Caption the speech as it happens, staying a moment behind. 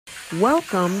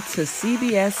Welcome to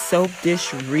CBS Soap Dish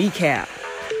Recap,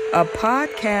 a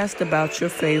podcast about your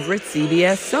favorite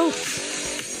CBS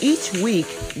soaps. Each week,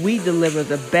 we deliver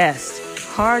the best,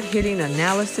 hard-hitting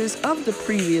analysis of the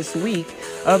previous week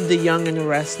of The Young and the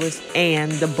Restless and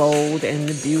The Bold and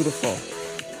the Beautiful.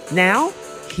 Now,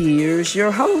 here's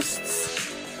your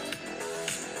hosts.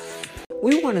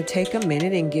 We want to take a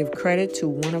minute and give credit to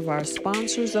one of our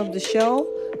sponsors of the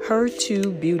show,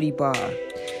 Her2 Beauty Bar.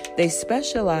 They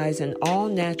specialize in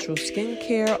all-natural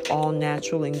skincare,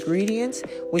 all-natural ingredients,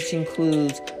 which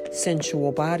includes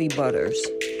sensual body butters,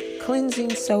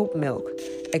 cleansing soap milk,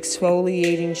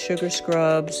 exfoliating sugar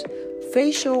scrubs,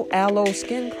 facial aloe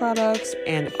skin products,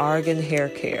 and argan hair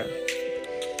care.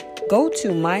 Go to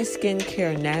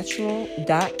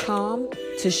myskincarenatural.com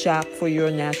to shop for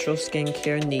your natural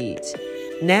skincare needs.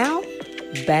 Now,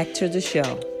 back to the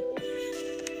show.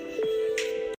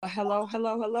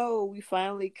 Hello. We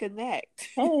finally connect.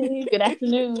 Hey, good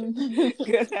afternoon.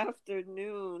 Good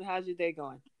afternoon. How's your day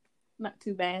going? Not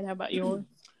too bad. How about yours?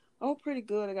 Oh, pretty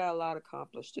good. I got a lot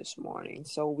accomplished this morning,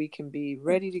 so we can be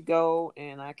ready to go,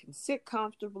 and I can sit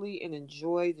comfortably and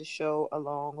enjoy the show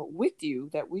along with you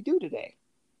that we do today.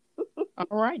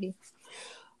 Alrighty.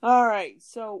 All right,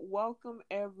 so welcome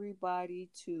everybody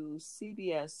to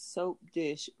CBS Soap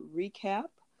Dish Recap,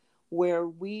 where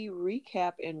we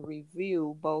recap and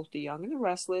review both The Young and the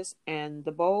Restless and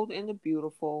The Bold and the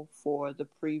Beautiful for the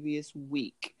previous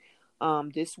week.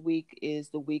 This week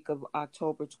is the week of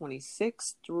October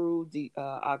 26th through the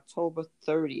October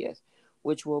 30th,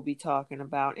 which we'll be talking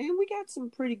about. And we got some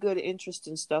pretty good,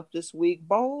 interesting stuff this week.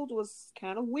 Bold was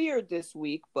kind of weird this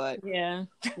week, but yeah,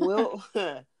 we'll...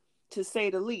 to say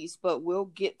the least, but we'll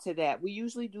get to that. We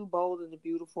usually do Bold and the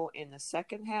Beautiful in the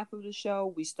second half of the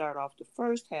show. We start off the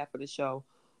first half of the show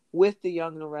with The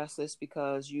Young and the Restless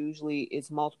because usually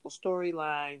it's multiple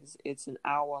storylines. It's an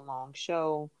hour-long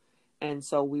show, and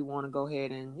so we want to go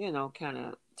ahead and, kind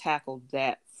of tackle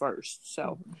that first.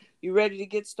 So, You ready to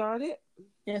get started?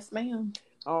 Yes, ma'am.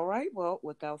 All right. Well,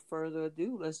 without further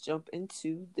ado, let's jump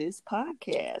into this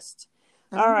podcast.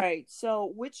 All right,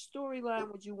 so which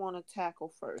storyline would you want to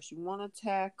tackle first? You want to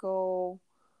tackle,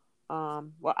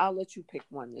 well, I'll let you pick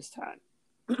one this time.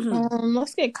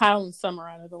 Let's get Kyle and Summer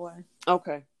out of the way.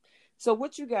 Okay, so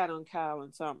what you got on Kyle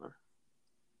and Summer?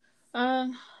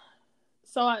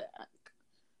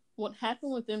 What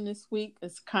happened with them this week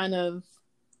is kind of,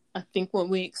 I think, what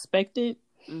we expected.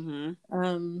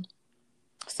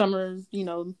 Summer,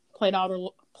 played all her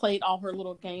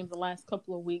little games the last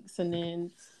couple of weeks, and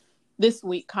then this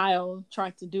week, Kyle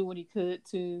tried to do what he could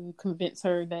to convince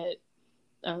her that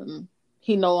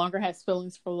he no longer has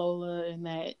feelings for Lola and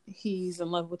that he's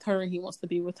in love with her and he wants to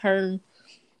be with her.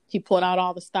 He pulled out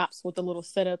all the stops with the little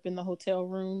setup in the hotel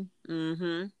room.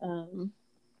 And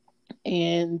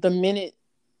the minute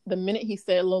he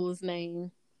said Lola's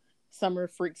name, Summer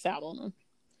freaks out on him.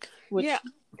 That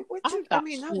was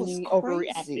crazy.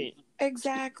 Overreacted.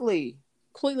 Exactly.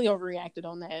 Completely overreacted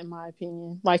on that, in my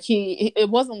opinion. Like it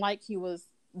wasn't like he was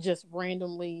just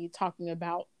randomly talking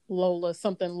about Lola,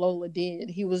 something Lola did.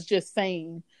 He was just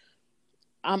saying,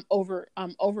 I'm over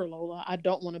Lola. I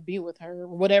don't want to be with her,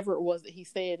 whatever it was that he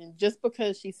said. And just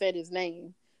because she said his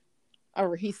name,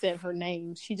 or he said her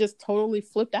name, she just totally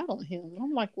flipped out on him.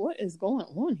 I'm like, what is going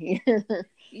on here?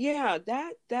 Yeah,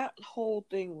 that whole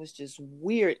thing was just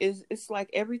weird. It's like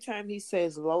every time he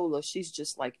says Lola, she's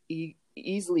just like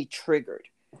easily triggered.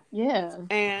 Yeah.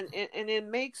 And it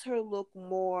makes her look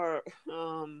more,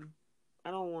 I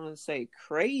don't want to say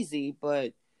crazy,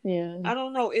 but yeah, I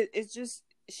don't know. It's just,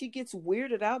 she gets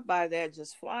weirded out by that,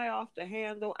 just fly off the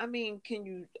handle. I mean,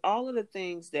 all of the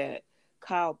things that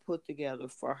Kyle put together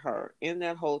for her in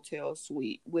that hotel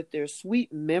suite with their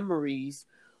sweet memories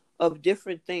of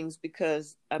different things,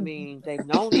 because I mean, they've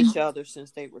known each other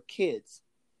since they were kids.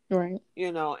 Right.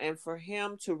 And for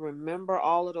him to remember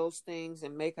all of those things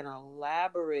and make an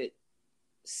elaborate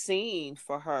scene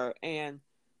for her. And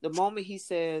the moment he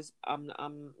says, I'm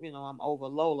over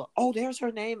Lola. Oh, there's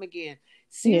her name again.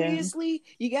 Seriously?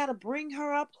 Yeah. You got to bring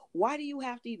her up? Why do you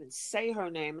have to even say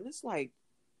her name? And it's like,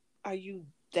 are you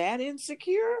that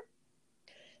insecure?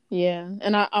 Yeah.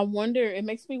 And I wonder, it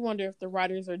makes me wonder if the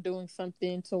writers are doing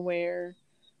something to where,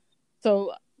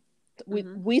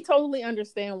 we totally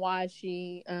understand why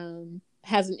she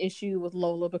has an issue with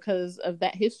Lola because of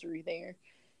that history there.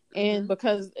 And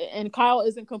and Kyle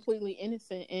isn't completely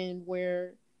innocent in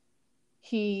where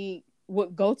he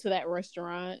would go to that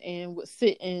restaurant and would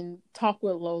sit and talk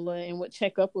with Lola and would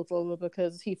check up with Lola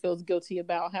because he feels guilty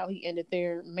about how he ended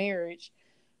their marriage.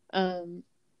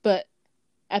 But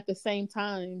at the same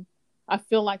time, I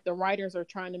feel like the writers are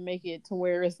trying to make it to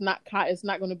where it's not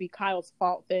going to be Kyle's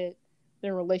fault that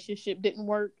their relationship didn't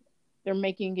work. They're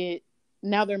making it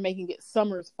now. They're making it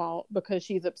Summer's fault because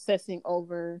she's obsessing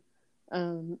over,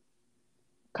 um,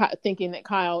 thinking that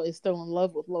Kyle is still in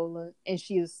love with Lola, and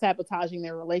she is sabotaging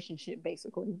their relationship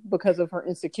basically because of her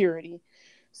insecurity.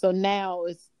 So now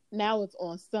it's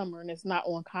on Summer, and it's not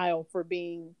on Kyle for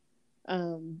being,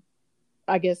 um,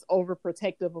 I guess,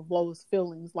 overprotective of Lola's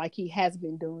feelings like he has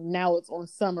been doing. Now it's on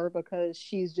Summer because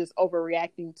she's just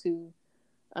overreacting to,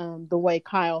 the way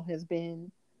Kyle has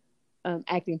been,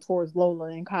 acting towards Lola,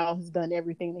 and Kyle has done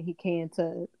everything that he can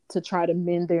to try to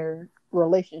mend their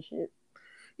relationship.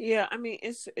 Yeah, I mean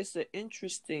it's an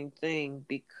interesting thing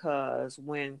because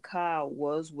when Kyle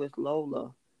was with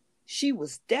Lola, she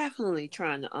was definitely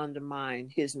trying to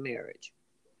undermine his marriage.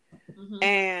 Mm-hmm.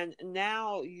 And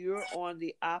now you're on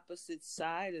the opposite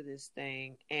side of this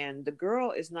thing, and the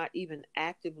girl is not even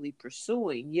actively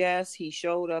pursuing. Yes, he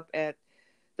showed up at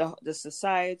the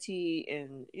society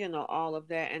and all of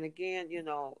that. And again,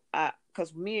 I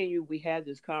because me and you we had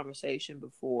this conversation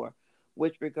before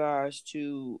with regards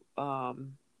to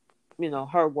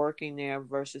her working there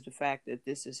versus the fact that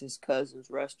this is his cousin's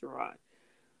restaurant.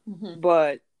 Mm-hmm.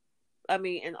 But I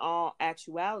mean, in all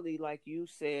actuality, like you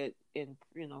said in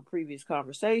previous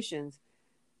conversations,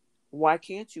 why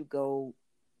can't you go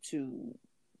to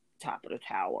Top of the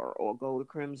Tower or go to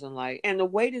Crimson Light? And the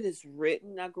way that it's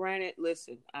written, now granted,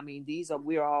 listen, I mean,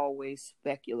 we're always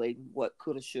speculating what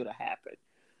could have, should have happened.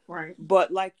 Right.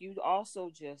 But like you also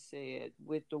just said,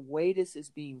 with the way this is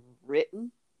being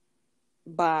written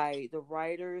by the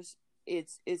writers,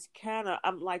 it's kind of,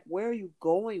 I'm like, where are you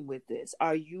going with this?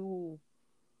 Are you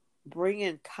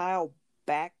bringing Kyle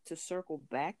back to circle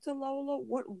back to Lola?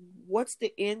 What's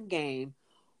the end game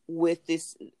with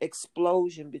this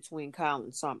explosion between Kyle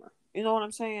and Summer? You know what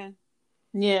I'm saying?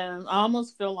 Yeah, I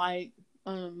almost feel like,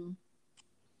 um,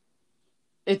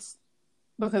 it's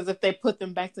because if they put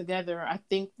them back together, I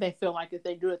think they feel like if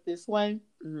they do it this way,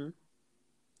 Mm-hmm.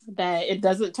 that it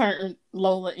doesn't turn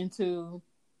Lola into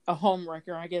a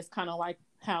homewrecker. I guess kind of like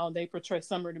how they portray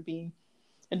Summer to be.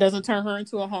 It doesn't turn her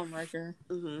into a homewrecker,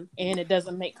 Mm-hmm. and it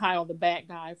doesn't make Kyle the bad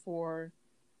guy for,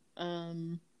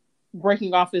 um,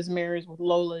 breaking off his marriage with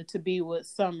Lola to be with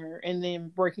Summer, and then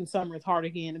breaking Summer's heart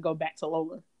again to go back to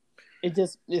Lola.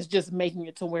 It's just making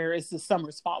it to where it's the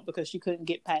Summer's fault because she couldn't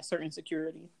get past her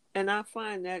insecurity. And I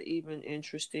find that even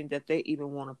interesting that they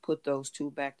even want to put those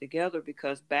two back together,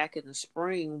 because back in the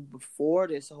spring, before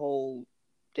this whole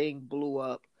thing blew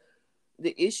up,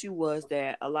 the issue was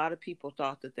that a lot of people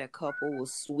thought that that couple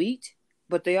was sweet,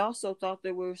 but they also thought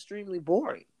they were extremely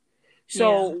boring.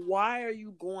 So Yeah. why are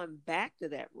you going back to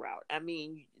that route? I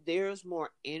mean, there's more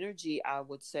energy, I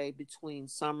would say, between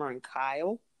Summer and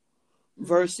Kyle Mm-hmm.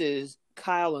 versus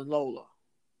Kyle and Lola.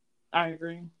 I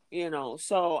agree.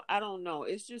 So I don't know.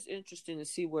 It's just interesting to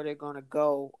see where they're going to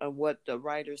go and what the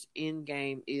writer's end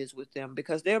game is with them,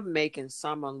 because they're making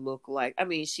Summer look like, I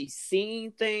mean, she's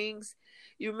seeing things.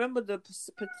 You remember the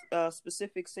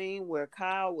specific scene where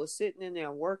Kyle was sitting in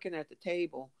there working at the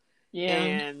table,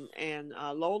 Yeah. and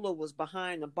Lola was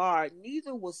behind the bar.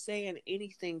 Neither was saying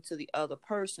anything to the other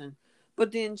person,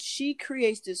 but then she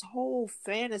creates this whole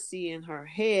fantasy in her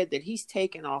head that he's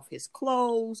taking off his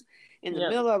clothes in the Yep.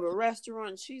 middle of a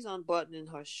restaurant. She's unbuttoning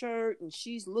her shirt and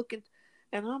she's looking,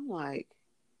 and I'm like,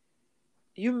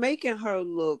 you're making her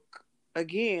look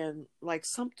again like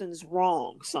something's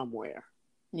wrong somewhere.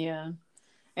 Yeah.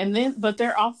 And then, but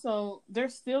they're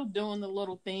still doing the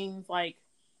little things like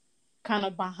kind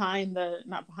of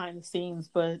not behind the scenes,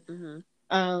 but,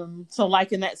 Mm-hmm. so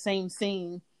like in that same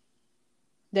scene,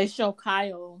 they show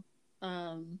Kyle,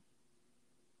 um,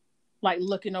 like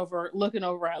looking over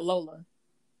at Lola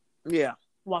Yeah.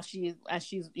 while she's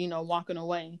walking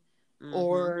away, Mm-hmm.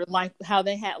 or like how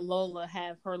they had Lola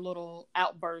have her little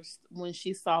outburst when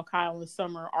she saw Kyle and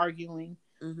Summer arguing,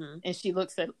 Mm-hmm. and she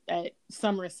looks at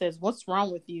Summer and says, "What's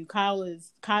wrong with you? Kyle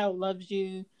loves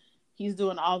you. He's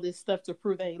doing all this stuff to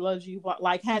prove that he loves you." But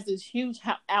like has this huge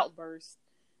outburst.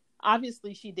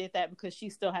 Obviously, she did that because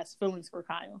she still has feelings for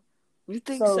Kyle. You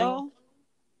think So so?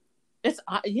 it's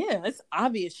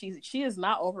obvious she is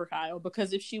not over Kyle,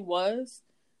 because if she was,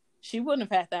 she wouldn't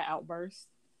have had that outburst,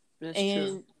 That's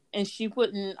true. and she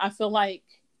wouldn't. I feel like,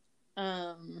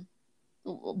 um,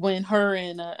 when her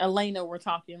and Elena were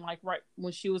talking, like right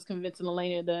when she was convincing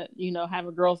Elena to have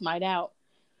a girls' night out,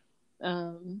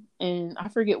 and I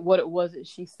forget what it was that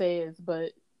she says,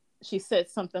 but she said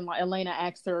something like Elena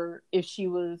asked her if she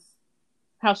was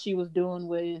how she was doing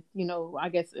with I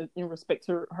guess in respect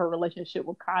to her relationship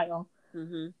with Kyle.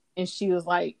 Mm-hmm. And she was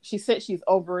like, she said she's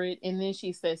over it, and then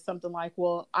she said something like,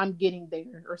 well, I'm getting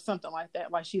there, or something like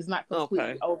that, like she's not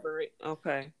completely Okay. over it.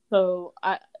 Okay. So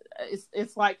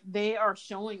it's like they are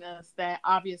showing us that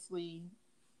obviously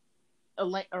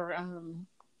Lola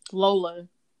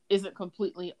isn't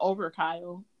completely over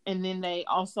Kyle, and then they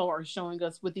also are showing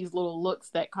us with these little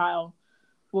looks that Kyle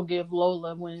will give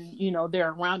Lola when, you know,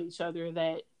 they're around each other,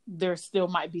 that there still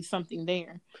might be something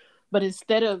there. But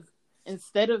instead of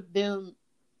them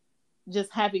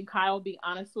just having Kyle be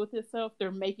honest with himself,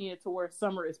 they're making it to where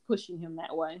Summer is pushing him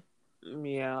that way.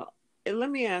 Yeah. And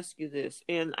let me ask you this,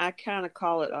 and I kind of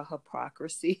call it a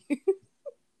hypocrisy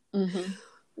Mm-hmm.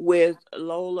 with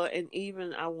Lola, and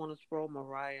even I want to throw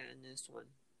Mariah in this one.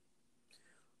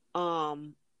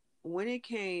 When it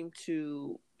came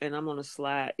to, and I'm gonna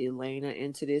slide Elena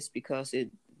into this because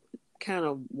it kind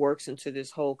of works into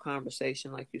this whole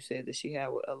conversation, like you said, that she had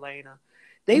with Elena.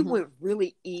 They Mm-hmm. went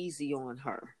really easy on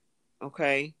her.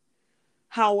 Okay.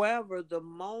 However, the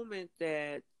moment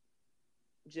that,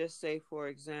 just say for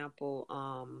example,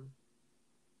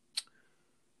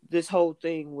 this whole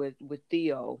thing with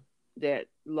Theo that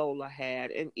Lola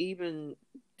had, and even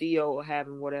Theo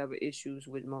having whatever issues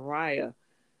with Mariah,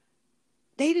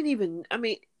 they didn't even, I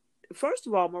mean, first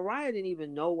of all, Mariah didn't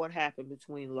even know what happened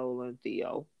between Lola and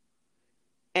Theo.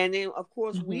 And then, of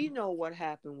course, we Mm-hmm. know what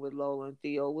happened with Lola and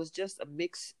Theo was just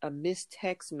a missed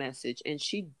text message, and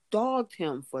she dogged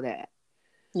him for that.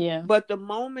 Yeah. But the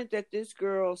moment that this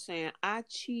girl saying, "I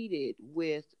cheated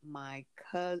with my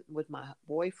with my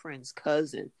boyfriend's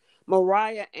cousin,"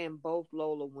 Mariah and both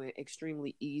Lola went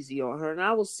extremely easy on her, and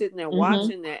I was sitting there Mm-hmm.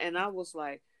 watching that, and I was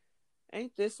like,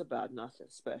 "Ain't this about nothing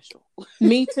special?"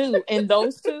 Me too. And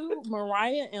those two,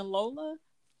 Mariah and Lola,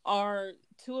 are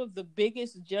two of the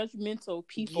biggest judgmental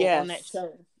people on that Yes,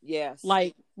 show. yes.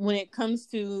 Like when it comes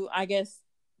to, I guess,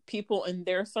 people in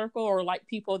their circle, or like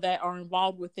people that are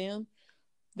involved with them,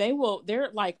 they're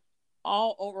like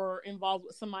all over involved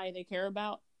with somebody they care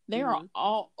about. They are Mhm.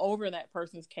 all over that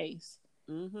person's case.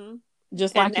 Mhm.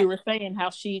 Just And like that, you were saying, how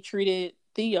she treated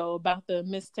Theo about the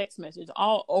missed text message,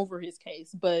 all over his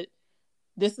case. But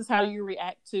this is how you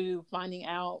react to finding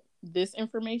out this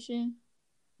information.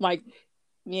 Like,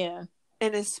 yeah.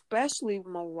 and especially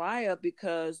Mariah,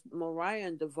 because Mariah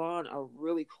and Devon are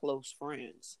really close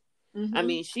friends. I Mm-hmm.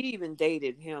 mean, she even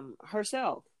dated him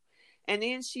herself. And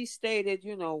then she stated,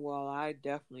 well, I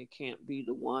definitely can't be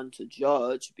the one to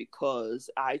judge because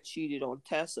I cheated on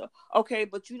Tessa. Okay,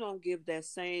 but you don't give that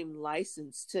same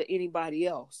license to anybody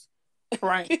else.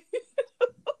 Right.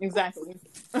 Exactly.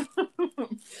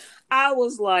 I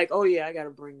was like, oh yeah, I got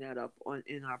to bring that up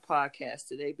in our podcast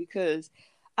today, because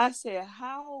I said,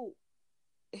 how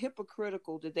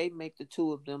hypocritical did they make the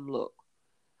two of them look?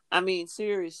 I mean,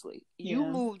 seriously, you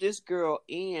Yeah. moved this girl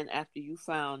in after you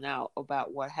found out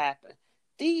about what happened.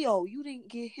 Theo, you didn't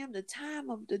give him the time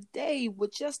of the day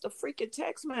with just a freaking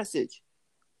text message.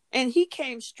 And he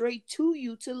came straight to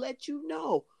you to let you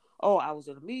know. Oh, I was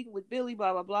in a meeting with Billy,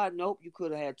 blah, blah, blah. Nope, you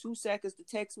could have had 2 seconds to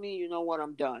text me. You know what?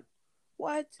 I'm done.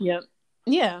 What? Yep.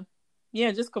 Yeah.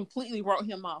 Yeah. Just completely wrote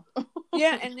him off.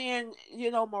 Yeah, and then,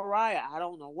 Mariah, I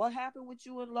don't know what happened with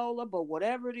you and Lola, but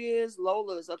whatever it is,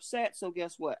 Lola is upset. So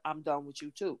guess what? I'm done with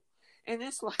you too. And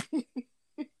it's like,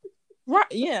 Right.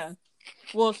 Yeah.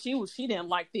 Well, she didn't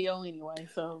like Theo anyway,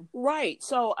 so right.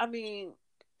 So, I mean,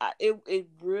 it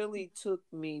really took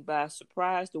me by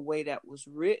surprise the way that was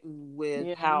written, with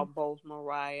yeah. how both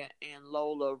Mariah and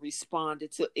Lola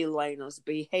responded to Elena's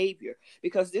behavior.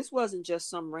 Because this wasn't just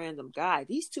some random guy.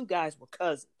 These two guys were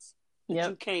cousins that you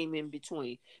Yep. came in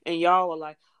between. And y'all were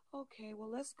like, okay, well,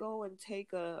 let's go and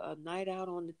take a night out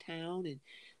on the town, and,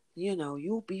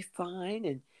 you'll be fine.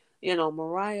 And,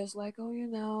 Mariah's like,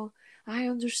 oh, I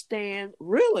understand.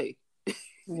 Really?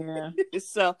 Yeah.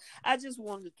 So I just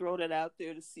wanted to throw that out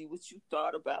there to see what you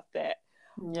thought about that.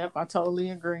 Yep, I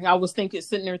totally agree. I was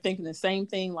sitting there thinking the same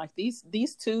thing. Like these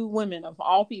two women of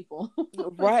all people.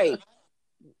 Right.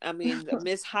 I mean,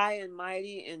 Miss High and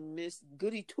Mighty and Miss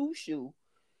Goody Two Shoe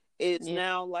is Yeah.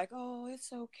 now like, oh,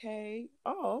 it's okay.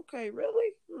 Oh, okay,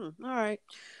 really? All right.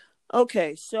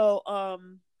 Okay, so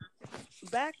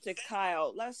back to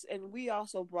Kyle. And we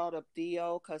also brought up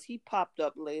Theo because he popped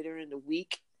up later in the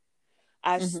week.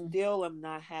 I Hmm. still am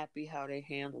not happy how they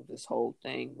handled this whole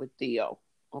thing with Theo.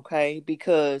 Okay,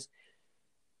 because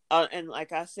and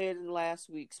like I said in last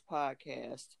week's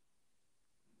podcast,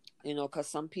 because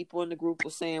some people in the group were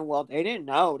saying, well, they didn't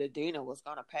know that Dina was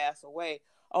going to pass away.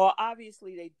 Oh,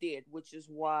 obviously they did, which is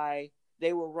why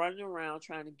they were running around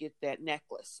trying to get that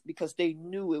necklace, because they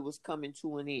knew it was coming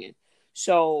to an end.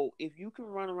 So if you can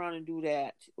run around and do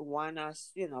that, why not,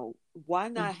 why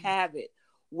not Hmm. have it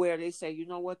where they say, you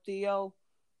know what, Theo,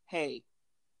 hey,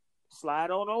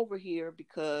 slide on over here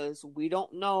because we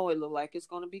don't know. It look like it's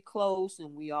going to be close,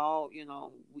 and we all,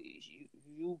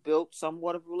 you built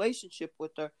somewhat of a relationship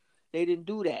with her. They didn't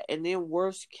do that, and then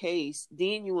worst case,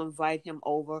 then you invite him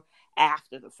over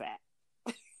after the fact.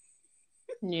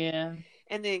 Yeah.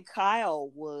 And then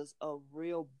Kyle was a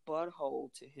real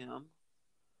butthole to him.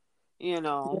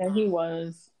 Yeah, he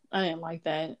was. I didn't like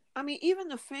that. I mean, even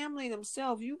the family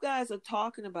themselves, you guys are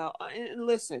talking about, and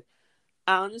listen,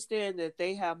 I understand that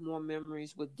they have more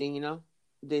memories with Dina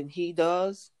than he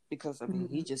does because, I mean,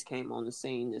 he just came on the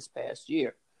scene this past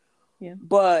year. Yeah.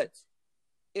 But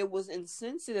it was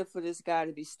insensitive for this guy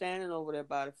to be standing over there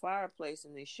by the fireplace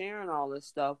and they sharing all this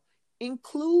stuff.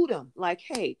 Include him. Like,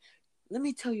 hey, let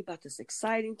me tell you about this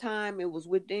exciting time. It was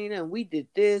with Dina and we did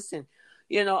this. And,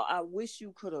 I wish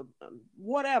you could have,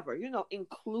 whatever,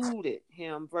 included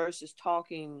him versus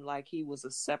talking like he was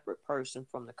a separate person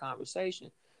from the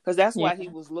conversation. Because that's why he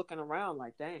was looking around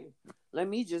like, dang, let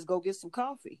me just go get some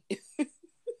coffee.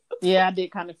 Yeah, I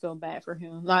did kind of feel bad for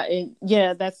him.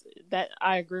 That's that.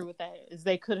 I agree with that. Is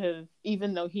they could have,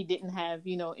 even though he didn't have,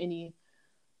 any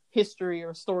history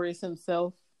or stories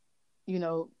himself,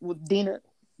 with Dina,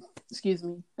 excuse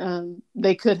me,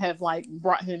 they could have like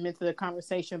brought him into the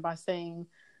conversation by saying,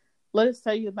 let us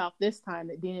tell you about this time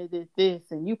that Dina did this,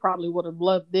 and you probably would have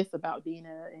loved this about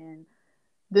Dina, and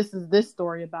this is this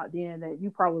story about Dina that you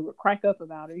probably would crack up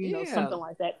about, or something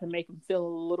like that to make him feel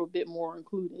a little bit more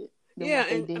included than what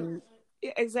they did.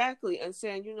 Yeah, exactly. And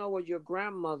saying, your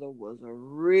grandmother was a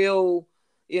real,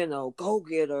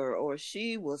 go-getter, or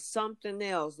she was something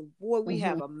else. Boy, we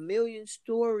have a million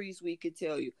stories we could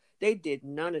tell you. They did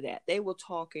none of that. They were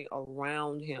talking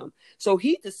around him. So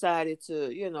he decided to,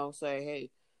 say,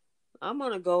 hey, I'm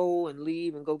going to go and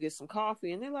leave and go get some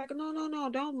coffee. And they're like, no,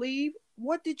 don't leave.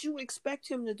 What did you expect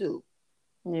him to do?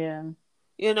 Yeah.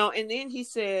 And then he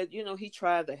said, he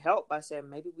tried to help by saying,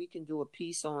 maybe we can do a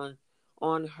piece on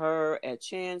her at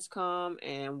Chancecom.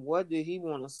 And what did he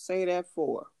want to say that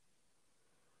for?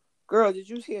 Girl, did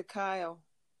you hear Kyle?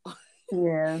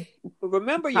 Yeah.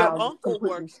 Remember, your Kyle uncle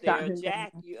works there.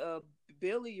 Jack, down.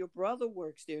 Billy, your brother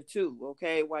works there too,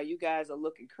 okay? While you guys are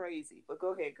looking crazy. But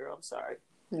go ahead, girl. I'm sorry.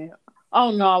 Yeah.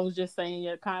 Oh, no, I was just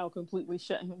saying, Kyle completely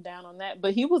shut him down on that.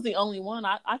 But he was the only one.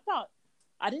 I thought,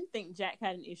 I didn't think Jack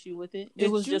had an issue with it.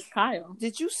 It was just Kyle.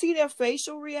 Did you see their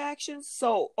facial reactions?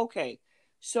 So, okay.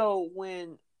 So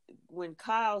when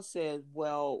Kyle said,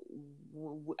 well,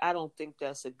 I don't think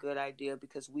that's a good idea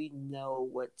because we know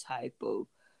what type of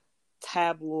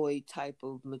tabloid type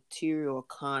of material or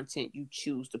content you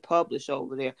choose to publish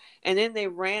over there. And then they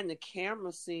ran the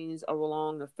camera scenes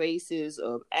along the faces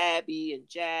of Abby and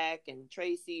Jack and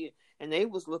Tracy, and they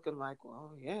was looking like,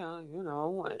 well, yeah,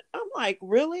 And I'm like,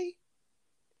 really?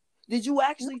 Did you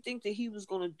actually think that he was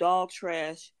going to dog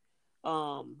trash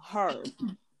her?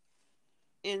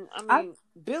 And I mean,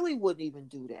 Billy wouldn't even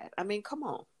do that. I mean, come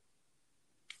on.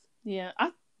 Yeah,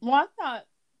 I thought,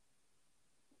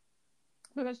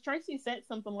 because Tracy said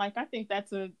something like, I think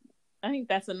that's a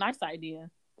nice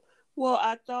idea. Well,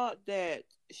 I thought that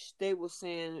they were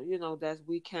saying, that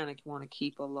we kind of want to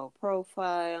keep a low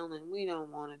profile and we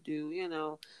don't want to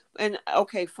do, and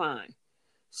okay, fine.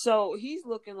 So he's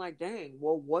looking like, dang,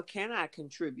 well, what can I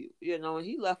contribute? And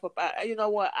he left up. You know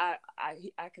what? I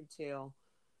can tell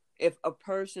if a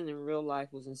person in real life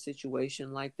was in a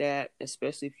situation like that,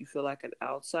 especially if you feel like an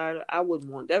outsider, I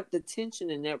wouldn't want that. The tension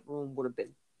in that room would have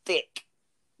been thick.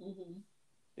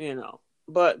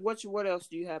 But what else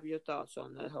do you have your thoughts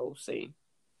on that whole scene?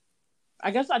 I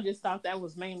guess I just thought that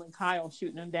was mainly Kyle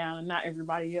shooting him down and not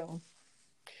everybody else.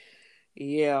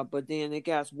 Yeah, but then it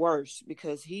got worse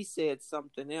because he said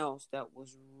something else that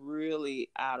was really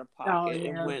out of pocket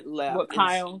and went left. What,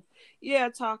 Kyle? Yeah,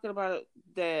 talking about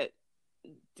that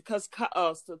because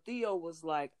so Theo was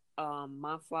like,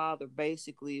 my father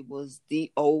basically was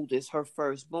the oldest, her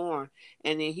firstborn,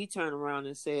 and then he turned around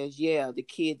and says, yeah, the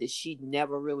kid that she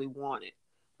never really wanted.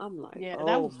 I'm like, yeah, oh,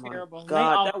 that was my terrible.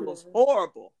 God, that was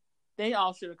horrible. They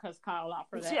all should have cussed Kyle out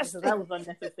for that because that was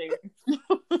unnecessary.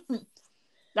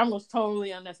 That was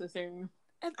totally unnecessary.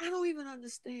 And I don't even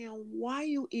understand why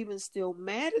you even still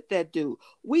mad at that dude.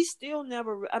 We still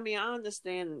never, I mean, I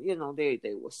understand,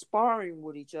 they were sparring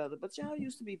with each other, but y'all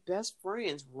used to be best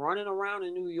friends running around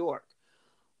in New York.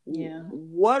 Yeah.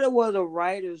 What were the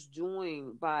writers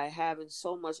doing by having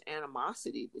so much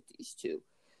animosity with these two?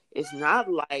 It's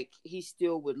not like he's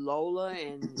still with Lola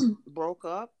and broke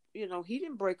up. He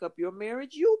didn't break up your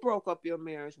marriage. You broke up your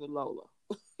marriage with Lola.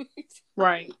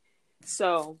 Right.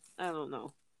 So, I don't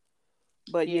know.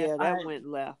 But yeah, that went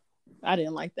left. I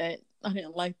didn't like that. I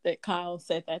didn't like that Kyle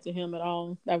said that to him at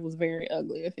all. That was very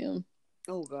ugly of him.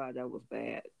 Oh God, that was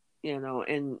bad.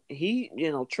 And he,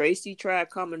 Tracy tried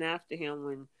coming after him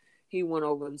when he went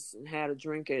over and had a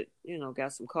drink at,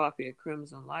 got some coffee at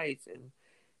Crimson Lights. And,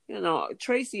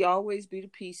 Tracy always be the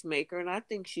peacemaker. And I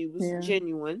think she was Yeah,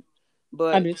 genuine. I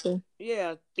But do too.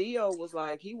 yeah, Theo was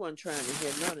like, he wasn't trying to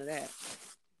hear none of that.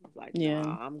 He was like, Yeah,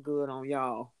 nah, I'm good on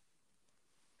y'all.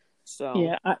 So,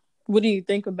 yeah. What do you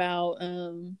think about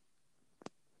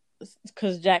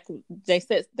because Jack, they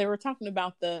said they were talking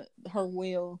about the her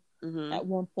will mm-hmm. at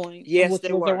one point, Yes, which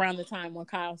they was were. around the time when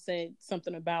Kyle said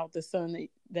something about the son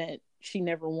that she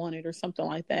never wanted or something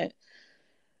like that.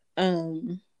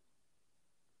 Um,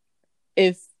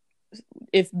 if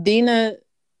if Dina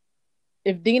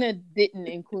didn't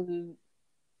include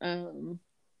um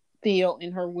Theo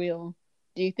in her will,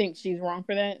 do you think she's wrong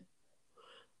for that?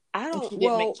 I If don't. she didn't make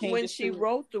Well, when changes she to it?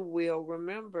 wrote the will,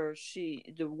 remember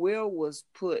the will was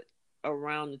put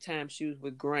around the time she was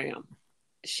with Graham.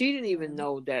 She didn't even Mm-hmm.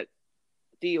 know that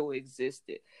Theo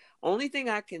existed. Only thing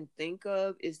I can think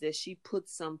of is that she put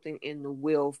something in the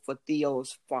will for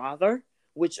Theo's father,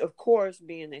 which, of course,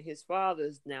 being that his father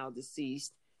is now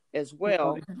deceased as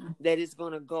well, that it's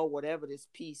going to go whatever this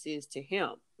piece is to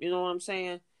him. You know what I'm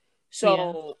saying? Yeah.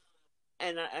 So,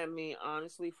 and I mean,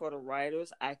 honestly, for the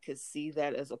writers, I could see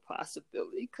that as a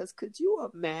possibility. Because could you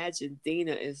imagine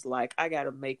Dina is like, I got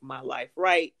to make my life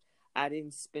right. I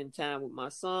didn't spend time with my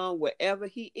son, wherever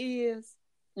he is.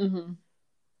 Mm-hmm.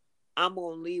 I'm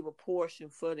going to leave a portion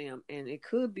for them. And it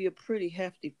could be a pretty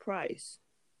hefty price.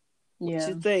 What you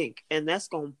Yeah. think? And that's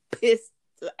going to piss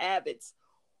the Abbots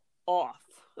off.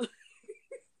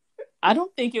 I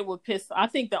don't think it would piss. I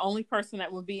think the only person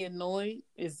that would be annoyed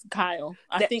is Kyle.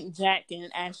 I That, think Jack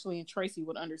and Ashley and Tracy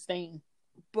would understand.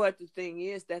 but the thing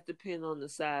is, that depends on the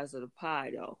size of the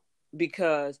pie, though.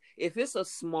 Because if it's a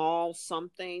small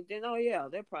something, then oh yeah,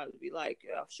 they'll probably be like,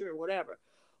 yeah, sure, whatever.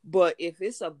 But if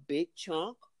it's a big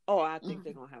chunk, oh, I think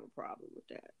they're Mm-hmm. gonna have a problem with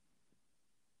that.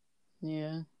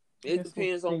 Yeah. I It guess we'll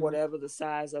depends on see. whatever the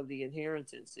size of the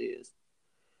inheritance is,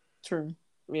 True.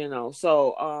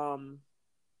 So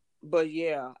but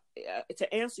yeah,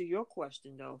 to answer your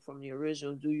question though, from the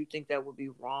original, do you think that would be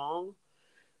wrong?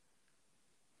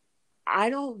 I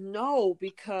don't know,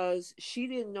 because she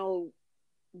didn't know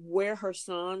where her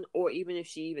son, or even if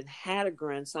she even had a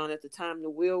grandson at the time the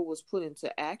will was put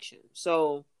into action.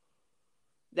 So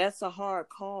that's a hard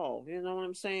call. You know what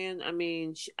I'm saying? I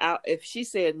mean, if she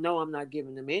said, no, I'm not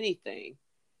giving them anything,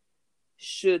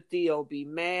 should Theo be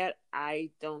mad? I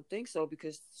don't think so,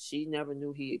 because she never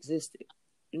knew he existed.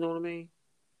 You know what I mean?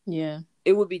 Yeah.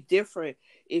 It would be different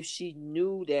if she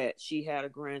knew that she had a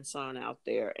grandson out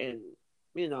there, and,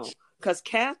 because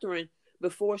Catherine,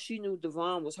 before she knew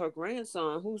Devon was her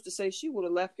grandson, who's to say she would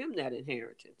have left him that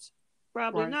inheritance?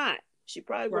 Probably Right. not. She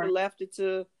probably would have Right. left it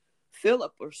to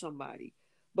Philip or somebody.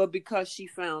 But because she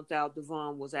found out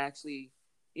Devon was actually,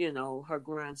 her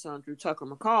grandson through Tucker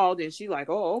McCall, then she like,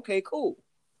 oh, okay, cool.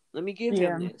 Let me give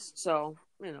him Yeah. this. So,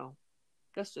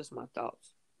 that's just my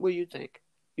thoughts. What do you think?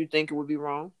 You think it would be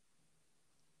wrong?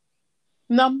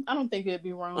 No, I don't think it'd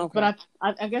be wrong. But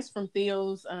Okay. I guess from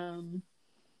Theo's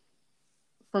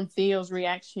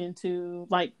reaction to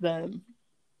like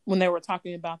when they were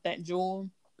talking about that jewel,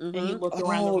 and he Mm-hmm. looked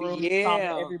around the Oh room and saw that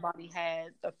yeah. everybody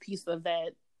had a piece of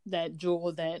that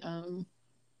jewel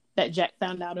that Jack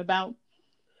found out about.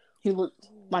 He looked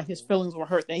like his feelings were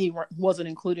hurt that he wasn't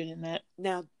included in that.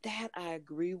 Now that I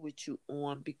agree with you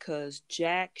on, because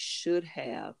Jack should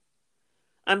have.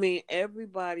 I mean,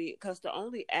 everybody, because all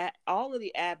of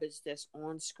the Abbots that's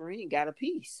on screen got a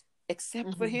piece,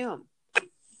 except for Mm-hmm. him.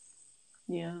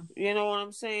 Yeah. You know what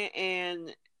I'm saying?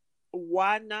 And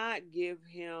why not give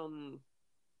him?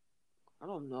 I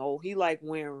don't know. He like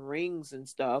wearing rings and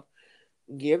stuff.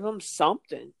 Give him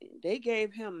something. They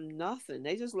gave him nothing.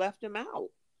 They just left him out.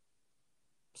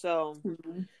 So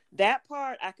Mm-hmm. that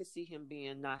part I could see him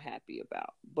being not happy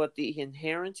about. But the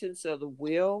inheritance of the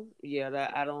will, yeah,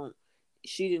 that I don't.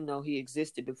 She didn't know he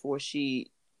existed before she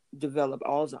developed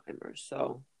Alzheimer's.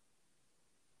 So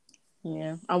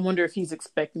Yeah. I wonder if he's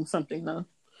expecting something though.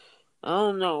 I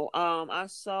don't know. I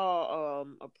saw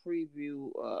a preview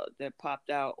that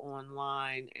popped out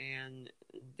online, and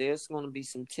there's going to be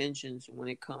some tensions when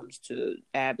it comes to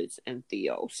Abbots and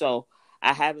Theo. So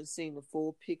I haven't seen the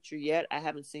full picture yet. I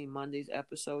haven't seen Monday's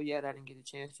episode yet. I didn't get a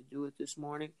chance to do it this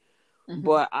morning, Mm-hmm.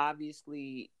 but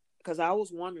obviously, because I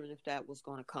was wondering if that was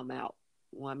going to come out.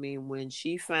 Well, I mean, when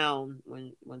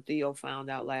Theo found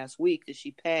out last week that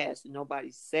she passed and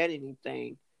nobody said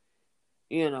anything,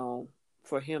 you know,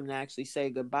 for him to actually say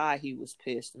goodbye, he was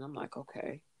pissed. And I'm like,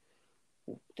 okay,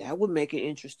 that would make an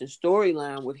interesting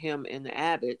storyline with him and the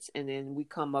Abbots. And then we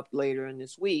come up later in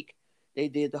this week, they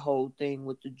did the whole thing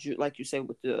with the, like you say,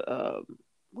 with the,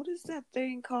 what is that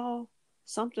thing called?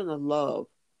 Something of love.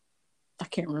 I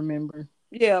can't remember.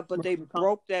 Yeah, but they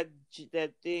broke that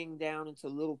thing down into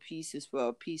little pieces for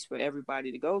a piece for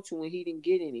everybody to go to, and he didn't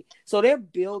get any. So they're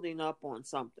building up on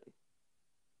something.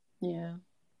 Yeah.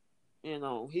 You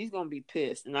know, he's gonna be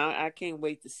pissed, and I can't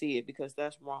wait to see it because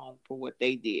that's wrong for what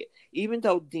they did. Even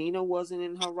though Dina wasn't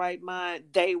in her right mind,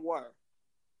 they were.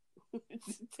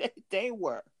 They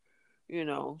were. You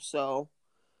know, so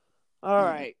all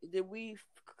right. Did we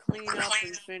clean up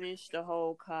and finish the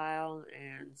whole Kyle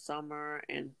and Summer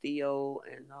and Theo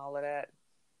and all of that?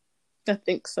 I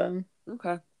think so.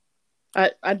 Okay.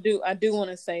 I do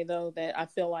want to say though that I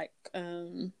feel like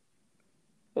at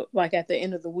the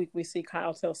end of the week we see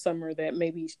Kyle tell Summer that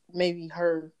maybe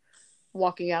her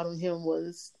walking out on him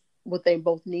was what they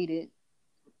both needed.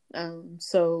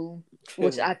 So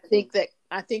which I think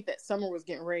that Summer was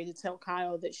getting ready to tell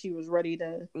Kyle that she was ready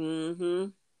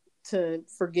to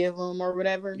forgive him or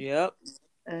whatever. Yep.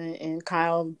 And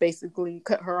Kyle basically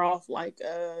cut her off like,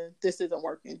 this isn't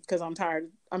working because I'm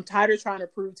tired of trying to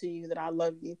prove to you that I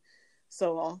love you.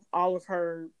 So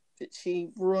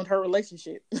she ruined her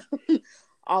relationship.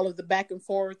 All of the back and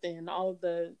forth and all of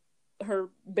her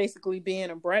basically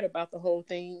being a brat about the whole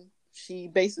thing. She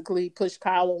basically pushed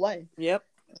Kyle away. Yep.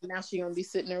 Now she's gonna be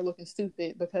sitting there looking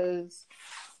stupid because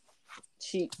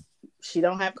she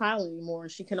don't have Kyle anymore.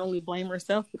 She can only blame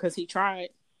herself because he tried,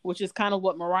 which is kind of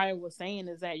what Mariah was saying,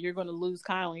 is that you're going to lose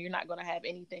Kyle and you're not going to have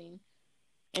anything,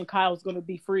 and Kyle's going to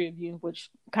be free of you, which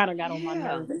kind of got on my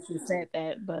nerves that she said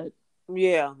that, but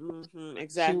yeah,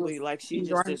 exactly. She's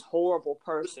just right. This horrible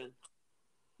person.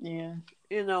 Yeah.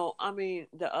 You know, I mean,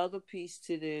 the other piece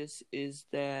to this is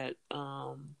that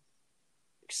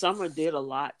Summer did a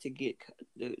lot to get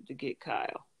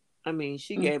Kyle. I mean,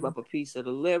 she gave up a piece of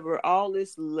the liver. All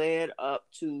this led up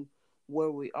to where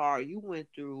we are. You went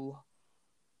through,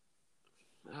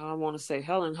 I don't want to say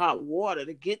hell and hot water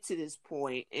to get to this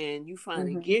point, and you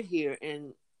finally get here,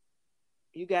 and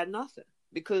you got nothing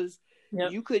because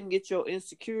you couldn't get your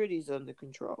insecurities under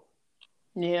control.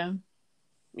 Yeah.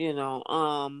 You know,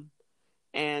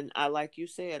 and like you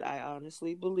said, I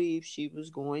honestly believe she was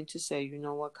going to say, you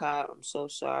know what, Kyle, I'm so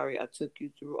sorry. I took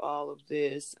you through all of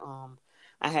this.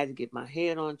 I had to get my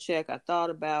head on check. I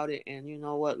thought about it, and you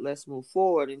know what? Let's move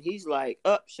forward. And he's like,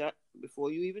 shut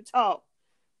before you even talk.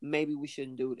 Maybe we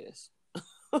shouldn't do this.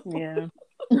 Yeah.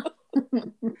 And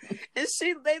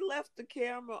they left the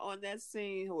camera on that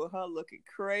scene with her looking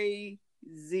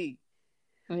crazy.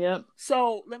 Yep.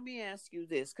 So let me ask you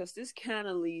this, because this kind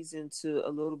of leads into a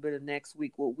little bit of next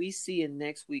week. What we see in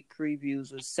next week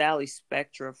previews is Sally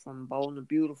Spectra from Bold and the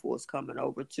Beautiful is coming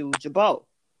over to Jabot.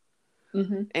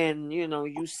 And you know,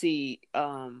 you see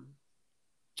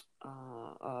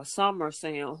Summer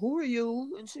saying, "Who are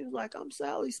you?" And she was like, "I'm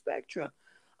Sally Spectra."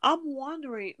 I'm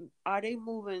wondering, are they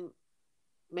moving?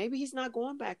 Maybe he's not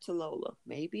going back to Lola.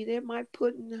 Maybe they might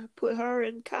put her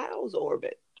in Kyle's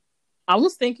orbit. I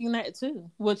was thinking that too,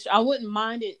 which I wouldn't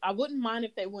mind it. I wouldn't mind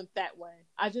if they went that way.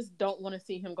 I just don't want to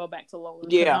see him go back to Lola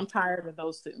because I'm tired of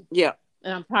those two. Yeah.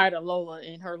 And I'm tired of Lola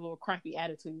and her little crappy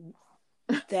attitude.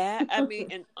 That, I mean,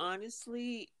 and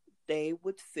honestly, they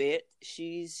would fit.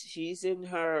 She's in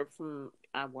her from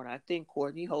what I think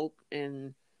Courtney Hope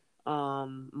and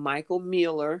Michael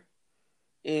Mueller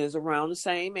is around the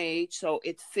same age, so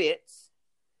it fits.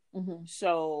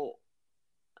 So,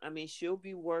 I mean, she'll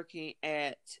be working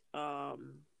at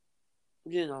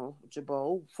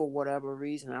Jabot for whatever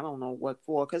reason. I don't know what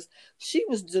for, because she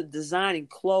was designing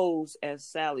clothes as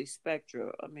Sally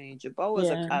Spectra. I mean, Jabot is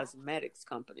a cosmetics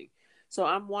company. So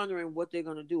I'm wondering what they're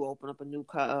going to do. Open up a new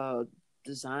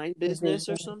design business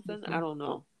or something? I don't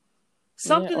know.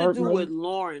 Something to do with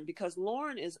Lauren, because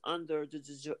Lauren is under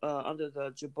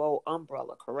the Jabot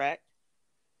umbrella, correct?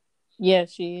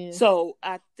 Yes, she is. So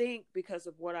I think because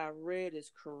of what I read is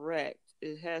correct,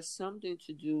 it has something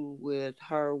to do with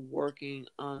her working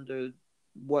under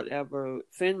whatever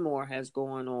Finmore has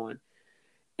going on.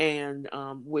 And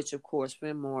which, of course,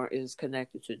 Finmore is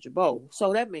connected to Jabot.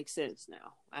 So that makes sense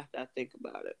now after I think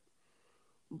about it.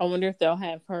 I wonder if they'll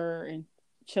have her and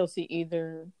Chelsea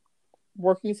either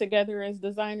working together as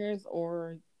designers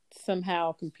or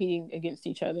somehow competing against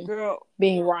each other. Girl,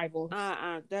 being rivals.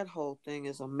 That whole thing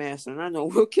is a mess. And I know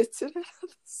we'll get to the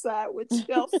other side with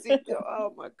Chelsea.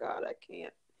 Oh, my God, I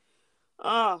can't.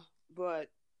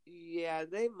 But yeah,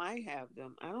 they might have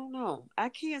them. I don't know. I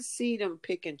can't see them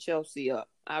picking Chelsea up.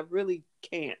 I really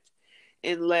can't.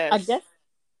 Unless... I guess...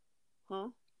 Huh?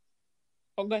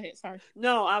 Oh, go ahead. Sorry.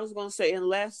 No, I was gonna say,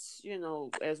 unless,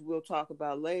 as we'll talk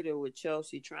about later, with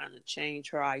Chelsea trying to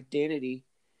change her identity,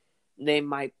 they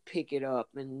might pick it up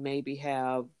and maybe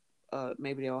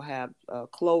they'll have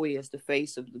Chloe as the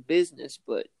face of the business,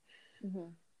 but Mm-hmm.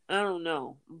 I don't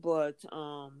know. But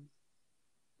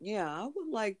yeah, I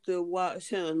would like to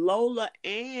watch Lola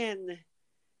and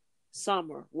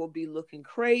Summer will be looking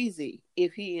crazy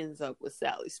if he ends up with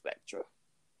Sally Spectra.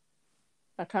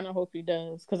 I kind of hope he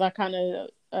does, because I kind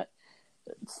of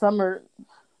Summer,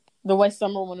 the way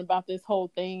Summer went about this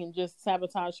whole thing and just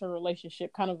sabotaged her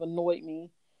relationship kind of annoyed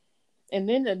me. And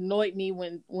then it annoyed me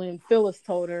when Phyllis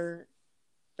told her,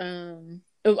 and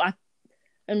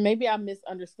maybe I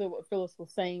misunderstood what Phyllis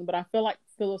was saying, but I feel like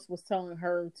Phyllis was telling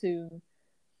her to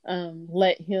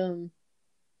let him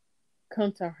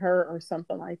come to her or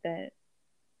something like that.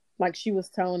 Like she was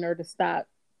telling her to stop,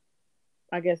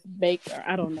 I guess, bake, or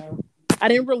I don't know. I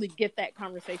didn't really get that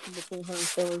conversation between her and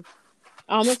Phyllis.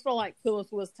 I almost felt like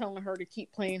Phyllis was telling her to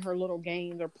keep playing her little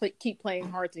games or keep playing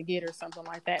hard to get or something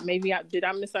like that. Maybe did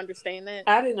I misunderstand that?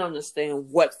 I didn't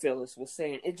understand what Phyllis was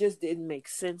saying. It just didn't make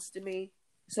sense to me.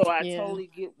 So I Yeah. totally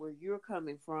get where you're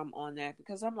coming from on that,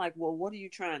 because I'm like, well, what are you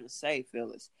trying to say,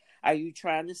 Phyllis? Are you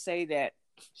trying to say that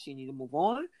she need to move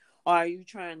on? Or are you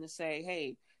trying to say,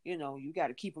 hey, you got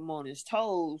to keep him on his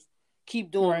toes,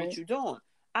 keep doing what Right. you're doing?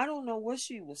 I don't know what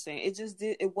she was saying.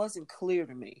 It wasn't clear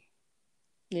to me.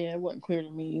 Yeah, it wasn't clear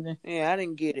to me either. Yeah, I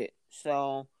didn't get it.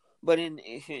 So, but in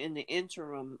the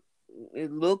interim, it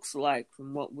looks like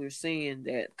from what we're seeing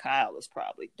that Kyle is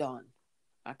probably done.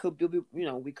 I could be,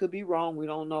 we could be wrong. We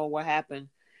don't know what happened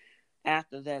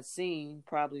after that scene,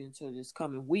 probably until this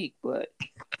coming week, but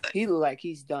he look like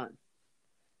he's done.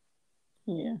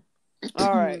 Yeah.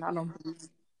 All right. I don't.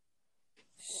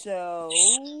 So,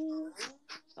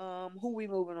 who we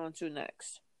moving on to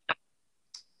next?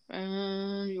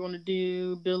 You want to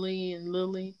do Billy and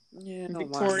Lily? Yeah, And why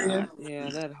Victoria? not? Yeah,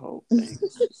 that whole thing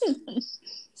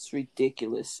it's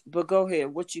ridiculous. But go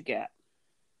ahead. What you got?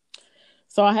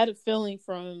 So I had a feeling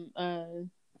from I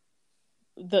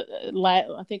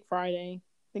think Friday.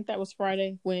 I think that was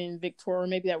Friday when Victoria.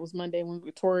 Maybe that was Monday when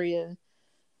Victoria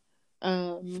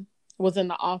was in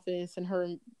the office, and her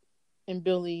and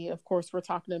Billy, of course, were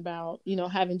talking about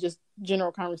having just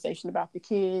general conversation about the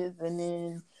kids, and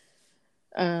then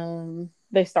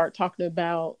they start talking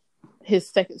about his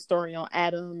second story on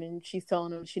Adam, and she's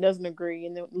telling him she doesn't agree,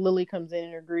 and then Lily comes in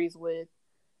and agrees with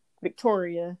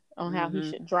Victoria on how he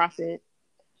should drop it.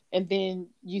 And then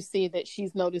you see that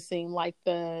she's noticing like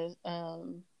the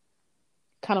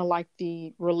kind of like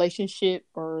the relationship,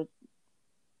 or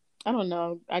I don't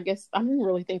know, I guess I didn't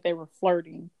really think they were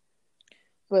flirting,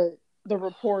 but the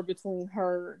rapport between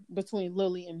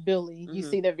Lily and Billy, you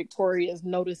see that Victoria is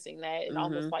noticing that, and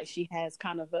almost like she has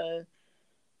kind of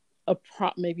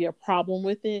maybe a problem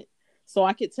with it. So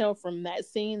I could tell from that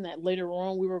scene that later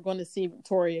on we were going to see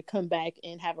Victoria come back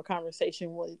and have a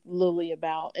conversation with Lily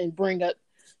about, and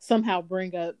somehow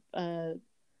bring up the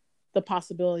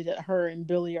possibility that her and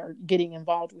Billy are getting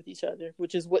involved with each other,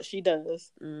 which is what she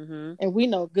does. Mm-hmm. And we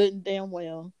know good and damn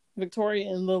well Victoria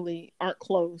and Lily aren't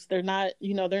close. They're not,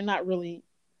 they're not really,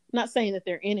 not saying that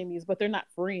they're enemies, but they're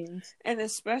not friends. And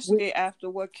especially after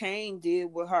what Kane did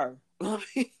with her.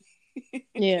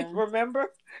 Yeah.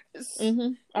 Remember?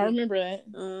 Mm-hmm. I remember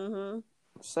that. Mm-hmm.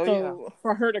 So yeah.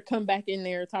 For her to come back in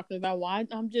there talking about, why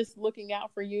I'm just looking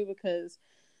out for you because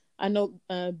I know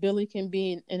Billy can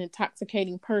be an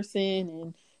intoxicating person,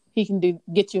 and he can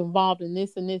get you involved in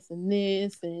this and this and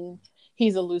this, and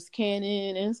he's a loose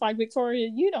cannon. And it's like, Victoria,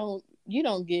 you don't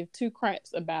give two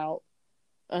craps about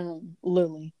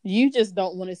Lily. You just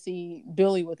don't want to see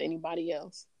Billy with anybody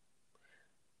else.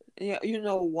 Yeah, you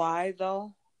know why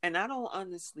though? And I don't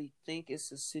honestly think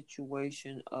it's a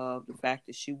situation of the fact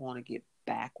that she want to get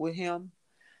back with him.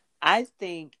 I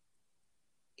think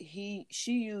she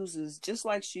uses, just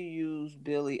like she used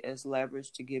Billy as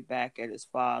leverage to get back at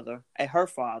her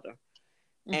father,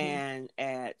 and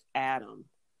at Adam.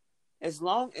 As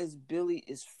long as Billy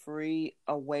is free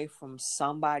away from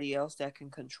somebody else that can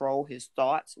control his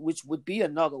thoughts, which would be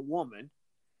another woman,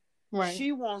 right?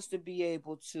 She wants to be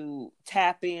able to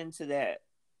tap into that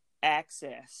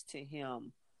access to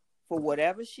him for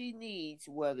whatever she needs,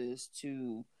 whether it's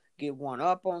to get one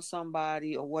up on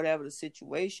somebody or whatever the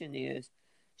situation is.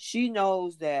 She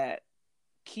knows that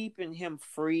keeping him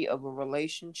free of a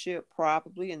relationship,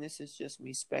 probably, and this is just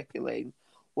me speculating,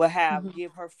 will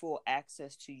give her full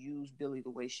access to use Billy the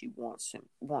way she wants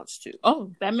to. Oh,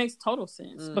 that makes total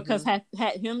sense. Because had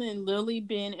him and Lily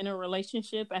been in a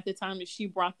relationship at the time that she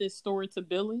brought this story to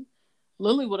Billy,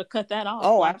 Lily would have cut that off.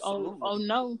 Oh, Like, absolutely. oh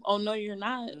no, you're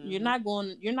not.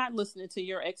 Mm-hmm. You're not listening to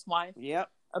your ex-wife Yep.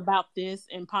 about this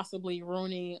and possibly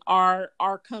ruining our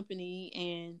company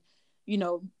and, you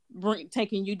know,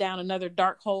 taking you down another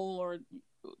dark hole or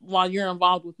while you're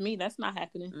involved with me. That's not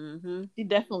happening. Mm-hmm. She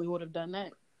definitely would have done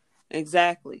that.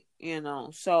 Exactly.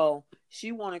 So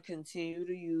she want to continue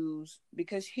to use,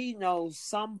 because he knows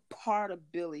some part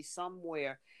of Billy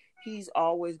somewhere. He's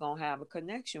always gonna have a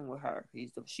connection with her.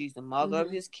 She's the mother of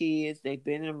Mm-hmm. his kids. They've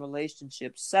been in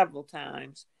relationships several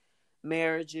times, Yep.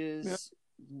 marriages,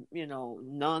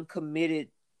 non-committed,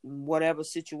 whatever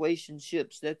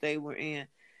situationships that they were in.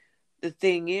 The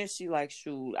thing is, she like,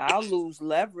 shoot, I'll lose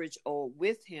leverage or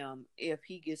with him if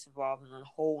he gets involved in a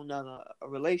whole nother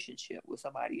relationship with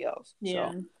somebody else.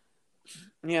 Yeah. So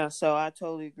yeah, so I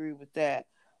totally agree with that.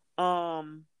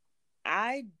 Um,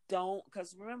 I don't,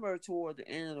 because remember toward the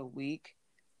end of the week,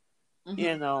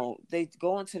 Mm-hmm. they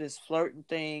go into this flirting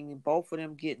thing, and both of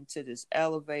them get into this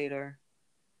elevator.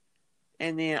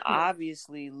 And then Yeah.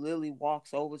 obviously Lily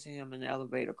walks over to him and the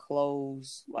elevator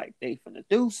closed, like they finna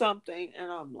do something.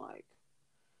 And I'm like,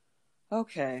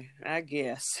 okay, I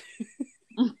guess.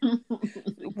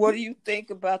 What do you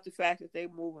think about the fact that they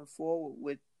moving forward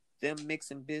with them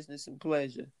mixing business and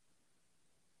pleasure?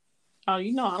 Oh,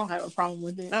 you know, I don't have a problem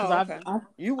with it because Oh, okay.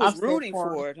 You was I've said rooting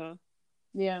for for it, huh?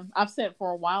 yeah, I've said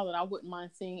for a while that I wouldn't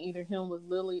mind seeing either him with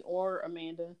Lily or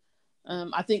Amanda.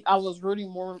 I think I was rooting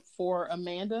more for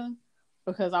Amanda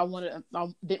because I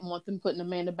didn't want them putting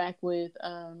Amanda back with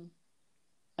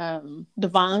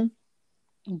Devon.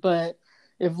 But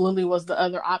if Lily was the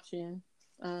other option,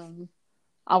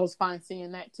 I was fine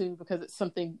seeing that too because it's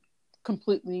something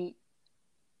completely.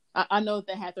 I know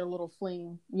they had their little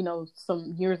fling, you know,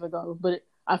 some years ago, but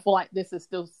I feel like this is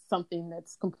still something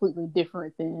that's completely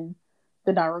different than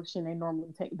the direction they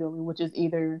normally take Billy, which is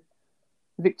either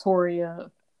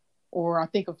Victoria or I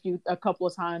think a couple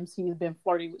of times he's been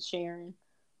flirty with Sharon,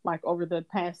 like over the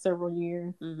past several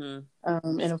years,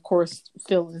 Mm-hmm. and of course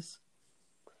Phyllis.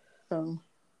 So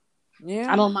I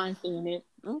Yeah. don't mind seeing it.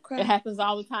 It Okay. happens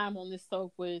all the time on this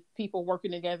soap with people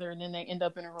working together and then they end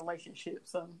up in a relationship.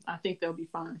 So I think they'll be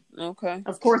fine. Okay.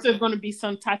 Of course, there's going to be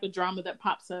some type of drama that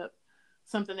pops up,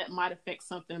 something that might affect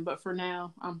something. But for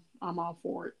now, I'm all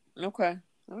for it. Okay.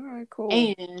 All right. Cool.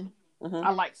 And Uh-huh.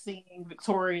 I like seeing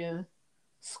Victoria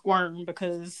squirm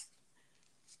because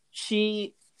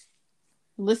she,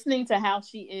 listening to how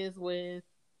she is with,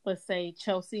 let's say,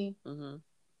 Chelsea, Mm-hmm.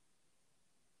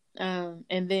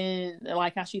 and then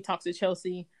like how she talks to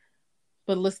Chelsea,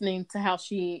 but listening to how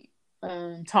she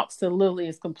talks to Lily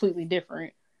is completely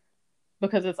different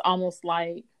because it's almost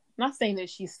like, not saying that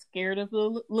she's scared of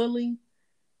Lily,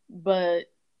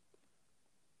 but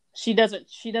she doesn't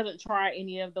try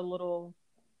any of the little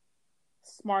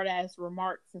smart ass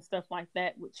remarks and stuff like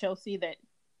that with Chelsea. That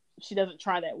she doesn't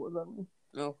try that with Lily.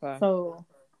 Okay. So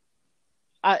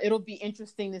it'll be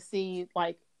interesting to see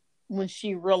like when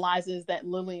she realizes that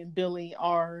Lily and Billy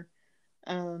are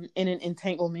in an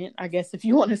entanglement, I guess if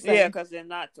you want to Yeah, say. because they're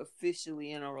not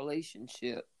officially in a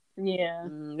relationship. Yeah.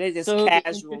 They're just So it'll be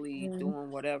casually interesting.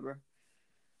 doing whatever.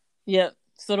 Yep.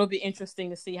 So it'll be interesting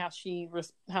to see how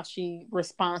how she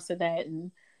responds to that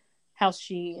and how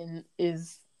she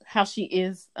is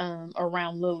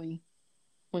around Lily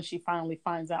when she finally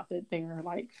finds out that they're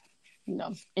like, you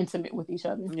know, intimate with each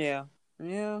other. Yeah.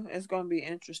 Yeah, it's gonna be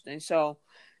interesting. So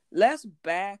let's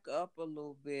back up a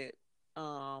little bit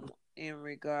in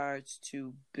regards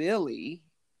to Billy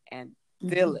and Mm-hmm.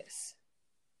 Phyllis.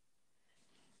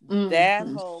 That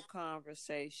Mm-hmm. whole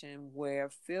conversation where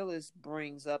Phyllis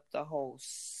brings up the whole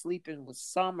sleeping with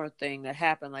Summer thing that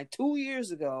happened like 2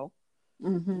 years ago,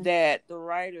 Mm-hmm. that the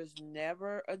writers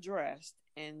never addressed,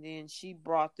 and then she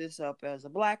brought this up as a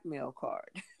blackmail card.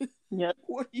 Yep.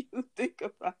 What do you think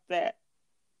about that?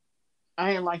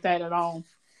 I ain't like that at all.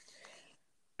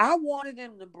 I wanted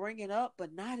them to bring it up,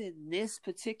 but not in this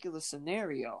particular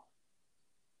scenario.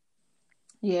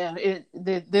 Yeah,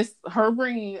 this her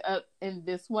bringing it up in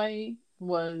this way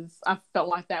was, I felt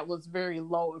like that was very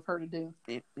low of her to do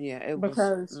It was.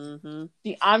 because Mm-hmm.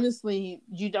 she obviously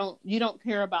you don't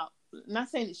care about, not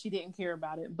saying that she didn't care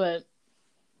about it, but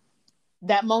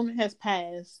that moment has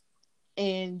passed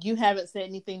and you haven't said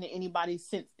anything to anybody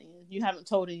since then. You haven't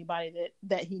told anybody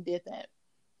that he did that.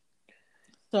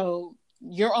 So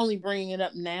you're only bringing it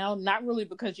up now, not really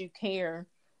because you care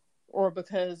or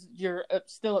because you're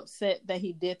still upset that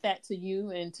he did that to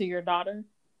you and to your daughter.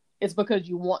 It's because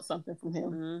you want something from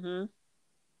him. Mm-hmm.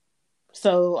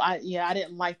 So I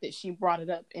didn't like that she brought it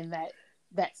up in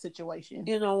that situation.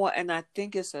 You know what? And I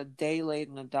think it's a day late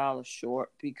and a dollar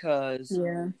short, because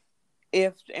Yeah.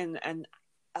 if and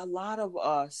a lot of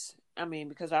us, I mean,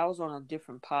 because I was on a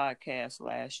different podcast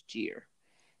last year,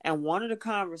 and one of the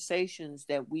conversations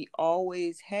that we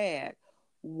always had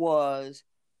was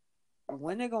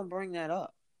when they're going to bring that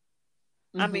up.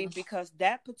 I Mm-hmm. mean, because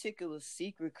that particular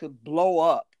secret could blow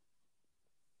up.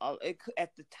 It could,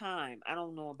 at the time, I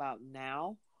don't know about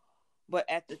now, but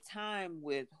at the time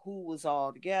with who was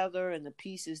all together and the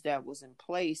pieces that was in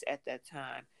place at that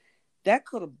time, that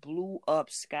could have blew up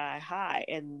sky high,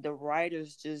 and the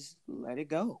writers just let it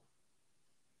go.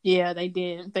 Yeah, they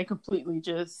did. They completely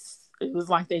just. It was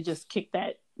like they just kicked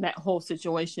that whole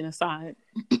situation aside.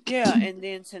 Yeah, and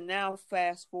then to now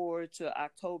fast forward to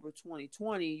October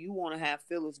 2020, you want to have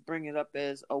Phyllis bring it up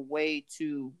as a way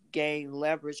to gain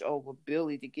leverage over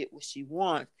Billy to get what she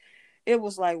wants. It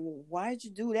was like, well, why'd you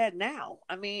do that now?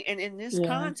 I mean, and in this Yeah,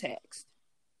 context.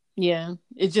 yeah.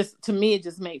 It just to me, it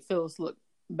just made Phyllis look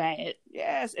bad.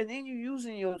 Yes, and then you're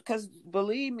using your, because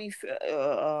believe me,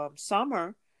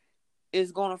 Summer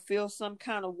is going to feel some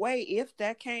kind of way if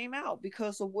that came out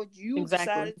because of what you Exactly.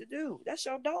 decided to do. That's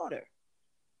your daughter.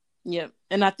 Yep.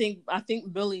 And I think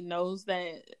Billy knows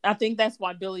that. I think that's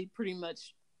why Billy pretty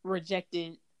much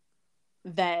rejected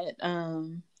that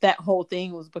whole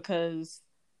thing, was because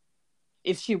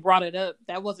if she brought it up,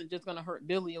 that wasn't just going to hurt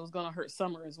Billy, it was going to hurt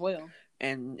Summer as well.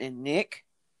 And Nick,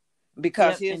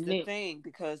 because Yep, here's and the Nick. thing,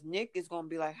 because Nick is going to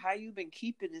be like, how you been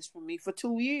keeping this from me for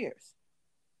 2 years?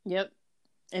 Yep.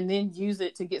 And then use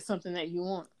it to get something that you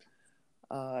want.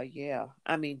 Yeah.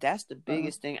 I mean, that's the Uh,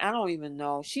 biggest thing. I don't even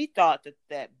know. She thought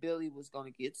that Billy was going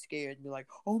to get scared and be like,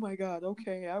 oh my God,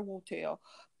 okay, I won't tell.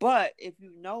 But if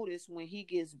you notice, when he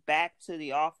gets back to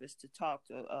the office to talk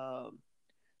to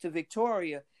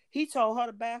Victoria, he told her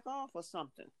to back off or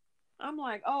something. I'm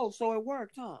like, oh, so it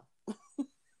worked, huh?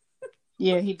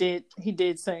 yeah, he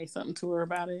did say something to her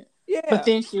about it. But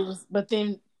Yeah.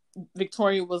 then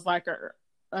Victoria was like,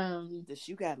 Does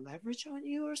she got leverage on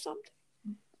you or something?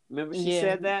 Remember she yeah,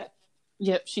 said that?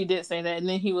 yep, she did say that. And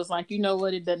then he was like, you know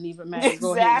what? It doesn't even matter.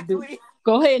 Exactly.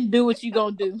 Go ahead and do what you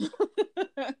gonna do.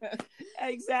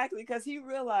 Exactly. Because he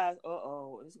realized,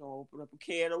 uh-oh, it's going to open up a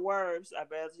can of worms. I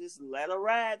better just let her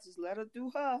ride. Just let her do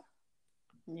her.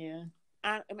 Yeah.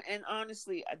 And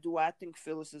honestly, do I think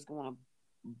Phyllis is going to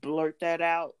blurt that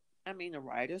out? I mean, the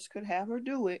writers could have her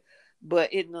do it.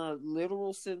 But in the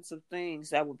literal sense of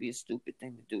things, that would be a stupid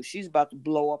thing to do. She's about to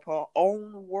blow up her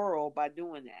own world by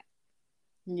doing that.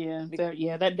 Yeah,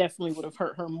 that definitely would have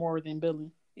hurt her more than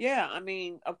Billy. Yeah, I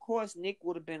mean, of course, Nick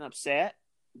would have been upset.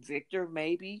 Victor,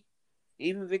 maybe.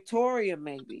 Even Victoria,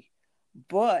 maybe.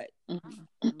 But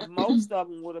Mm-hmm. most of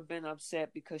them would have been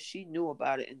upset because she knew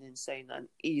about it and didn't say nothing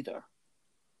either.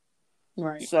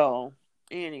 Right. So,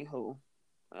 anywho.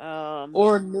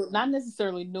 Or not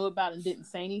necessarily knew about it and didn't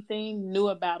say anything, knew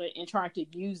about it and tried to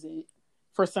use it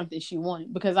for something she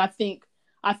wanted. Because I think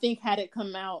had it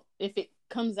come out, if it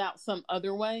comes out some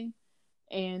other way,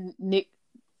 and Nick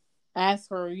asks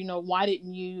her, why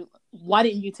didn't you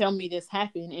tell me this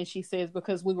happened? And she says,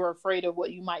 because we were afraid of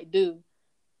what you might do.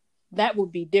 That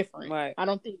would be different. right. I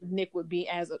don't think Nick would be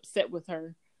as upset with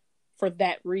her for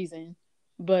that reason.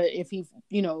 But if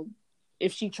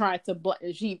she tried to,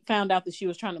 if she found out that she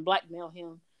was trying to blackmail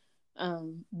him,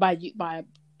 by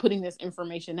putting this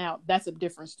information out, that's a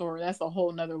different story. That's a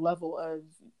whole nother level of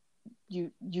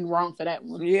you wrong for that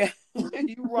one. Yeah,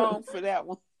 you wrong for that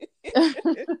one.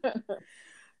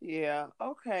 Yeah,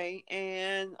 okay.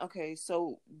 And okay,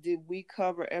 so did we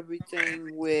cover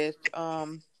everything with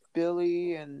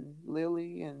Billy and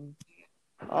Lily and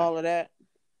all of that?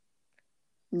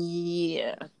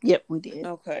 Yeah. Yep, we did.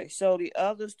 Okay, so the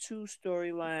other two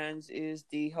storylines is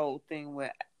the whole thing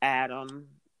with Adam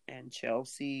and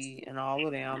Chelsea and all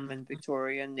of them and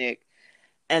Victoria and Nick,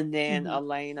 and then Mm-hmm.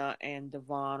 Elena and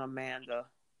Devon Amanda.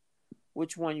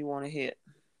 Which one you want to hit?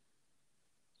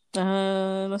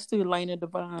 Let's do Lena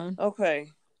Devine. Okay.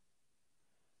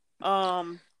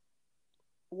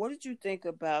 What did you think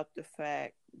about the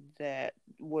fact that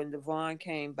when Devon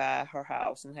came by her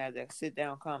house and had that sit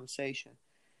down conversation,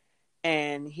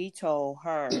 and he told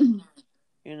her,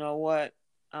 you know what?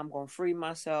 I'm going to free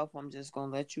myself. I'm just going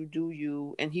to let you do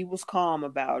you. And he was calm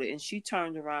about it. And she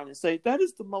turned around and said, that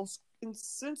is the most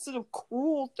insensitive,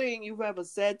 cruel thing you've ever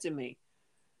said to me.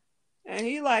 And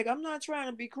he like, I'm not trying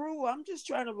to be cruel. I'm just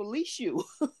trying to release you.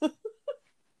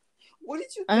 What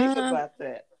did you think Uh, about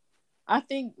that? I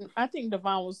think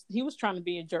Devon was trying to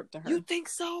be a jerk to You her. think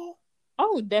so?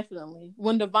 Oh, definitely.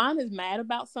 When Devon is mad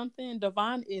about something,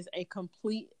 Devon is a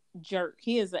complete jerk.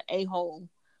 He is an a-hole.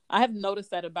 I have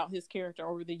noticed that about his character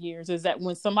over the years, is that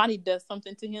when somebody does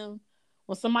something to him,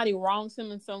 when somebody wrongs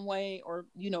him in some way or,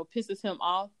 pisses him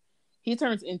off, he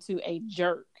turns into a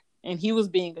jerk. and he was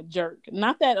being a jerk.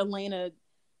 Not that Elena,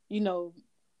 you know,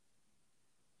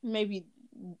 maybe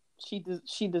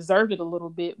she deserved it a little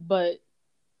bit, but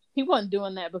he wasn't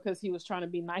doing that because he was trying to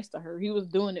be nice to her. He was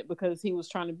doing it because he was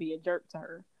trying to be a jerk to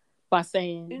her by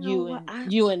saying You know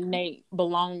what? you and Nate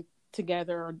belong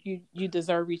together, or you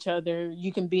deserve each other.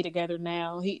 You can be together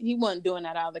now. He wasn't doing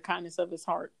that out of the kindness of his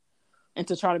heart and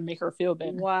to try to make her feel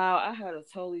better. Wow, I had a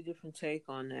totally different take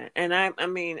on that. And I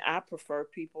mean, I prefer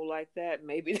people like that.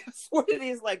 Maybe that's what it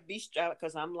is, like be straight,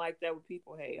 because I'm like that with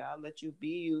people. Hey, I'll let you be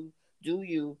you, do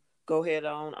you, go ahead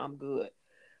on, I'm good.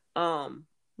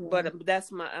 But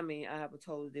that's I mean, I have a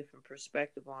totally different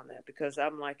perspective on that, because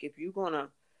I'm like, if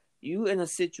you in a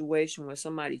situation where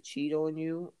somebody cheat on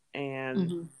you,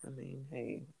 and I mean,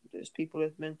 hey, there's people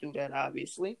that's been through that,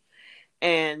 obviously,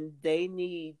 and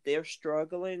they're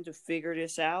struggling to figure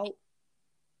this out,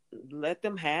 let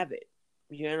them have it,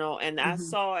 and I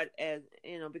saw it as,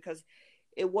 because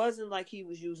it wasn't like he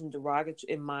was using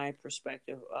derogatory, in my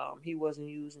perspective, he wasn't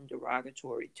using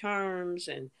derogatory terms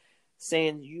and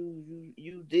saying you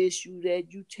this, you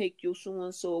that, you take your so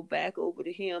and so back over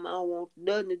to him, I don't want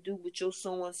nothing to do with your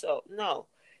so and so. No,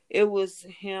 it was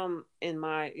him, in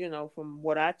my, from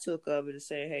what I took of it, to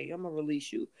say, hey, I'm gonna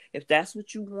release you. If that's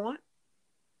what you want,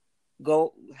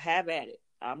 go have at it.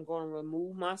 I'm going to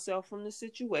remove myself from the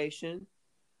situation.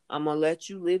 I'm going to let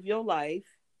you live your life.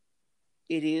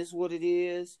 It is what it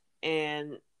is.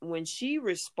 And when she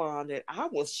responded, I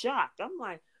was shocked. I'm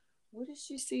like, what did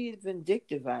she see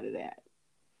vindictive out of that?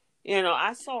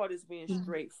 I saw it as being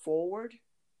straightforward.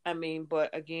 I mean,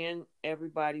 but again,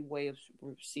 everybody's way of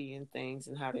seeing things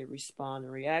and how they respond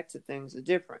and react to things are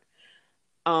different.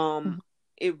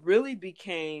 It really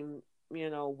became,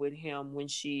 with him, when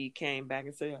she came back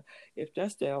and said, if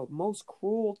that's the most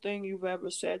cruel thing you've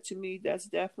ever said to me, that's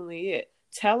definitely it.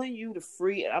 Telling you to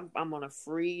I'm going to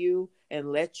free you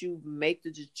and let you make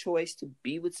the choice to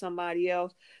be with somebody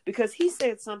else. Because he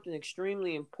said something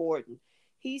extremely important.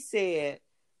 He said,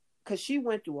 because she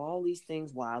went through all these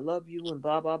things, why I love you and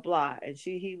blah, blah, blah. And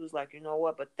he was like, you know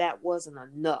what? But that wasn't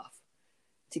enough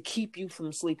to keep you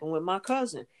from sleeping with my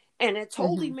cousin. And it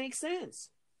totally makes sense.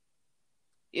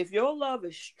 If your love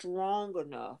is strong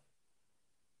enough,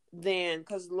 then,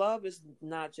 because love is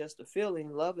not just a feeling,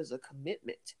 love is a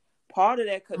commitment. Part of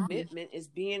that commitment is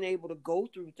being able to go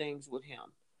through things with him.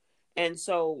 And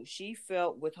so she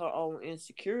felt, with her own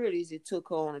insecurities, it took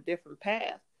her on a different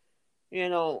path.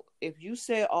 If you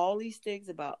say all these things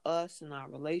about us and our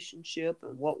relationship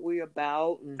and what we're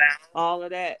about and all of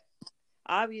that,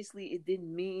 obviously it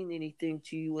didn't mean anything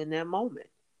to you in that moment.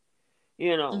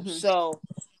 So,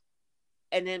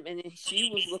 and then she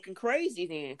was looking crazy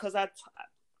then, because I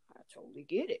totally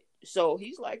get it. So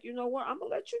he's like, you know what? I'm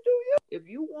gonna let you do you. If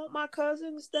you want my cousin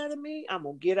instead of me, I'm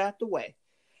gonna get out the way.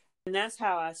 And that's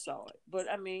how I saw it.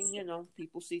 But I mean,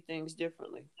 people see things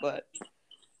differently. But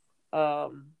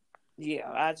yeah,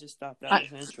 I just thought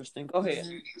that was interesting. Go ahead.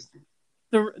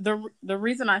 The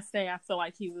reason I say I feel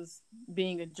like he was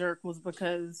being a jerk was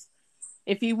because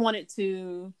if he wanted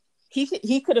to,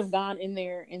 he could have gone in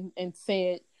there and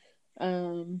said,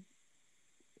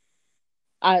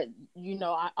 I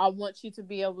want you to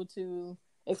be able to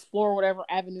explore whatever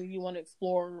avenue you want to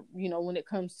explore, when it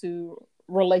comes to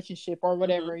relationship or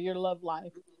whatever, your love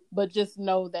life. But just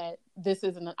know that this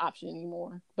isn't an option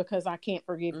anymore because I can't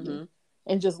forgive you,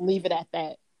 and just leave it at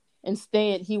that.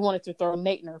 Instead, he wanted to throw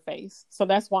Nate in her face. So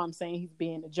that's why I'm saying he's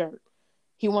being a jerk.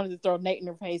 He wanted to throw Nate in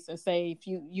her face and say, if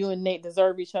you and Nate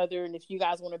deserve each other, and if you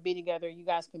guys want to be together, you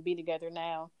guys can be together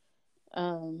now.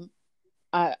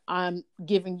 I'm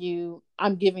giving you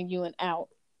an out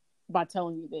by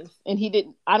telling you this. And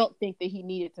I don't think that he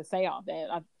needed to say all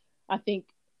that. I think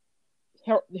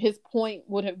his point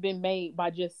would have been made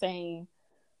by just saying,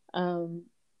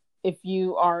 if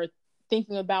you are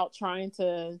thinking about trying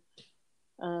to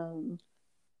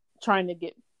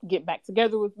get back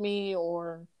together with me,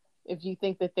 or if you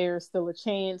think that there's still a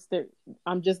chance, that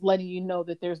I'm just letting you know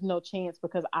that there's no chance,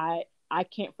 because I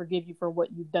can't forgive you for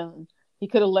what you've done. He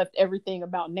could have left everything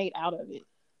about Nate out of it.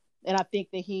 And I think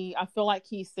that I feel like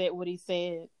he said what he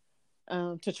said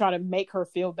to try to make her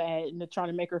feel bad and to try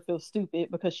to make her feel stupid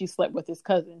because she slept with his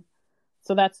cousin.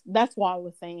 So that's why I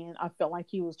was saying I felt like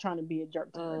he was trying to be a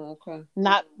jerk to her. Okay.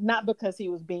 Not because he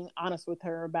was being honest with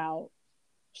her about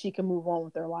she can move on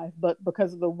with her life, but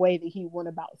because of the way that he went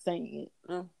about saying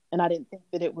it. And I didn't think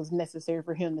that it was necessary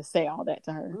for him to say all that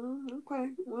to her. Okay.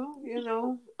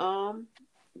 Well,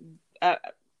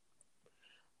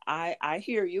 I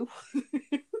hear you.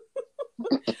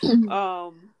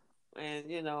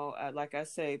 And like I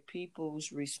say,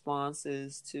 people's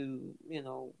responses to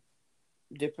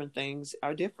different things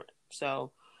are different.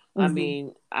 So I Mm-hmm.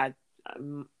 mean,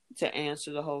 to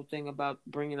answer the whole thing about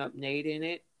bringing up Nate in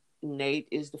it, Nate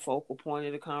is the focal point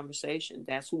of the conversation.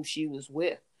 That's who she was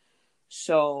with.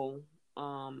 So,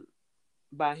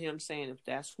 by him saying if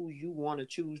that's who you want to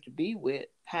choose to be with,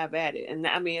 have at it. And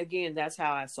I mean, again, that's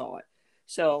how I saw it.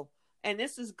 So, and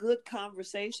this is good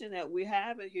conversation that we're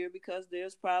having here because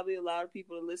there's probably a lot of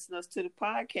people that listen us to the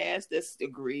podcast that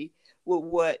agree with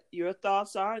what your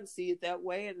thoughts are and see it that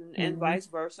way, and Mm-hmm. vice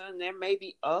versa. And there may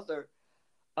be other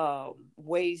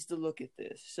ways to look at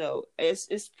this. So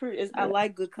it's pretty. I Yeah.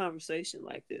 like good conversation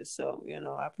like this. So I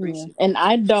Yeah. appreciate. And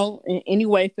I don't in any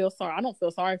way feel sorry. I don't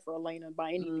feel sorry for Elena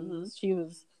by any Mm-hmm. means. She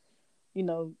was,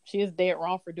 she is dead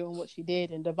wrong for doing what she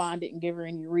did, and Devon didn't give her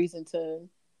any reason to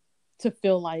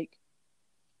feel like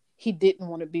he didn't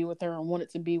want to be with her and wanted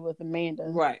to be with Amanda.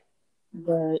 Right.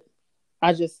 But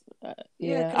I just, Yeah,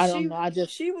 yeah, because I don't know. I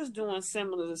just, she was doing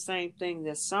similar the same thing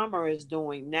that Summer is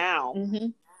doing now, mm-hmm.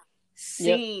 Yep,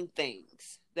 seeing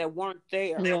things that weren't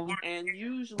there, yeah, and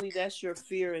usually that's your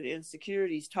fear and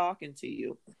insecurities talking to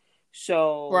you.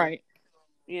 So right,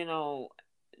 you know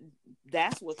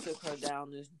that's what took her down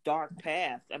this dark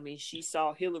path. I mean, she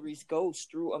saw Hillary's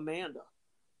ghost through Amanda.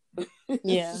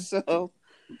 yeah, So,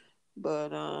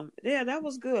 but yeah, that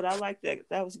was good. I like that.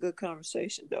 That was a good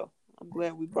conversation, though. I'm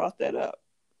glad we brought that up.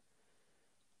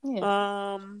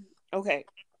 yeah. Okay.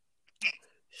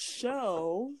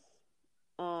 So,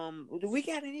 do we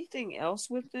got anything else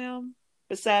with them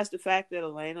besides the fact that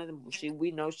Elena,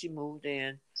 we know she moved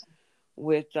in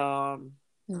with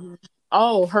Mm-hmm.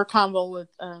 Oh, her convo with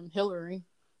Hillary,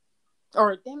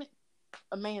 or damn it,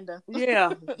 Amanda.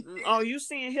 yeah. Oh, you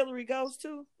seeing Hillary Ghost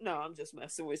too? No, I'm just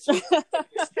messing with you.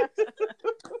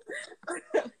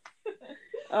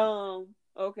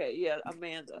 Okay, yeah,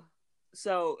 Amanda.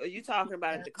 So, are you talking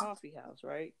about at the coffee house,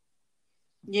 right?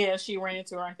 Yeah, she ran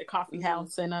into her at the coffee Mm-hmm.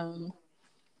 house, and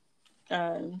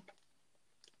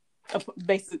uh,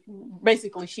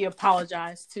 basically she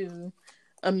apologized to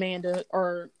Amanda,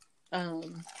 or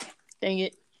dang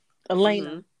it, Mm-hmm.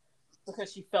 Elena,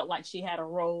 because she felt like she had a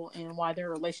role in why their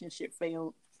relationship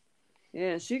failed.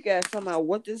 Yeah, she got talking about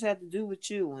what this had to do with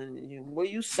you and what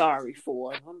you sorry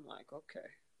for. And I'm like, okay.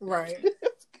 Right.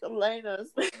 Elena,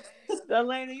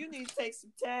 Elena, you need to take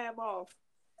some time off.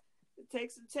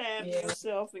 Take some time to Yeah.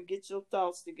 yourself and get your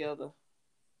thoughts together.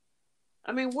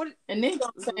 I mean, what? And then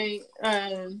gonna Mm-hmm.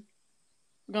 say,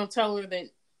 gonna tell her that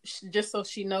just so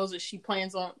she knows that she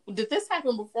plans on. Did this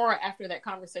happen before or after that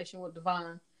conversation with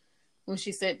Devon? When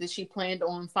she said that she planned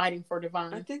on fighting for I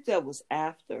Devon. think that was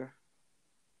after.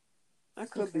 I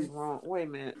could be Okay. wrong. Wait a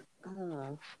minute. I don't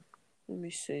know. Let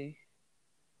me see.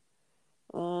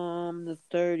 The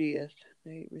 30th.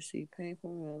 They received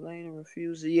painful. Elena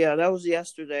refused. Yeah, that was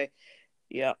yesterday.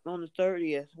 Yeah, on the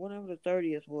 30th. Whatever the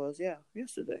 30th was. Yeah,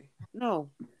 yesterday. No.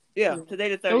 Yeah, Yeah.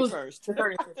 today the It was 31st. the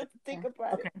 31st. Think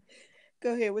about it. Okay.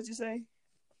 Go ahead. What'd you say?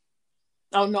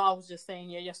 Oh no, I was just saying.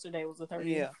 Yeah, yesterday was the 30th.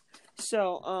 Yeah.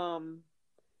 So,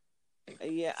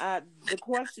 yeah, the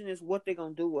question is what they're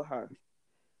gonna do with her.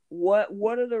 What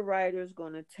are the writers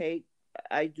gonna take?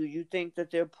 Do you think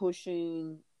that they're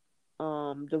pushing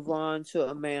Devon to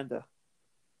Amanda?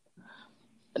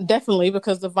 Definitely,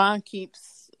 because Devon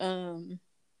keeps trying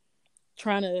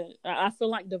to. I feel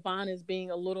like Devon is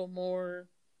being a little more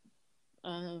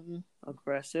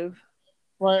Aggressive.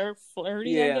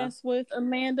 flirty, I Yeah. guess, with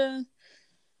Amanda,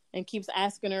 and keeps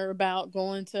asking her about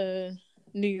going to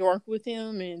New York with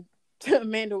him. And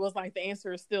Amanda was like, the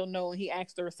answer is still no. And he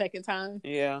asked her a second time.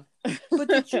 Yeah. But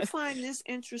did you find this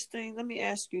interesting? Let me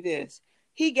ask you this.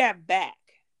 He got back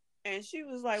and she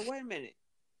was like, wait a minute.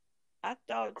 I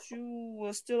thought you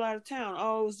were still out of town.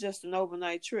 Oh, it was just an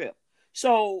overnight trip.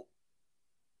 So,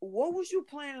 what was you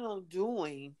planning on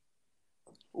doing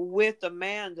with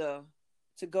Amanda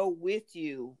to go with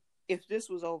you if this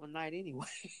was overnight anyway?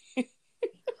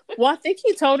 Well, I think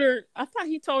he told her. I thought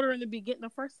he told her in the beginning, the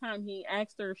first time he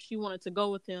asked her if she wanted to go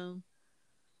with him.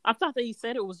 I thought that he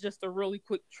said it was just a really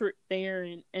quick trip there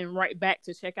and right back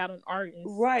to check out an artist.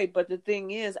 Right, but the thing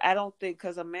is, I don't think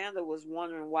because Amanda was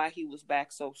wondering why he was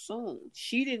back so soon.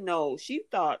 She didn't know. She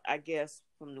thought, I guess,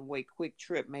 from the way quick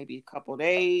trip, maybe a couple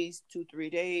days,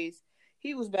 2-3 days.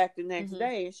 He was back the next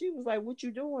day, and she was like, "What you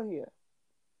doing here?"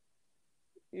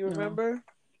 You No, remember?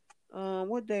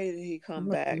 What day did he I come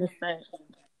must have back? missed that.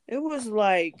 It was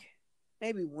like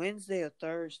maybe Wednesday or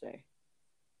Thursday,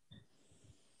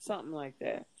 something like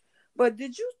that. But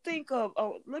did you think of,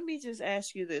 oh, let me just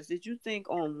ask you this. Did you think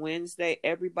on Wednesday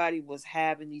everybody was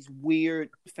having these weird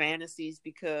fantasies?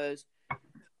 Because,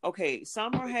 okay,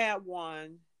 Summer had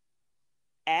one,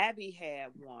 Abby had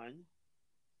one,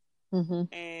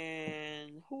 Mm-hmm.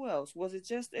 and who else? Was it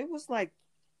just, it was like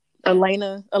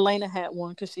Elena had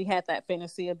one because she had that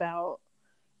fantasy about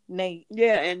Nate.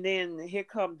 Yeah, and then here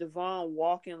come Devon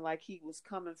walking like he was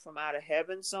coming from out of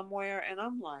heaven somewhere, and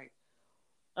I'm like,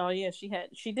 Oh yeah,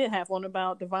 she did have one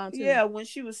about Devon too. yeah, when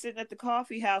she was sitting at the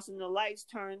coffee house and the lights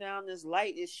turned down, this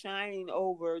light is shining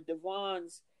over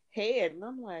Devon's head, and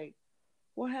I'm like,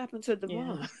 what happened to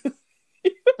Yeah.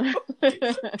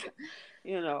 Devon?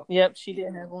 You know. Yep, she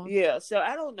did have one. Yeah, so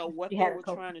I don't know She what they had a were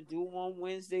couple. trying to do on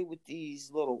Wednesday with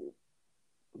these little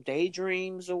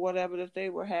daydreams or whatever that they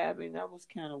were having. That was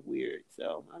kind of weird.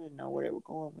 So I didn't know where they were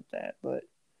going with that. But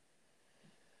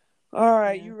all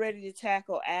right, Yeah. you ready to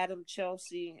tackle Adam,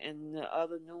 Chelsea, and the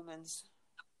other Newmans?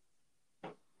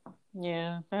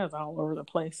 Yeah, that was all over the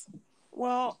place.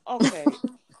 Well, okay.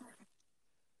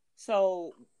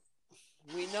 So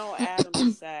we know Adam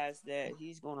decides that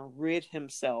he's going to rid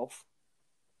himself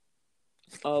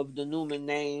of the Newman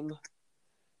name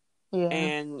Yeah.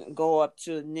 and go up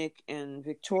to Nick and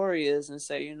Victoria's and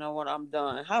say, you know what, I'm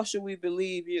done. How should we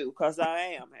believe you? Because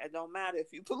I am. It don't matter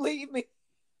if you believe me.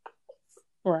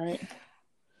 Right.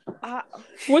 I...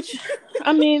 Which,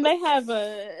 I mean, they have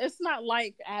a. It's not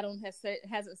like Adam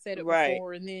hasn't said it Right.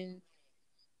 before, and then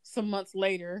some months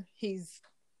later he's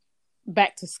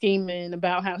back to scheming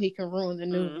about how he can ruin the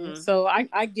Newman. So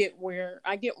I get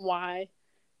why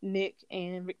Nick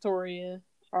and Victoria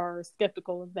are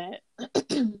skeptical of that.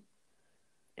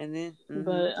 And then,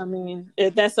 But I mean,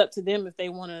 that's up to them if they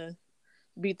want to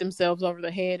beat themselves over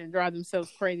the head and drive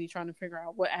themselves crazy trying to figure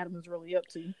out what Adam is really up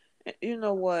to. you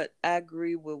know what? I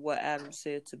agree with what Adam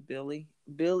said to Billy.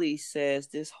 Billy says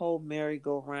this whole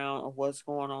merry-go-round of what's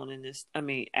going on in this. I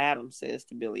mean, Adam says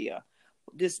to Billy,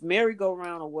 this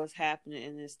merry-go-round of what's happening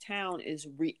in this town is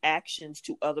reactions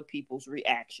to other people's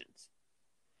reactions.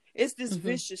 It's this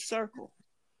vicious circle.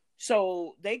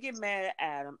 So they get mad at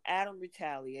Adam. Adam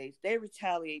retaliates. They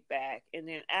retaliate back. And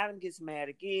then Adam gets mad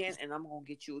again. And I'm going to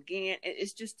get you again.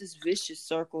 It's just this vicious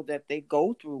circle that they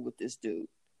go through with this dude.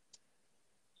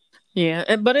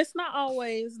 Yeah, but it's not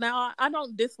always. Now, I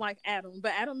don't dislike Adam,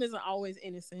 but Adam isn't always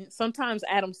innocent. Sometimes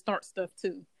Adam starts stuff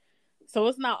too. So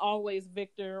it's not always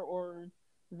Victor or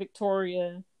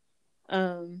Victoria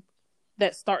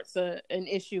that starts an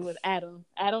issue with Adam.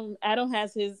 Adam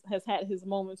has had his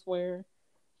moments where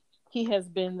he has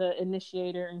been the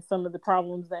initiator in some of the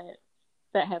problems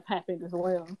that have happened as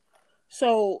well.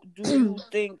 So do you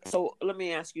think, so let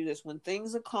me ask you this, when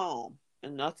things are calm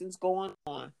and nothing's going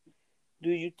on, do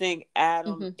you think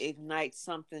Adam ignites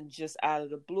something just out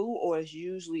of the blue, or is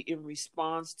usually in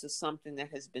response to something that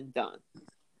has been done?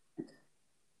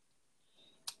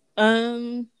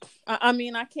 I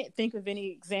mean, I can't think of any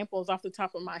examples off the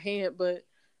top of my head, but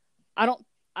I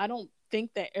don't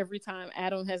think that every time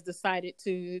Adam has decided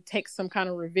to take some kind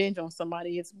of revenge on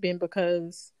somebody, it's been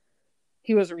because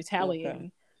he was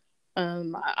retaliating.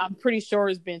 Okay. I'm pretty sure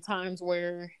there's been times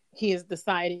where he has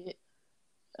decided,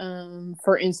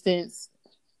 for instance,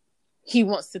 he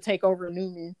wants to take over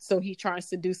Newman, so he tries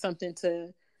to do something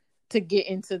to get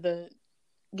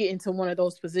into one of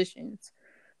those positions,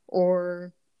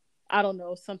 or I don't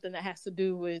know, something that has to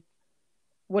do with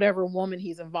whatever woman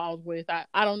he's involved with.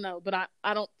 I don't know, but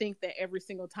I don't think that every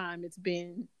single time it's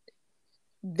been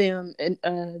them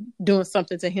doing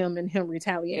something to him and him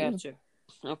retaliating. Gotcha.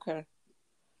 Okay.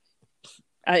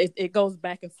 It goes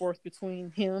back and forth between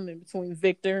him and between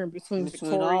Victor and between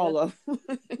Victoria. All of them.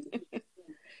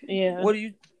 Yeah. What do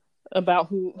you about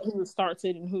who starts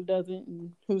it and who doesn't,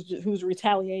 and who's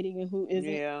retaliating and who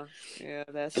isn't? Yeah,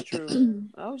 that's true.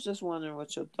 I was just wondering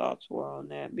what your thoughts were on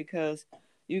that, because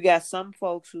you got some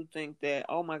folks who think that,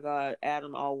 oh my God,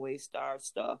 Adam always starts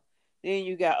stuff. Then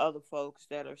you got other folks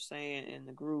that are saying in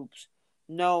the groups,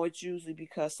 no, it's usually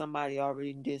because somebody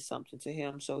already did something to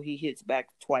him, so he hits back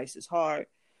twice as hard.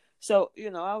 So,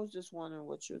 I was just wondering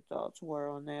what your thoughts were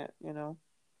on that,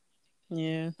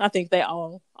 Yeah, I think they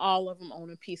all of them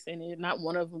own a piece in it. Not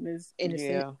one of them is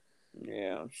innocent.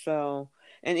 Yeah. So,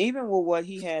 and even with what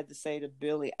he had to say to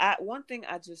Billy, one thing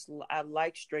I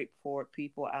like straightforward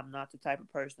people. I'm not the type of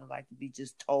person that like to be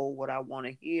just told what I want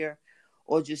to hear,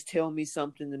 or just tell me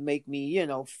something to make me,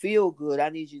 feel good. I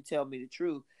need you to tell me the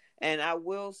truth. And I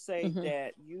will say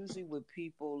that usually with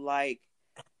people like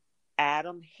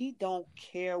Adam, he don't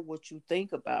care what you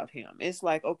think about him. It's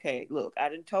like, okay, look, I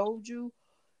done told you.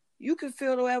 You can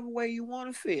feel whatever way you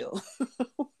want to feel.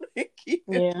 Keep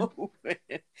it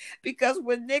moving. Because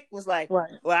when Nick was like, right.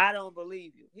 Well, I don't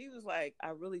believe you, he was like, I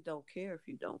really don't care if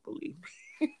you don't believe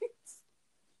me.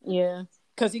 Yeah.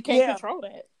 Because you can't control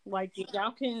that. Like,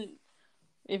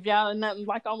 if y'all not,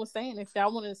 like I was saying, if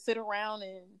y'all want to sit around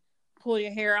and pull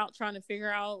your hair out trying to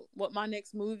figure out what my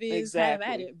next move is, have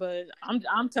at Exactly. it. But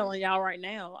I'm telling y'all right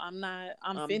now, I'm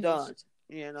I'm done.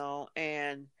 finished.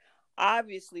 And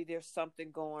obviously there's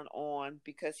something going on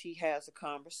because he has a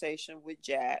conversation with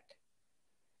Jack,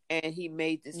 and he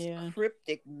made this Yeah.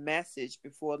 cryptic message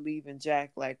before leaving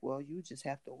Jack, like, well, you just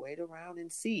have to wait around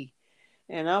and see.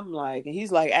 And I'm like, and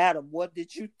he's like, Adam, what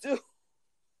did you do?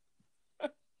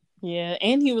 Yeah.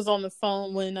 And he was on the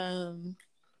phone when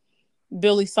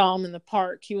Billy saw him in the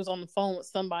park. He was on the phone with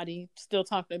somebody still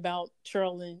talking about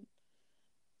trolling,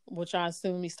 which I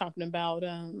assume he's talking about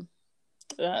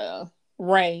uh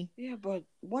Ray. Yeah, but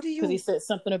what do Because he you? said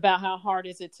something about how hard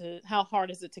is it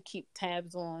to keep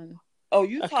tabs on Oh,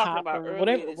 you a talking cop about or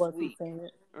whatever earlier it this was he week?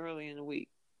 said. Early in the week.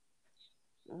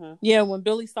 Uh-huh. Yeah, when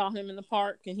Billy saw him in the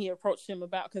park and he approached him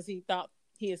about, because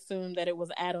he assumed that it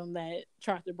was Adam that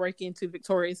tried to break into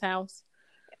Victoria's house,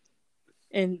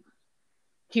 and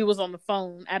he was on the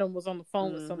phone. Adam was on the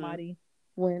phone with Mm-hmm. somebody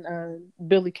when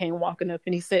Billy came walking up,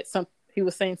 and he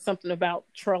was saying something about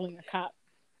trolling a cop.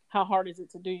 How hard is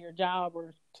it to do your job,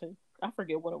 or to, I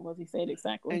forget what it was he said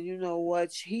exactly. And you know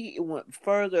what? He went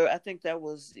further. I think that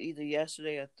was either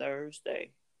yesterday or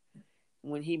Thursday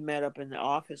when he met up in the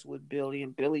office with Billy,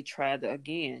 and Billy tried to,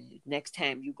 again, next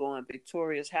time you go in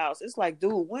Victoria's house. It's like,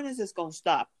 dude, when is this going to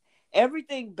stop?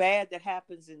 Everything bad that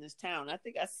happens in this town, I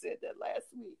think I said that last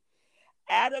week,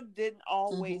 Adam didn't Mm-hmm.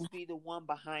 always be the one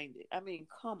behind it. I mean,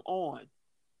 come on.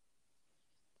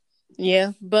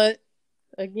 Yeah, but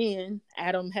again,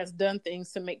 Adam has done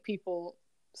things to make people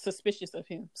suspicious of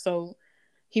him. So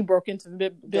he broke into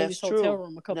That's Billy's hotel true.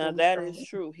 room a couple Now, of weeks that is earlier.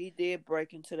 true. He did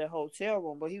break into the hotel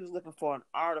room, but he was looking for an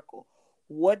article.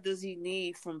 What does he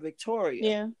need from Victoria?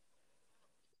 Yeah,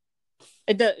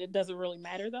 it doesn't really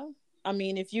matter though. I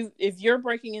mean, if you're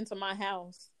breaking into my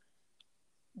house,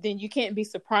 then you can't be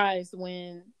surprised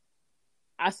when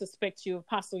I suspect you of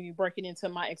possibly breaking into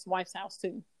my ex-wife's house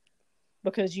too,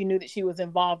 because you knew that she was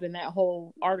involved in that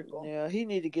whole article. Yeah, he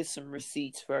need to get some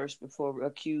receipts first before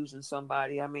accusing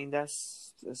somebody. I mean,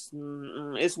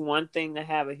 it's one thing to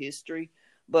have a history,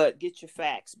 but get your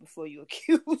facts before you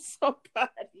accuse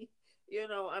somebody.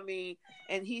 I mean,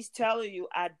 and he's telling you,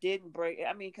 I didn't break.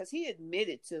 I mean, because he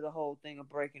admitted to the whole thing of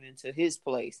breaking into his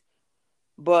place,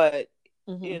 but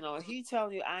Mm-hmm. he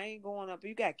telling you, I ain't going up.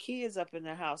 You got kids up in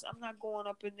the house. I'm not going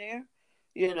up in there.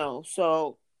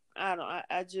 So I don't.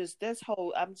 I just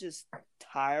I'm just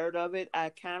tired of it. I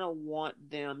kind of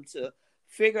want them to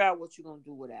figure out what you're gonna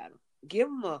do with Adam. Give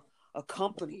him a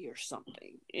company or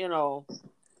something. Yeah.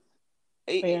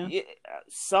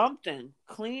 Something.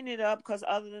 Clean it up. Because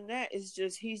other than that, he's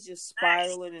just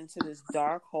spiraling into this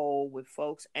dark hole with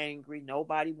folks angry.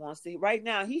 Nobody wants to. Right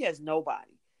now, he has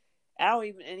nobody. I don't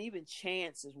even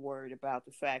Chance is worried about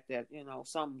the fact that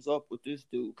something's up with this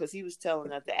dude because he was telling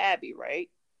that to Abby, right?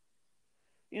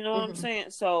 You know what I'm Mm-hmm. saying?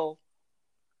 So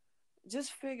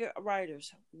just figure,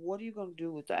 writers, what are you going to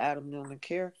do with the Adam Newman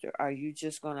character? Are you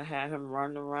just going to have him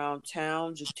running around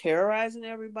town just terrorizing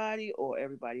everybody, or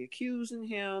everybody accusing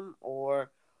him,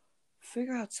 or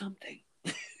figure out something?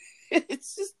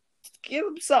 It's just give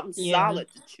him something Yeah. solid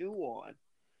to chew on.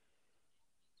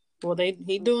 Well,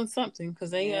 he doing something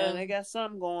because Yeah, they got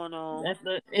something going on. at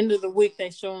the end of the week they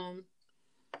show him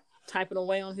typing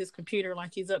away on his computer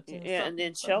like he's up to Yeah, and something.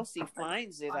 then So Chelsea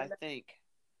finds it, I think.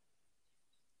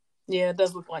 yeah, it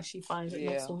does look like she finds it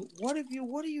next Yeah. week.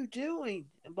 What are you doing?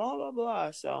 And blah blah blah.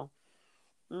 So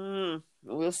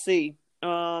we'll see.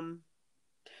 What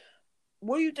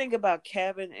do you think about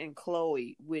Kevin and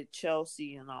Chloe with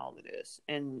Chelsea and all of this,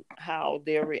 and how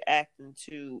they're reacting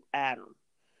to Adam?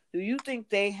 Do you think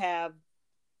they have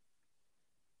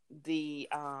the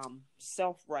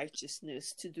self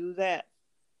righteousness to do that?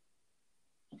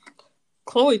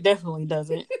 Chloe definitely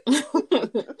doesn't.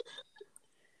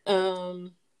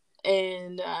 um,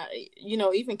 and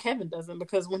even Kevin doesn't,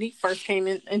 because when he first came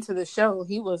into the show,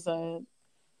 he was a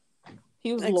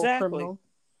little Exactly. criminal.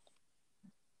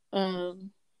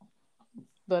 Um,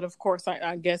 but of course,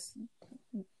 I guess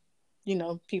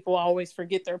people always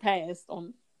forget their past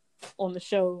on the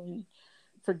show and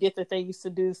forget that they used to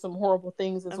do some horrible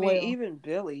things I as mean, well. even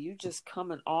Billy, you just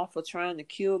coming off of trying to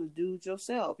kill the dude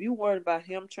yourself. You worried about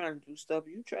him trying to do stuff.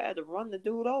 You tried to run the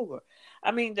dude over.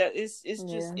 I mean, that it's just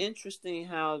Yeah. interesting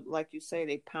how, like you say,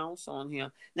 they pounce on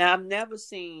him. Now, I've never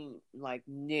seen like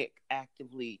Nick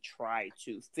actively try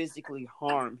to physically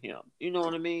harm him. You know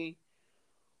what I mean?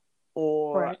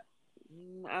 Or Right.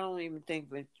 I don't even think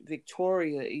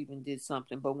Victoria even did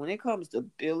something. But when it comes to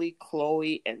Billy,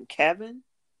 Chloe, and Kevin,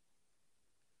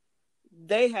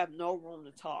 they have no room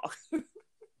to talk.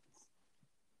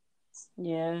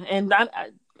 Yeah, and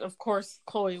of course,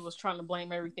 Chloe was trying to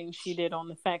blame everything she did on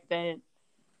the fact that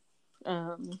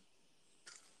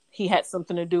he had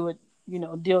something to do with,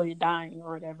 Delia dying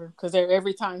or whatever. Because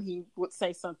every time he would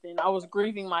say something, I was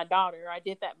grieving my daughter. I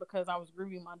did that because I was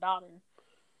grieving my daughter.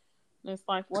 And it's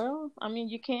like, well, I mean,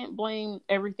 you can't blame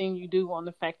everything you do on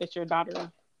the fact that your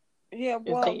daughter Yeah, is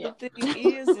well, the dead.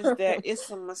 thing is that it's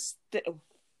a mistake.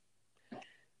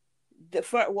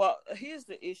 Well, here's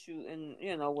the issue,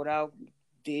 and without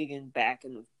digging back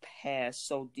in the past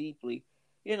so deeply,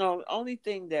 the only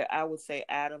thing that I would say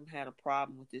Adam had a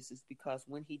problem with this is because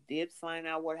when he did find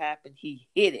out what happened, he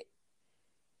hid it.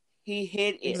 He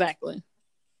hid it. Exactly.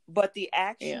 But the Yeah.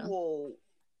 actual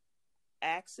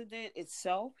accident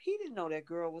itself, he didn't know that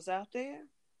girl was out there.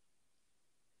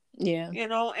 Yeah.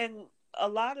 And a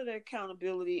lot of the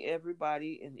accountability,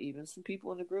 everybody, and even some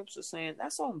people in the groups are saying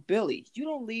that's on Billy. You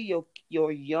don't leave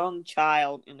your young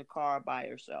child in the car by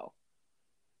herself.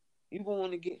 You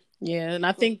going to get And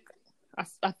I think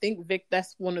Vic.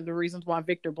 That's one of the reasons why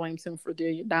Victor blames him for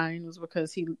Delia dying, was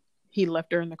because he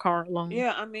left her in the car alone.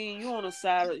 Yeah, I mean, you on a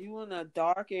side, you in a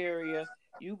dark area.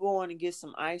 You going to get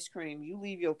some ice cream. You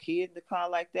leave your kid in the car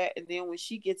like that, and then when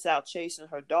she gets out chasing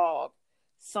her dog,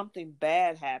 something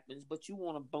bad happens. But you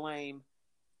want to blame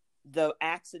the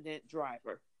accident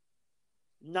driver,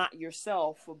 not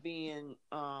yourself, for being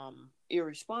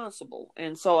irresponsible.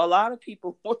 And so a lot of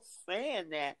people were saying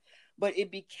that, but it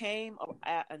became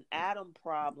an Adam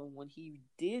problem when he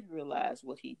did realize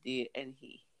what he did and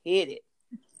he hid it.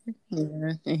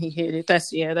 Yeah, and he hid it.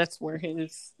 That's where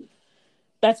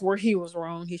he was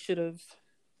wrong. He should have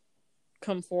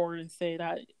come forward and said,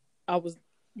 I was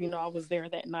I was there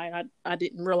that night. I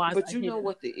didn't realize. But I you hid know her.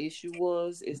 what the issue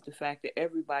was, is the fact that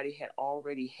everybody had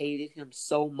already hated him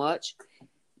so much.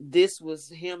 This was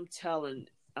him telling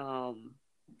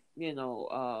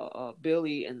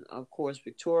Billy and of course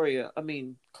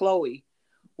Chloe,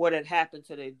 what had happened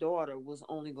to their daughter was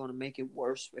only going to make it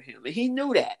worse for him. And he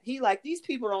knew that. He like, these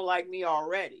people don't like me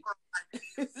already.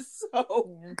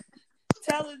 So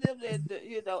telling them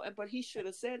that, but he should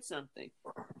have said something,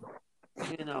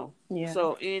 Yeah.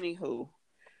 So anywho,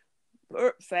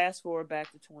 fast forward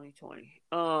back to 2020.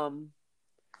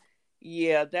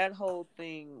 Yeah, that whole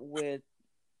thing with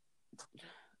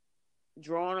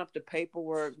drawing up the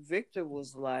paperwork, Victor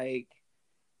was like,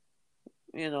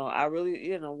 I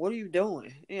really, what are you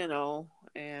doing? And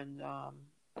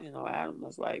Adam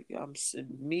was like,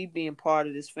 me being part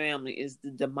of this family is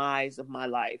the demise of my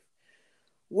life.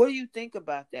 What do you think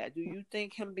about that? Do you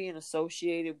think him being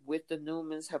associated with the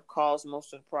Newmans have caused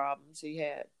most of the problems he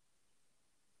had?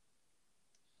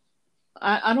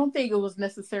 I don't think it was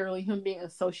necessarily him being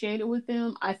associated with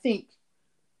them. I think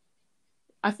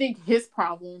his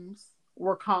problems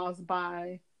were caused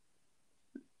by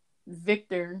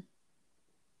Victor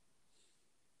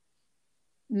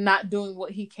not doing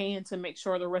what he can to make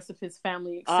sure the rest of his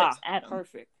family accepts Adam.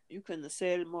 Perfect. You couldn't have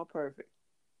said it more perfect.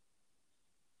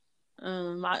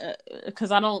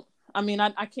 Because I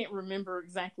can't remember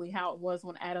exactly how it was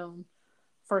when Adam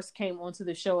first came onto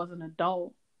the show as an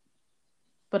adult.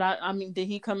 But I mean, did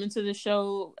he come into the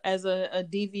show as a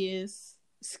devious,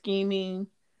 scheming,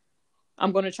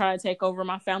 I'm going to try to take over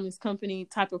my family's company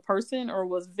type of person, or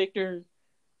was Victor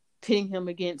pitting him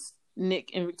against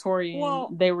Nick and Victoria,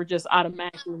 and they were just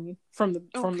automatically from the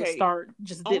start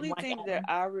just didn't like Only thing that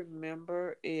I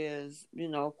remember is,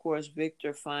 of course,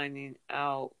 Victor finding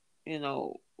out,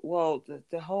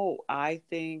 the whole eye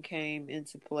thing came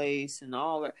into place and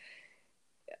all that.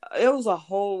 It was a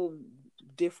whole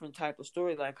different type of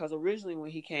storyline, because originally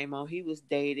when he came on, he was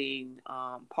dating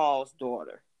Paul's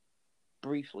daughter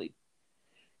briefly.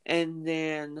 And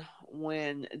then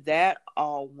when that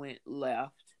all went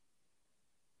left,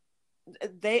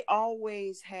 they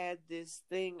always had this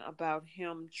thing about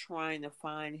him trying to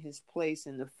find his place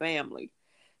in the family.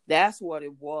 That's what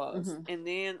it was. Mm-hmm. And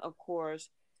then, of course,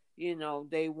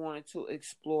 they wanted to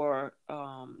explore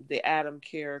the Adam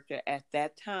character at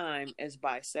that time as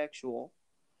bisexual.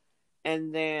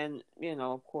 And then,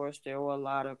 of course, there were a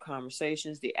lot of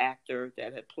conversations. The actor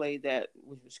that had played that,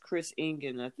 which was Chris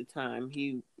Ingen at the time,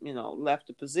 he, left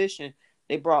the position.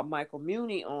 They brought Michael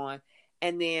Muhney on.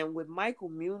 And then with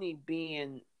Michael Muhney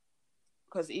being,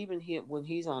 because even when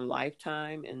he's on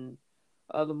Lifetime and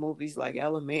other movies like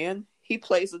Ella Man, he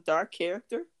plays a dark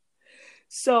character.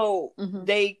 So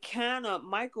they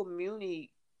Michael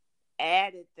Muhney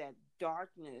added that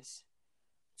darkness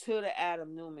to the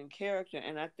Adam Newman character,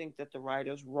 and I think that the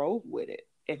writers rode with it,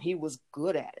 and he was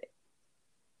good at it.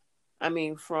 I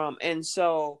mean, and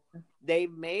so they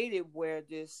made it where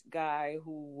this guy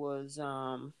who was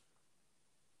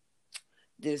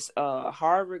this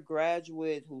Harvard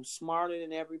graduate who's smarter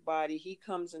than everybody. He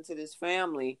comes into this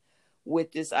family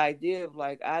with this idea of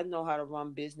like, I know how to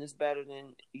run business better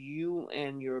than you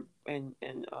and your and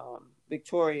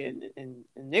Victoria and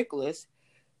Nicholas,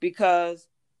 because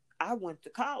I went to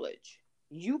college.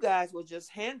 You guys were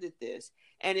just handed this,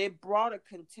 and it brought a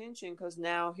contention because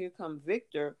now here come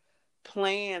Victor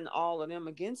playing all of them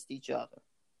against each other.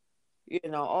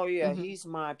 Oh yeah, Mm-hmm. he's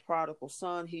my prodigal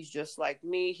son. He's just like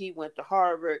me. He went to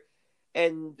Harvard,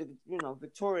 and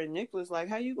Victoria and Nicholas like,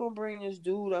 how you gonna bring this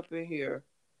dude up in here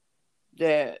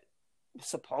that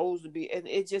supposed to be? And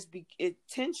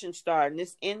tension started, and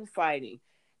this infighting,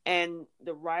 and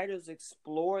the writers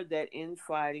explored that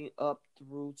infighting up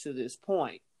through to this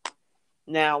point.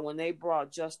 Now, when they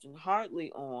brought Justin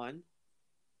Hartley on,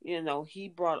 he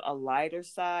brought a lighter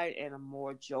side and a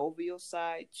more jovial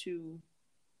side to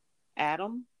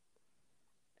Adam.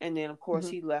 And then, of course,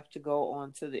 Mm-hmm. he left to go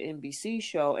on to the NBC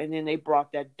show. And then they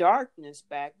brought that darkness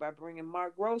back by bringing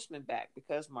Mark Grossman back,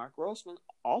 because Mark Grossman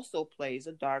also plays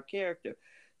a dark character.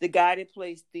 The guy that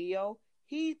plays Theo,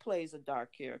 he plays a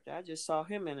dark character. I just saw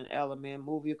him in an Element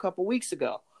movie a couple weeks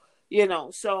ago.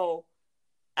 So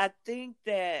I think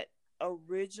that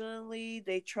originally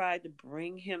they tried to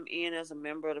bring him in as a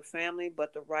member of the family,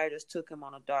 but the writers took him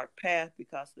on a dark path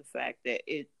because of the fact that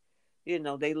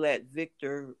they let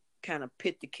Victor kind of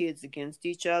pit the kids against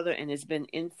each other, and it's been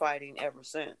infighting ever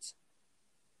since.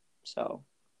 So,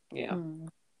 yeah. Mm-hmm.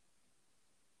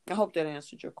 I hope that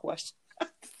answered your question.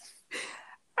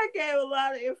 I gave a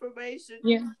lot of information.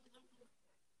 Yeah.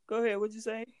 Go ahead. What'd you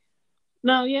say?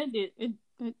 No, yeah, it did.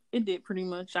 It did pretty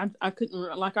much. I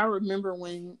couldn't, like, I remember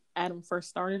when Adam first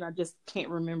started. I just can't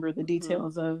remember the Mm-hmm.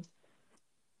 details of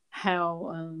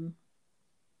how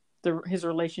his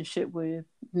relationship with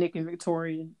Nick and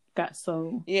Victoria got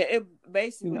so, Yeah, it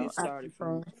basically it out of started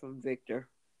control. from Victor,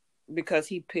 because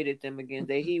he pitted them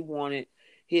against. He wanted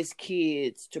his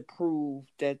kids to prove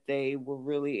that they were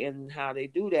really, and how they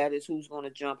do that is who's going to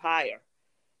jump higher.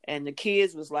 And the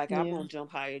kids was like, I'm Yeah. going to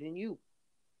jump higher than you.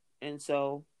 And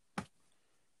so,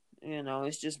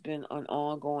 it's just been an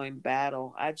ongoing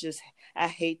battle. I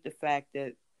hate the fact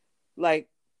that, like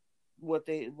what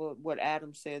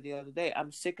Adam said the other day,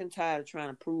 I'm sick and tired of trying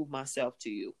to prove myself to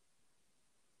you,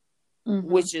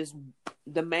 Mm-hmm. which is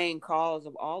the main cause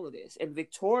of all of this. And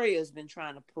Victoria's been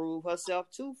trying to prove herself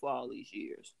too for all these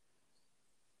years.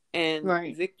 And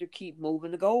Right. Victor keep moving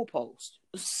the goalpost.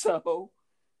 So,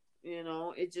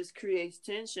 it just creates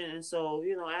tension. And so,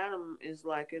 Adam is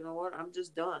like, you know what? I'm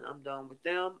just done. I'm done with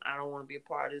them. I don't want to be a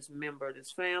part of this member of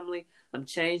this family. I'm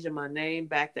changing my name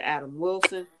back to Adam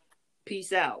Wilson.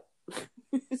 Peace out.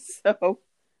 So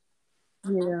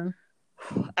Yeah.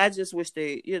 I just wish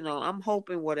I'm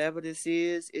hoping whatever this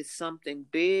is something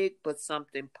big, but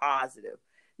something positive.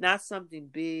 Not something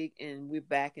big and we're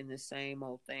back in the same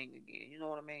old thing again. You know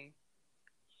what I mean?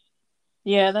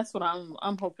 Yeah, that's what I'm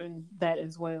hoping that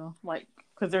as well. Like,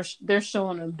 because they're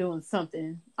showing them doing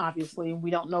something, obviously, and we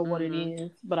don't know what it Mm-hmm.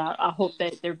 is. But I hope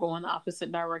that they're going the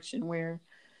opposite direction, where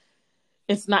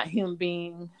it's not him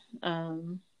being,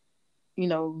 the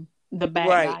bad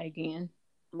Right. guy again.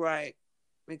 Right.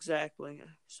 Exactly.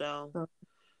 So, So,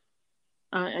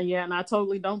 yeah, and I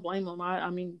totally don't blame them. I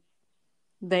mean,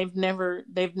 they've never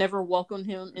welcomed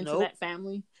him into nope. that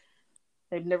family.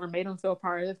 They've never made him feel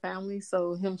part of the family.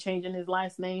 So him changing his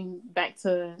last name back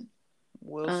to,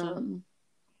 Wilson. um,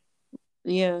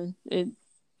 yeah,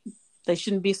 they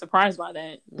shouldn't be surprised by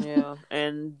that. Yeah.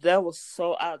 And that was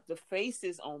so out the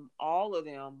faces on all of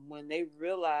them when they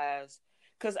realize,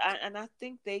 because I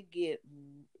think they get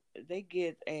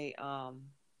a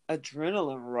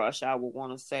adrenaline rush, I would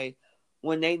want to say,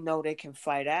 when they know they can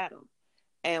fight Adam.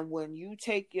 And when you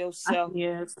take yourself,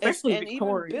 Yeah, especially and even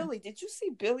Victoria. Billy, did you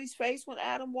see Billy's face when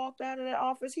Adam walked out of that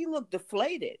office? He looked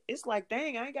deflated. It's like,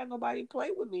 dang, I ain't got nobody to play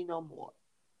with me no more.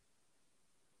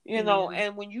 Yeah.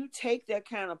 And when you take that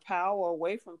kind of power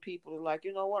away from people, like,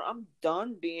 you know what, I'm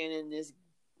done being in this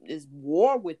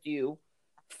war with you.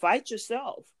 Fight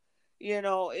yourself.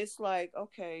 It's like,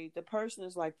 okay, the person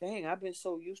is like, dang, I've been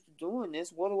so used to doing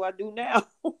this. What do I do now?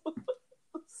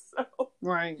 So,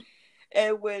 Right.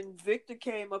 and when Victor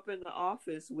came up in the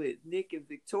office with Nick and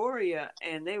Victoria,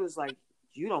 and they was like,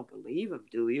 you don't believe him,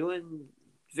 do you? And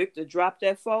Victor dropped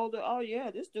that folder. Oh, yeah,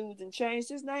 this dude done changed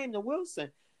his name to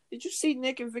Wilson. Did you see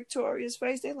Nick and Victoria's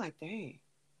face? They're like, dang,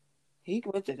 he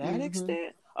went to that Mm-hmm.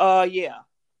 extent? Yeah,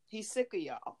 he's sick of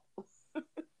y'all.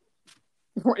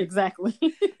 Exactly.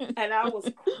 And I was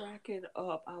cracking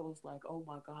up. I was like, oh,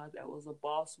 my God, that was a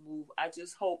boss move. I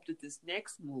just hope that this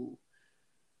next move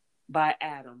by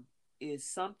Adam is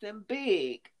something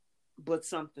big, but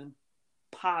something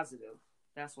positive.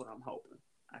 That's what I'm hoping.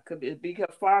 I could be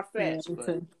far Yeah, fetched, me but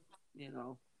too.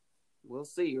 we'll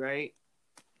see, right?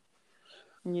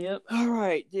 Yep. All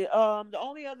right. The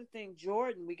only other thing,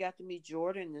 Jordan, we got to meet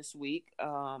Jordan this week.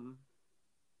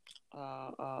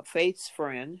 Faith's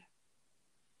friend.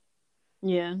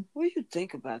 Yeah. What do you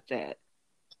think about that?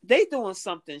 They doing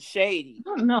something shady.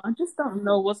 I don't know. I just don't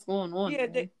know what's going on Yeah,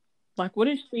 there. Like, what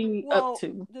is she up well,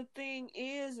 to? the thing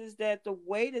is that the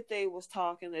way that they was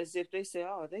talking, as if they said,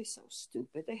 "Oh, they so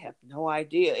stupid. They have no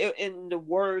idea." In the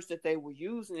words that they were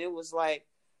using, it was like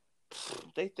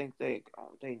they think they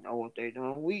know what they're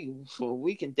doing.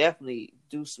 We can definitely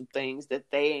do some things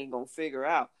that they ain't gonna figure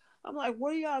out. I'm like,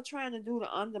 what are y'all trying to do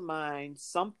to undermine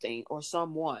something or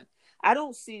someone? I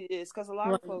don't see this because a lot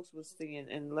of Right. folks was thinking,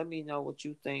 and let me know what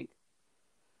you think.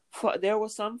 There were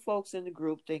some folks in the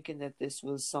group thinking that this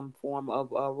was some form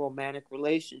of a romantic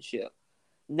relationship.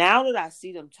 Now that I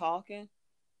see them talking,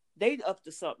 they up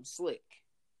to something slick.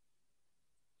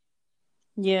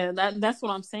 Yeah, that's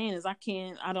what I'm saying is I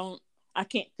can't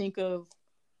think of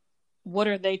what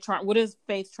is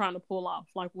Faith trying to pull off?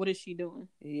 Like, what is she doing?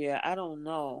 Yeah, I don't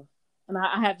know. And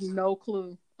I have no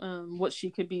clue what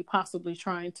she could be possibly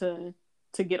trying to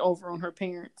get over on her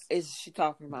parents. Is she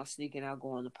talking about sneaking out,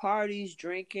 going to parties,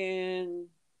 drinking,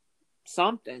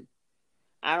 something?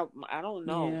 I don't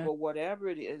know, Yeah. but whatever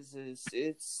it is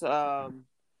it's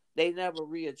they never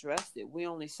readdressed it. We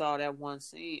only saw that one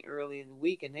scene early in the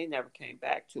week, and they never came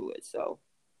back to it. So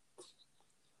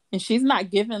And she's not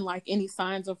given like any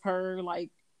signs of her like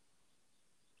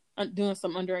doing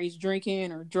some underage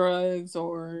drinking or drugs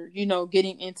or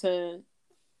getting into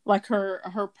like her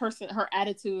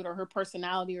attitude or her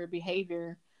personality or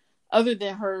behavior other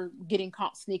than her getting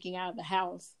caught sneaking out of the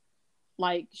house.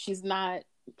 Like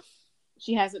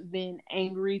she hasn't been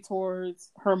angry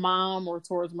towards her mom or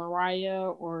towards Mariah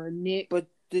or Nick, but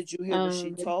did you hear what she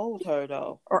um told her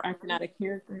though? or acting out of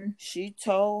character. She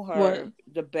told What? her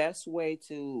the best way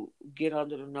to get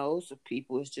under the nose of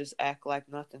people is just act like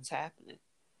nothing's happening.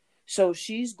 So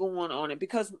she's going on it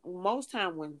because most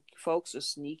time when folks are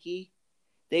sneaky,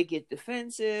 they get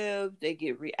defensive, they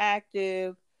get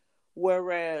reactive,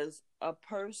 whereas a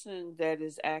person that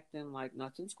is acting like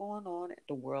nothing's going on,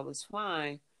 the world is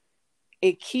fine,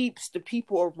 it keeps the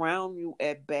people around you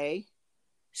at bay.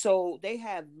 So they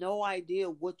have no idea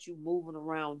what you moving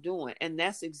around doing. And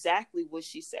that's exactly what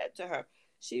she said to her.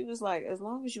 She was like, as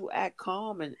long as you act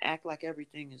calm and act like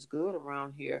everything is good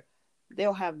around here,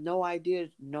 they'll have no idea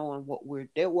knowing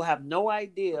they will have no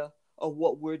idea of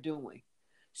what we're doing.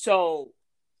 So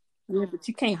Yeah, but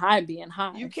you can't hide being you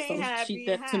high. can't So hide she being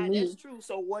that to high. That's me, true.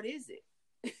 So what is it?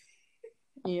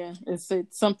 yeah, it's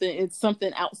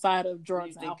something outside of Do you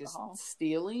drugs and think it's alcohol.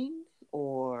 stealing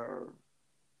or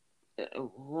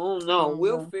oh I no, don't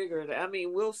we'll know. figure it out. I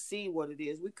mean, we'll see what it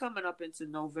is. We're coming up into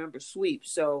November sweep,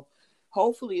 so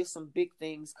hopefully, it's some big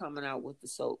things coming out with the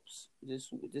soaps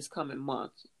this coming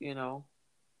month. We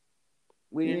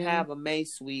didn't Yeah. have a May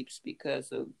sweeps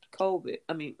because of COVID.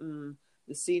 I mean,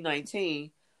 the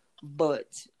C-19,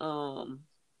 but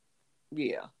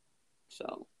yeah.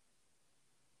 So,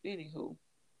 anywho,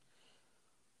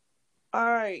 all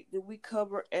right. Did we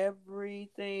cover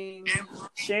everything?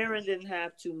 Sharon didn't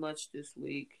have too much this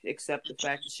week, except the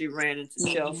fact that she ran into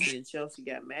Mm-mm. Chelsea and Chelsea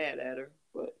got mad at her.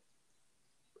 But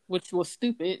Which was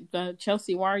stupid.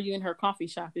 Chelsea, why are you in her coffee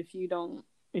shop if you're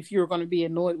going to be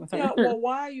annoyed with yeah, her? well,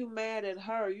 why are you mad at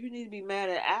her? You need to be mad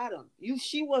at Adam.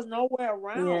 She was nowhere Yeah.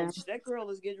 around. That girl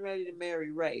is getting ready to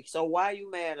marry Ray. So why are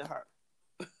you mad at her?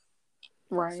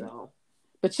 Right. So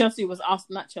But Chelsea was also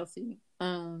not Chelsea.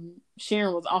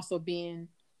 Sharon was also being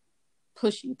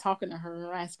pushy, talking to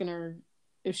her, asking her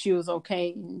if she was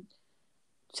okay. And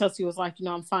Chelsea was like,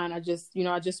 I'm fine. I just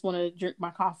want to drink my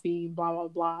coffee, blah, blah,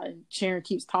 blah. And Sharon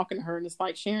keeps talking to her. And it's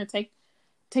like, Sharon, take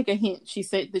a hint. She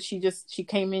said that she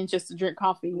came in just to drink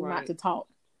coffee, not right, to talk.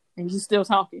 And you still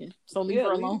talking. So leave yeah,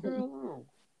 her leave the girl alone. alone.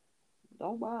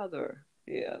 Don't bother her.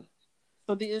 Yeah,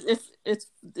 So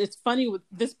it's funny with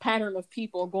this pattern of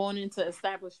people going into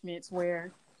establishments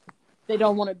where they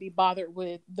don't want to be bothered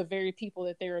with the very people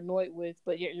that they're annoyed with,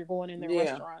 but yet you're going in their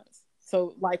yeah, restaurants.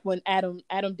 So like when Adam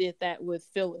did that with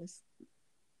Phyllis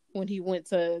when he went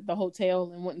to the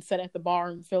hotel and went and sat at the bar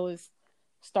and Phyllis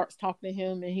starts talking to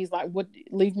him and he's like, "What?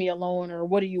 Leave me alone," or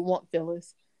 "What do you want,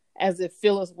 Phyllis?" As if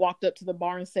Phyllis walked up to the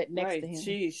bar and sat next to right.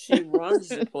 him. She runs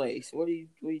the place. What are you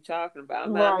talking about?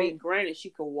 I Right. mean, granted, she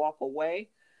could walk away,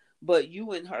 but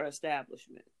you in her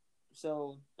establishment.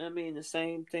 So I mean, the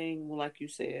same thing, like you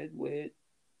said with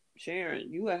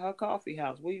Sharon. You at her coffee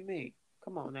house. What do you mean?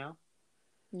 Come on now.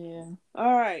 Yeah.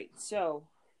 All right. So,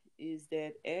 is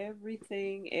that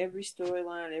everything? Every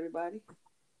storyline? Everybody?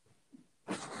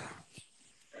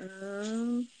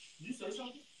 Um,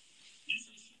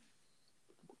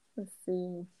 let's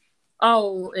see.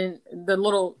 Oh, and the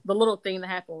little thing that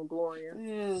happened with Gloria,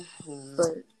 Yeah.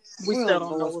 but we We still don't know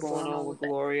don't know what's what's going going on on with with that.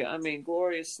 Gloria. I mean,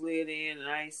 Gloria slid in, and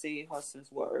I ain't seen her since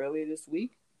earlier this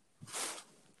week.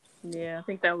 Yeah, I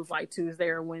think that was like Tuesday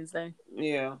or Wednesday.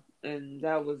 Yeah, and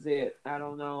that was it. I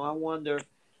don't know. I wonder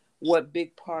what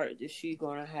big part is she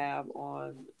gonna have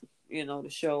on, the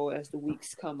show as the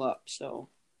weeks come up. So,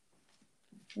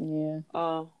 Yeah,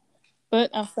 uh, but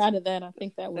outside of that, I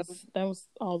think that that was was that was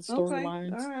all the okay. All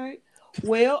storylines. right.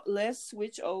 Well, let's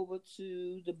switch over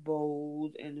to the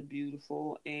bold and the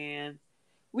beautiful, and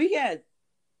we got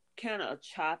kind of a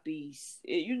choppy.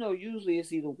 Usually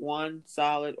it's either one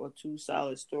solid or two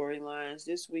solid storylines.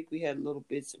 This week we had little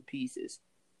bits and pieces.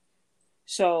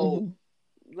 So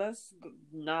Mm-hmm. let's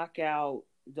knock out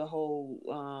the whole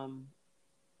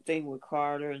thing with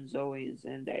Carter and Zoe and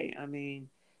Zende. I mean,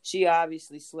 she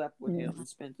obviously slept with Yeah. him and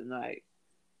spent the night.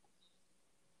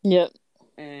 Yep.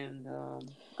 And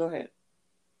go ahead.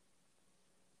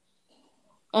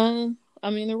 I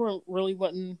mean, there really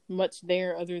wasn't much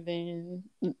there other than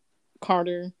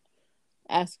Carter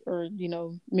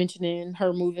mentioning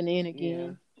her moving in Yeah.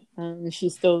 again. And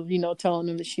she's still, telling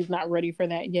them that she's not ready for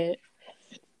that yet.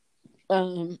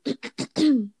 Um,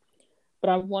 but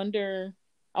I wonder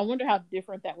how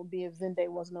different that would be if Zende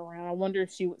wasn't around. I wonder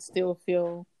if she would still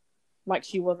feel like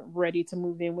she wasn't ready to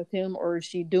move in with him, or is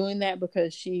she doing that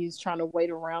because she's trying to wait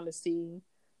around to see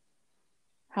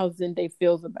how Zende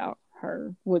feels about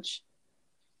her, which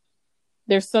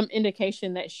there's some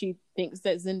indication that she thinks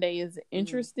that Zende is Mm-hmm.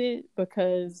 interested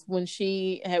because when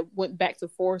she had went back to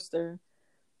Forrester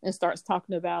and starts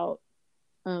talking about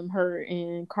her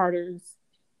and Carter's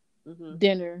Mm-hmm.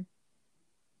 dinner,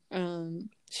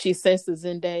 she says to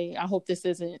Zende, I hope this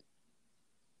isn't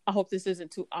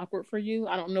too awkward for you.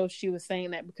 I don't know if she was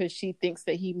saying that because she thinks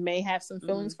that he may have some Mm-hmm.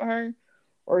 feelings for her,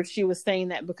 or if she was saying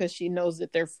that because she knows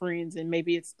that they're friends and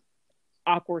maybe it's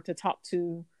awkward to talk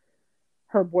to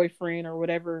her boyfriend or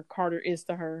whatever Carter is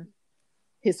to her,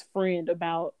 his friend,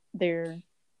 about their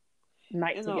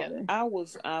night together. I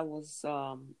was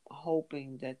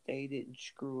hoping that they didn't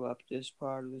screw up this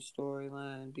part of the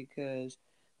storyline because,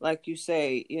 like you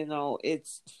say,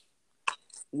 it's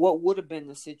what would have been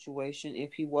the situation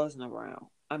if he wasn't around.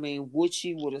 I mean, would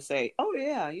she would have said, "Oh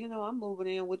yeah, I'm moving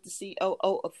in with the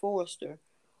COO of Forrester,"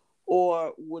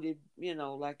 or would it,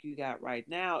 like you got right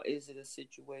now? Is it a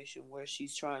situation where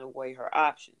she's trying to weigh her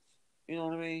options? You know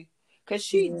what I mean? Because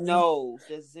she Yeah. knows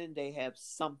that Zende have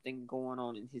something going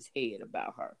on in his head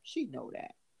about her. She know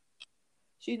that.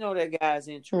 She know that guy's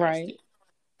Right. interested.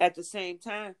 At the same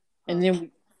time, And huh?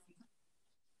 then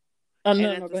oh And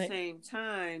no, at no, the go ahead. same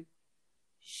time,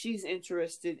 she's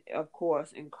interested, of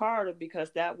course, in Carter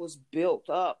because that was built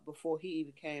up before he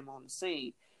even came on the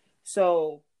scene.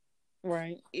 So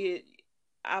Right. it,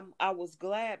 I was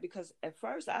glad because at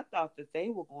first I thought that they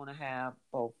were going to have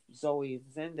both Zoe and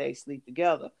Zende sleep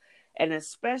together, and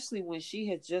especially when she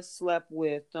had just slept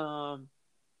with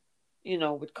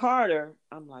with Carter,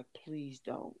 I'm like, please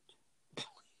don't,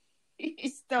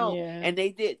 please don't, Yeah. and they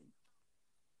didn't.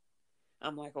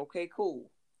 I'm like, okay,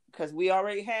 cool, because we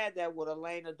already had that with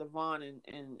Elena, Devon,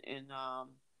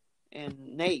 and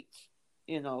Nate,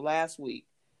 last week.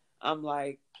 I'm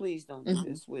like, please don't do Mm-hmm.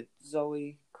 this with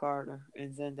Zoe, Carter,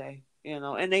 and Zende,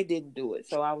 and they didn't do it,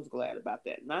 so I was glad about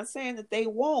that. Not saying that they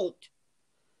won't,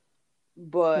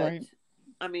 but Right.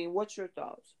 I mean, what's your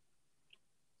thoughts?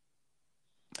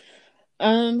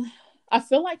 Um, I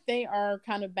feel like they are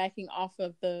kind of backing off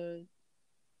of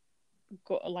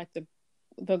like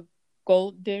the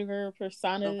gold digger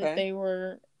persona that Okay. they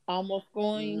were almost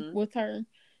going Mm-hmm. with her,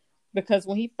 because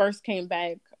when he first came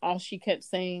back, all she kept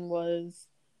saying was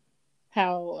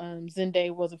how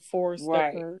Zende was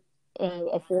Right.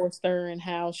 a Forrester, and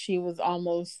how she was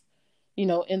almost,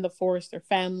 in the Forrester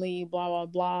family, blah blah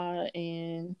blah,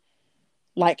 and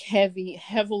like heavily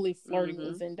flirting Mm-hmm.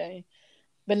 with Zende.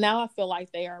 But now I feel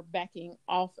like they are backing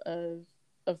off of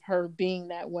her being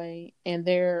that way, and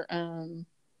they're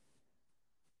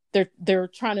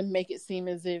trying to make it seem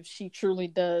as if she truly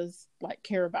does like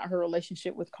care about her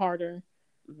relationship with Carter,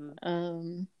 Mm-hmm.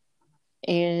 um,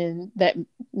 and that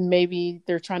maybe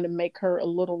they're trying to make her a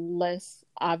little less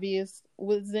obvious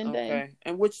with Zende. Okay.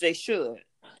 And which they should.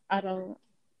 I don't.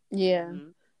 Yeah. Mm-hmm.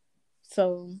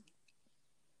 So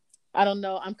I don't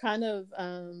know. I'm kind of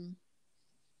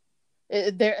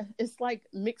there. It's like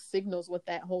mixed signals with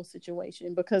that whole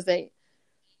situation, because they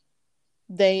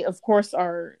of course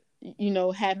are,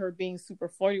 had her being super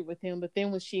flirty with him, but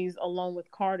then when she's alone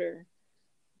with Carter,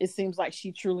 it seems like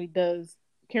she truly does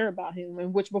care about him.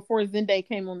 And which before Zende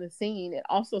came on the scene, it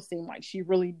also seemed like she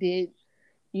really did,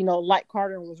 like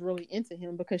Carter and was really into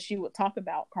him, because she would talk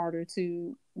about Carter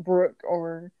to Brooke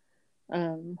or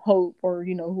Hope or,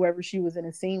 whoever she was in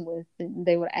a scene with. And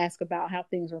they would ask about how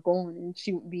things were going. And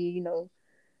she would be,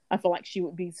 I feel like she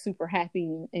would be super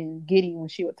happy and giddy when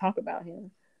she would talk about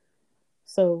him.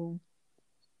 So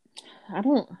I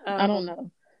don't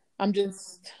know. I'm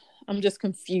just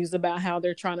confused about how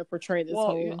they're trying to portray this Well,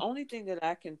 the whole only thing that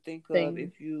I can think of, thing.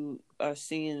 if you are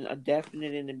seeing a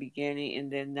definite in the beginning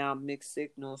and then now mixed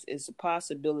signals, is a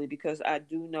possibility, because I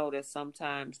do know that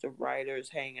sometimes the writers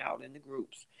hang out in the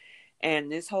groups,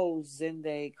 and this whole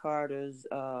Zende Carter's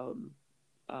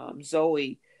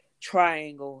Zoe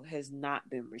triangle has not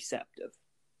been receptive.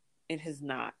 It has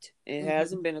not. It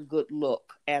hasn't been a good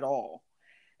look at all.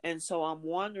 And so I'm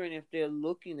wondering if they're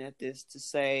looking at this to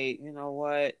say, you know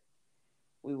what,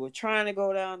 we were trying to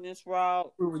go down this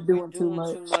route. We were We're doing too doing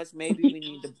much. too much. Maybe we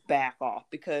need to back off,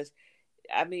 because,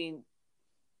 I mean,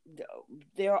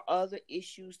 there are other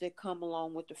issues that come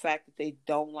along with the fact that they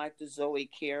don't like the Zoe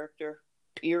character,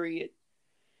 period.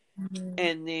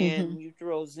 And Mm-hmm. then you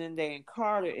throw Zende and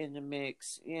Carter in the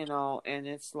mix, and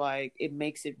it's like it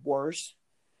makes it worse.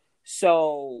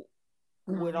 So,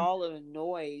 with Mm-hmm. all of the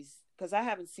noise, because I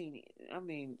haven't seen,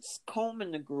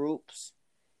 combing the groups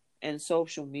and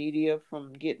social media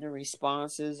from getting the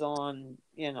responses on,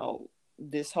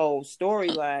 this whole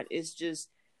storyline, it's just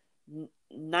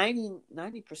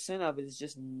 90% of it is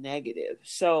just negative.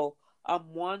 So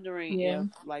I'm wondering Yeah. if,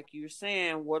 like you're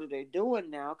saying, what are they doing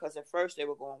now? Because at first they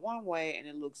were going one way and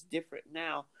it looks different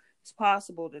now. It's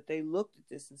possible that they looked at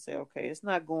this and say, okay, it's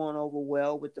not going over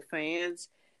well with the fans.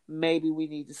 Maybe we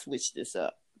need to switch this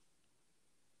up.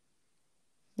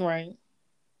 Right.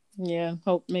 Yeah.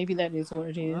 Hope maybe that is what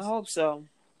it I is. hope so.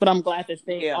 But I'm glad that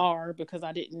they Yeah. are, because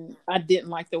I didn't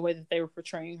like the way that they were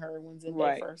portraying her when Zende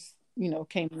Right. first,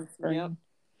 came on Yep. screen.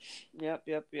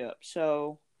 Yep.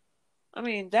 So,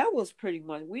 that was pretty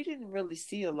much, we didn't really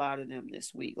see a lot of them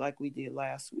this week like we did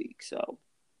last week. So,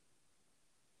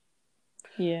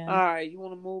 Yeah. all right, you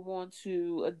want to move on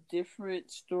to a different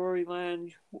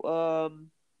storyline?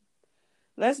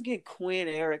 Let's get Quinn,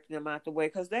 Eric, them out the way,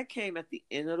 because that came at the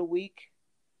end of the week.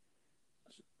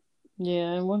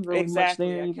 Yeah, it wasn't really much Exactly.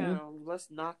 there I either. kind of,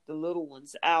 let's knock the little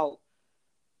ones out.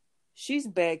 She's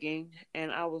begging,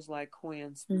 and I was like,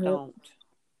 Quinn's, Yep. don't.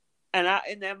 And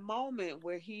in that moment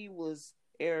where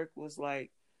Eric was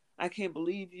like, I can't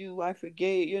believe you. I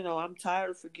forgave, I'm tired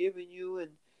of forgiving you.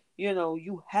 And,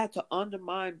 you had to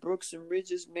undermine Brooks and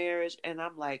Ridge's marriage. And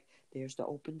I'm like, there's the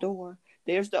open door.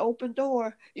 There's the open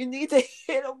door. You need to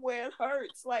hit them where it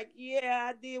hurts. Like, yeah,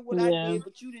 I did what I Yeah. did,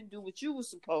 but you didn't do what you were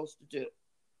supposed to do.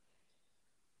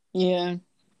 Yeah.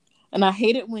 And I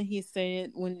hated when he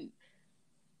said, when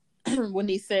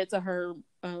he said to her,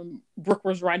 Brooke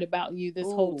was right about you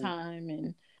this whole Ooh. time.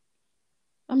 And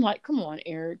I'm like, come on,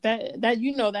 Eric. That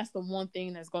that's the one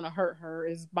thing that's gonna hurt her,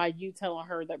 is by you telling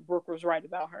her that Brooke was right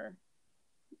about her.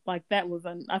 Like, I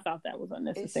thought that was It's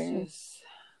unnecessary. just,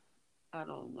 I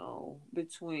don't know.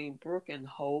 Between Brooke and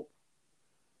Hope,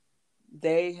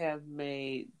 they have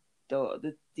made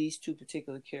these two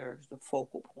particular characters the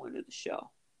focal point of the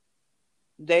show.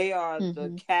 They are the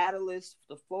Mm-hmm. catalyst,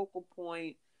 the focal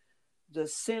point, the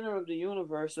center of the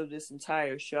universe of this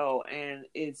entire show. And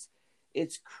it's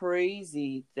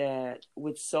crazy that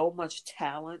with so much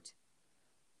talent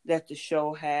that the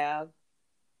show have,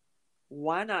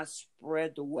 why not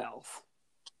spread the wealth?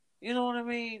 You know what I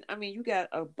mean? You got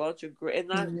a bunch of great, and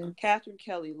not Mm-hmm. Catherine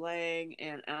Kelly Lang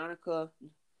and Annika,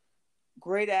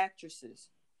 great actresses.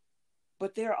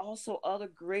 But there are also other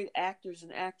great actors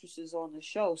and actresses on the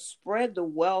show. Spread the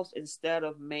wealth instead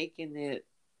of making it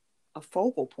a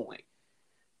focal point.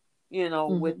 With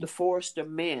Mm-hmm. the Forrester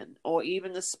men or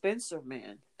even the Spencer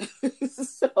men.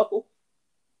 So,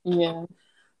 Yeah.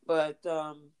 but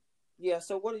yeah.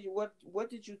 So what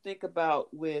did you think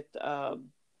about with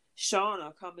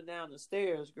Shauna coming down the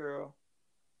stairs, girl?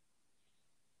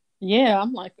 Yeah,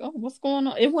 I'm like, oh, what's going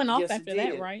on? It went off Yes, it after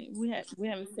that, did. right? We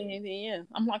haven't seen anything yet.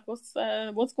 I'm like, what's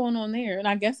going on there? And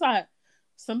I guess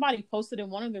somebody posted in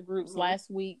one of the groups Mm-hmm. last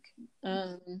week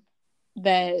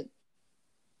that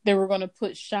they were going to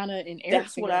put Shauna and Eric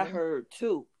That's what I together. heard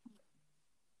too.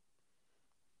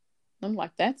 I'm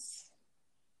like, that's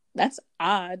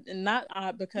odd, and not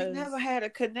odd They because never had a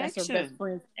that's her best connection.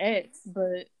 friend's ex,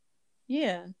 but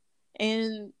yeah.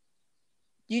 And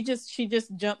she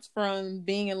just jumps from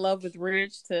being in love with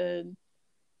Ridge to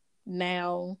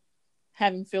now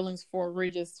having feelings for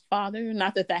Ridge's father.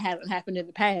 Not that hasn't happened in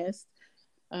the past,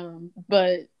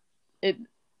 but it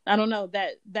I don't know,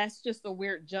 that's just a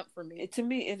weird jump for me. To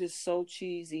me, it is so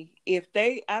cheesy.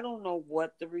 I don't know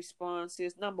what the response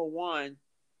is. Number one,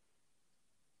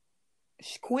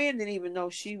 Quinn didn't even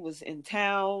know she was in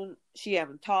town. She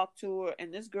haven't talked to her,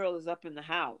 and this girl is up in the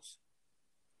house.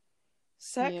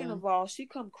 Second Yeah. of all, she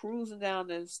come cruising down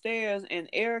the stairs, and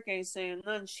Eric ain't saying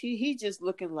nothing. He just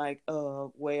looking like, and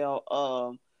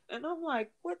I'm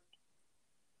like,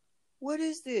 what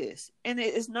is this? And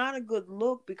it's not a good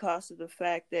look because of the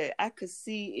fact that I could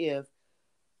see if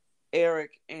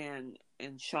Eric and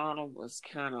Shauna was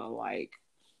kind of like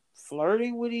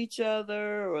flirting with each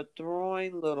other or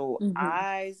throwing little Mm-hmm.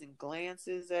 eyes and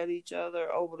glances at each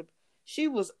other over the. She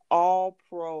was all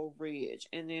pro Ridge,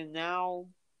 and then now,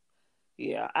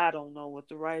 yeah, I don't know what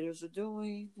the writers are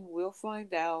doing. We'll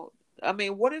find out. I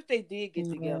mean, what if they did get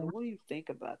together? Yeah. What do you think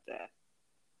about that?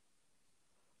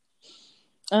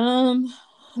 Um,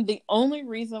 the only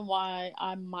reason why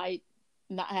I might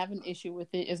not have an issue with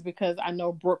it is because I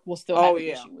know Brooke will still Oh have an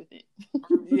yeah, issue with it.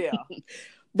 yeah.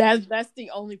 That's the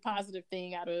only positive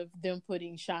thing out of them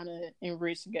putting Shauna and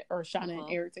Rich or Shauna and Uh-huh.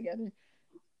 Eric together.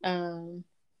 Um,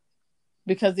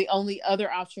 because the only other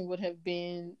option would have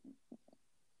been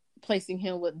placing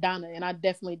him with Donna, and I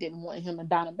definitely didn't want him and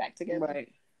Donna back together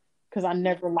Right. because I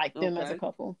never liked them as a Okay.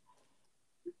 couple.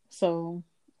 So,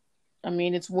 I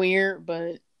mean, it's weird,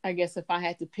 but I guess if I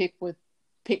had to pick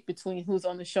between who's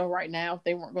on the show right now, if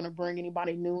they weren't going to bring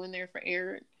anybody new in there for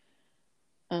Eric,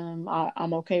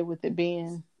 I'm okay with it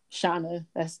being Shauna.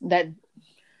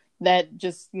 That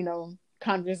just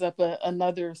conjures up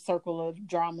another circle of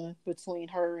drama between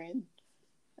her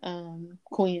and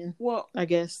Quinn. Well, I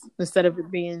guess instead of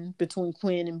it being between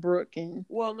Quinn and Brooke and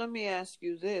let me ask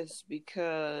you this,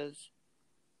 because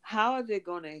how are they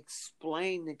going to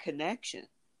explain the connection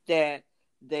that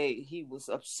he was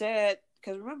upset?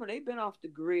 Because remember, they've been off the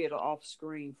grid or off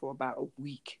screen for about a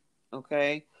week.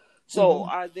 Okay. So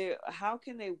mm-hmm. how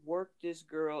can they work this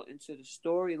girl into the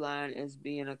storyline as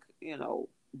being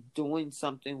doing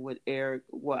something with Eric?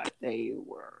 What, they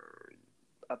were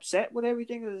upset with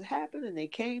everything that has happened, and they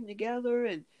came together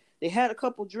and they had a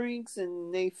couple drinks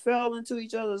and they fell into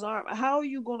each other's arms. How are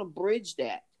you going to bridge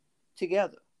that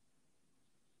together?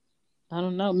 I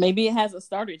don't know. Maybe it hasn't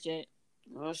started yet.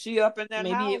 Well, she up in that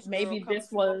house, girl, Maybe coming this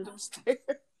up was them stairs.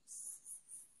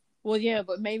 well, yeah,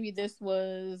 but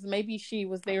maybe she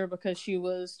was there because she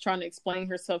was trying to explain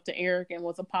herself to Eric and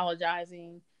was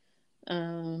apologizing.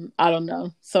 I don't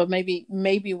know. So maybe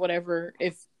whatever,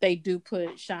 if they do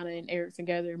put Shauna and Eric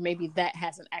together, maybe that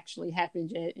hasn't actually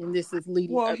happened yet, and this is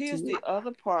leading Well, up here's to it the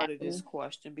other part of this happening.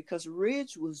 question, because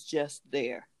Ridge was just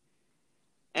there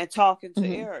and talking to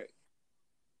Mm-hmm. Eric.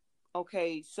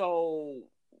 Okay, so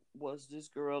was this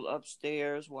girl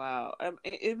upstairs? Wow.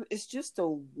 It's just a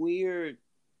weird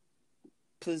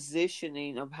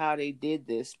positioning of how they did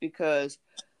this, because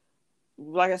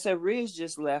like I said, Riz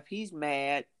just left. He's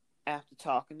mad after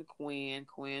talking to Quinn.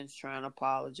 Quinn's trying to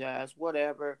apologize,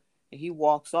 whatever, and he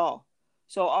walks off.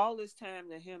 So all this time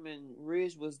that him and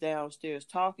Riz was downstairs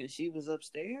talking, she was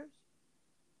upstairs.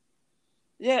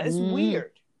 Yeah, it's Mm,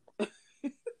 weird.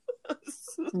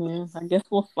 yeah, I guess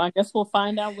we'll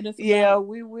find out what it's Yeah, about.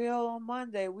 we will on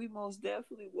Monday. We most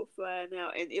definitely will find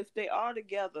out. And if they are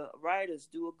together, writers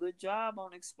do a good job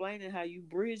on explaining how you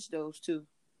bridge those two.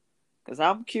 Because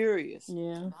I'm curious.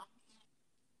 Yeah. Yep.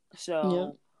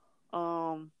 So,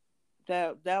 um,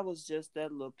 that was just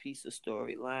that little piece of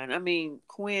storyline. I mean,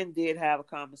 Quinn did have a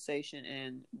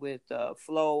conversation with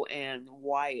Flo and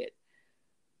Wyatt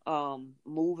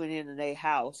moving into their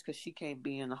house because she can't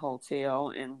be in the hotel,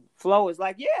 and Flo is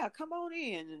like, yeah, come on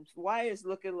in, and Wyatt's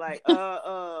looking like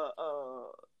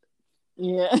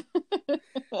Yeah.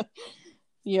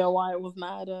 Yeah, why it was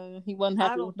not he wasn't I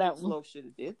happy don't with think that one. Flo should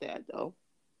have did that though.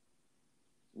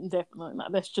 Definitely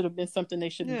not. That should have been something they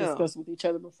should have Yeah, discussed with each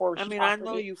other before I she mean, I offered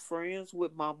know it. you friends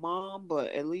with my mom,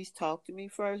 but at least talk to me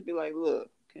first. Be like, look,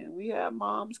 can we have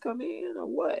moms come in or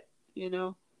what, you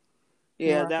know?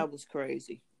 Yeah, Right. that was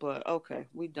crazy. But okay,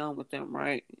 we done with them,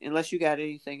 right? Unless you got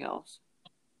anything else.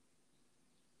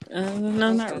 No,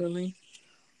 not Okay. really.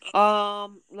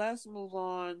 Let's move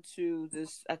on to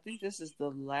this. I think this is the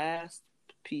last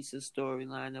piece of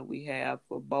storyline that we have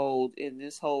for Bold in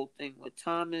this whole thing with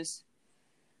Thomas.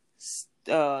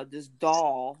 This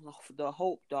doll, the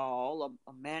Hope doll,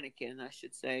 a mannequin, I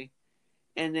should say,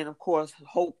 and then of course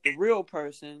Hope, the real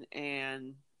person,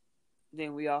 and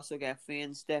then we also got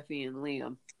Finn, Steffi, and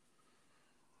Liam.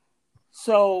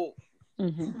 So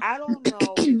Mm-hmm. I don't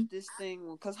know if this thing,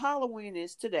 because Halloween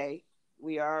is today.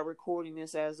 We are recording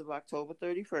this as of October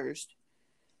 31st.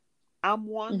 I'm Mm-hmm.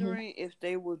 wondering if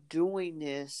they were doing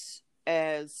this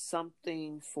as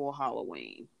something for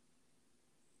Halloween?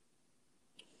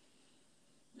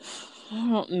 I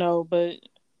don't know, but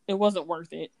it wasn't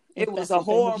worth it. It If was that's a what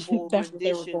they were, horrible that's what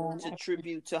they were rendition going to after.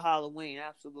 tribute to Halloween.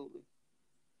 Absolutely.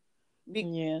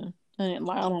 Yeah, I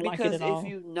don't like it Because at if all.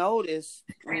 you notice,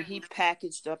 when he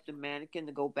packaged up the mannequin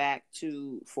to go back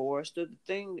to Forrester, the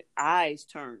thing eyes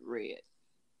turned red.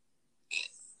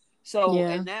 So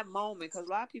Yeah, in that moment, because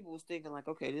a lot of people was thinking like,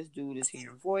 okay, this dude is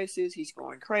hearing voices, he's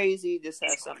going crazy. This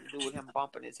has something to do with him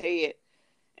bumping his head.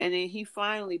 And then he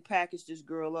finally packaged this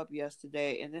girl up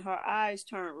yesterday, and then her eyes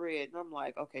turned red. And I'm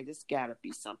like, okay, this gotta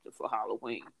be something for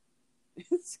Halloween.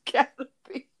 It's gotta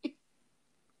be.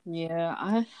 yeah.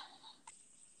 I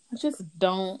just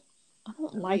don't. I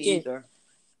don't Me like it. either.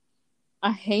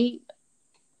 I hate.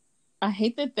 I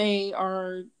hate that they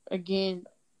are again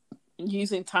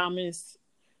using Thomas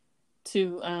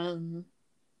to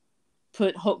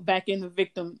put Hope back in the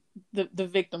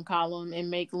victim column and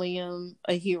make Liam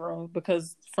a hero,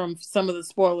 because from some of the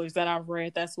spoilers that I've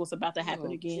read, that's what's about to happen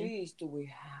Oh, again. geez, do we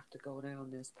have to go down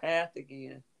this path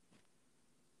again?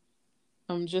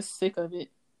 I'm just sick of it.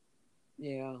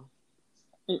 Yeah.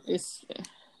 It's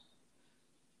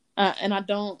and I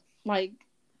don't like.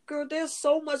 Girl, there's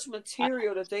so much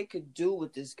material that they could do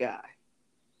with this guy.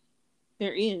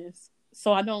 There is,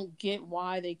 so I don't get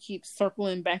why they keep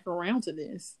circling back around to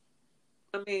this.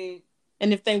 I mean,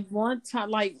 And if they want to,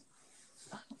 like,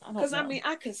 I don't because know.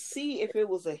 I could see if it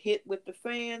was a hit with the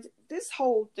fans. This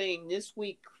whole thing this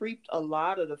week creeped a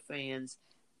lot of the fans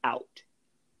out.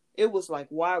 It was like,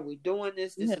 why are we doing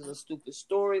this? This Yeah, is a stupid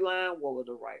storyline. What were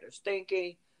the writers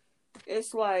thinking?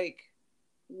 It's like,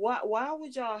 why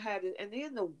would y'all have it? And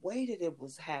then the way that it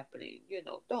was happening,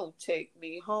 don't take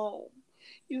me home.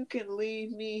 You can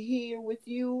leave me here with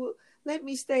you. Let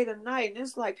me stay the night. And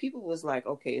it's like people was like,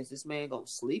 okay, is this man gonna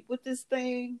sleep with this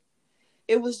thing?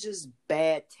 It was just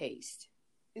bad taste.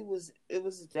 It was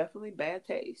definitely bad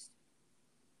taste.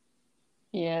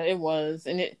 yeah, it was,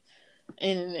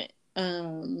 and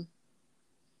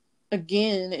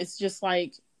again, it's just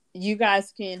like you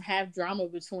guys can have drama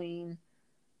between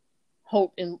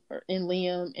Hope and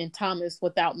Liam and Thomas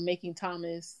without making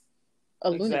Thomas a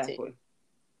lunatic. Exactly.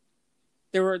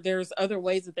 There's other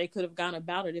ways that they could have gone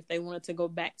about it if they wanted to go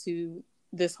back to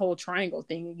this whole triangle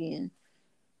thing again.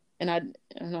 And I don't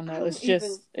I know. don't It's even.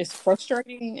 just it's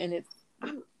frustrating and it's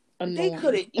I'm. They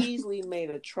could annoying. have easily made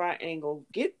a triangle.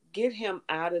 Get him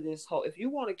out of this hole. If you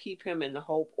want to keep him in the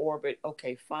Hope orbit,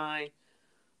 okay, fine.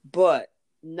 But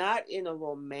not in a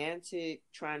romantic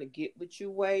trying to get with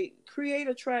you way. Create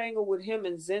a triangle with him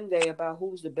and Zende about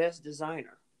who's the best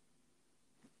designer.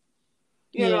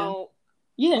 You Yeah, know,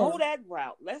 yeah, go that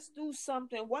route. Let's do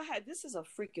something. This is a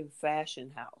freaking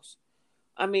fashion house.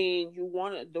 I mean,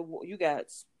 you got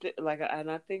like, and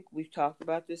I think we've talked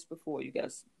about this before. You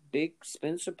got big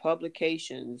Spencer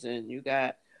Publications, and you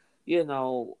got,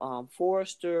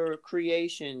 Forrester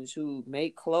Creations who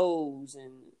make clothes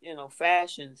and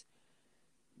fashions.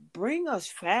 Bring us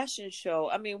fashion show.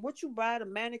 I mean, what you buy the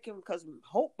mannequin because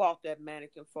Hope bought that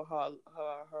mannequin for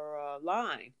her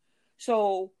line.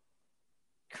 So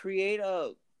create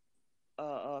a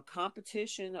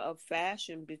competition of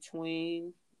fashion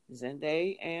between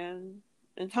Zende and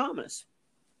Thomas.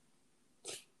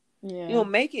 yeah.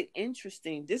 Make it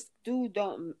interesting. This dude,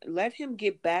 don't let him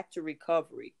get back to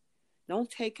recovery. Don't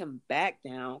take him back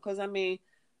down. Because I mean,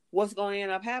 what's going to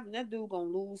end up happening? That dude gonna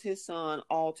lose his son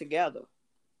altogether.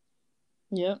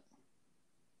 Yep.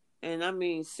 And I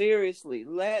mean, seriously,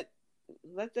 let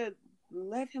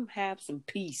him have some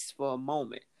peace for a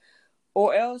moment.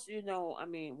 Or else, I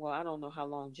mean, well, I don't know how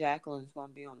long Jacqueline's going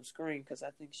to be on the screen because I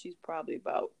think she's probably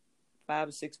about 5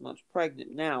 or 6 months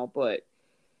pregnant now. But,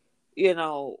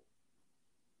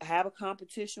 have a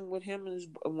competition with him and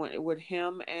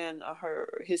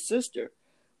his sister.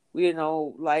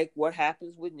 Like what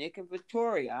happens with Nick and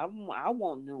Victoria. I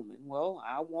want Newman. Well,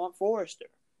 I want Forrester.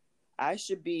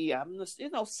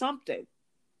 Something.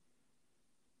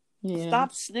 Yeah.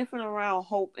 Stop sniffing around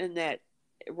Hope in that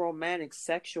romantic,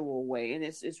 sexual way, and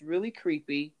it's really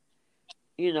creepy.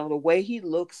 The way he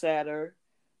looks at her.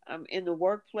 In the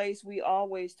workplace, we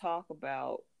always talk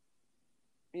about,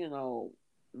 you know,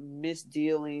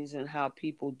 misdealings and how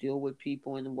people deal with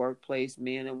people in the workplace,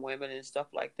 men and women and stuff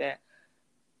like that.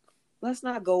 Let's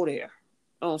not go there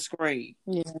on screen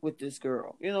Yeah. with this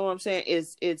girl. You know what I'm saying?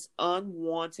 It's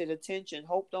unwanted attention.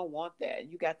 Hope don't want that.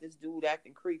 You got this dude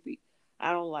acting creepy.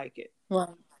 I don't like it. Right.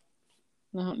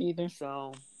 I don't either.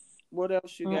 So, what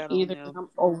else you I don't got on either. them? I'm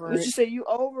over Would you it. say you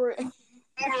over it?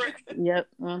 Yep.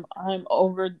 I'm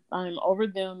over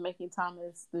them making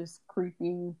Thomas this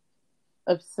creepy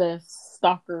obsessed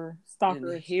and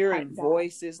stalkerish type hearing guy.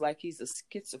 voices like he's a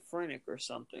schizophrenic or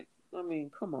something. I mean,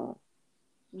 come on.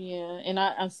 Yeah, and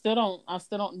I still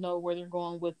don't know where they're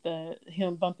going with the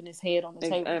him bumping his head on the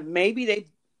table. Maybe they,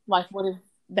 Like, what is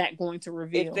that going to if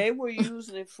reveal? they were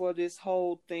using it for this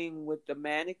whole thing with the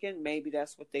mannequin, maybe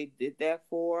that's what they did that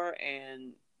for.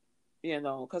 And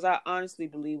because I honestly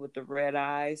believe with the red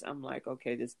eyes, I'm like,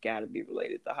 okay, this got to be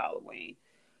related to Halloween.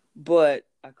 But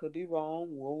I could be wrong.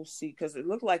 We'll see. Because it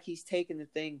looked like he's taking the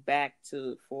thing back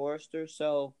to Forrester.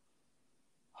 So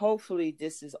hopefully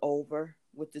this is over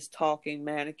with this talking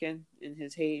mannequin in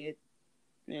his head.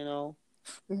 You know,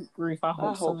 Grief, I I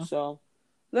hope hope so. so.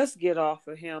 Let's get off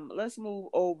of him. Let's move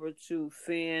over to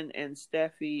Finn and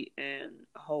Steffi and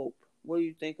Hope. What do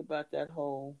you think about that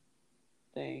whole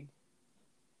thing?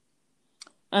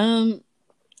 Um,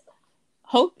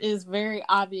 Hope is very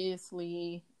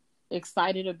obviously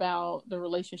excited about the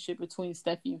relationship between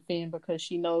Steffi and Finn because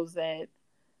she knows that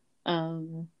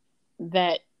um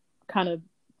that kind of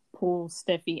pulls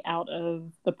Steffi out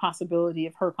of the possibility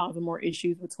of her causing more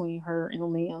issues between her and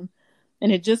Liam.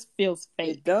 And it just feels It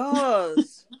fake.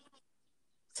 does.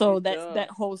 So It that's that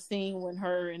does. whole scene when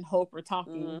her and Hope are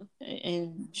talking, Mm-hmm.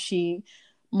 and she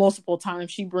multiple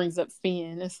times she brings up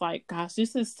Finn. It's like, gosh,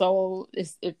 this is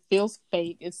it feels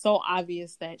fake. It's so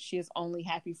obvious that she is only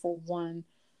happy for one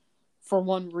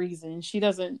reason. She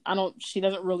doesn't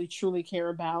really truly care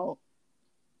about.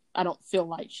 I don't feel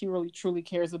like she really truly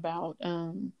cares about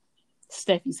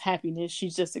Steffi's happiness.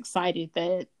 She's just excited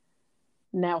that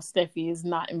now Steffi is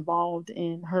not involved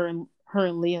in her and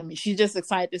Liam. She's just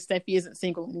excited that Steffi isn't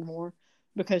single anymore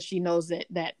because she knows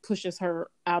that pushes her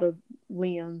out of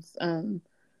Liam's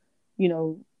you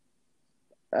know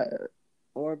uh,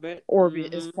 Orbit.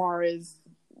 orbit as Mm-hmm. far as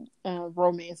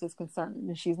romance is concerned,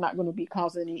 and she's not going to be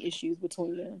causing any issues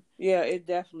between them. Yeah, it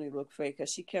definitely looked fake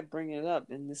because she kept bringing it up.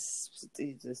 And this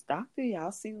doctor,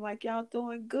 y'all seem like y'all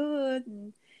doing good,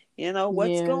 and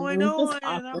what's Yeah, going it's just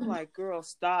on. And I'm awkward. like, girl,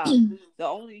 stop. The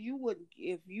only you wouldn't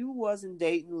if you wasn't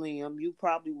dating Liam, you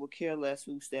probably would care less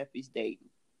who Steffi's dating.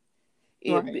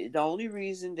 Right. The only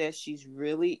reason that she's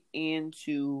really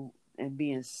into and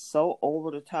being so over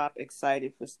the top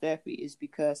excited for Steffi is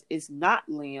because it's not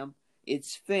Liam,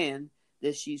 it's Finn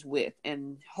that she's with,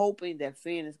 and hoping that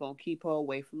Finn is gonna keep her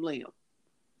away from Liam.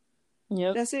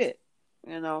 Yep. That's it.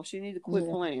 She need to quit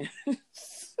Yeah. playing.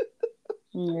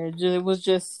 Yeah. It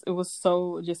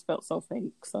just felt so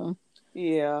fake. So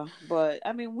Yeah, but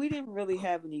I mean, we didn't really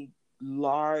have any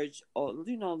large, or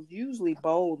usually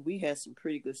bold. We had some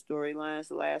pretty good storylines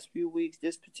the last few weeks.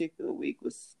 This particular week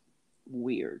was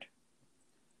weird.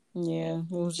 yeah,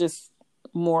 it was just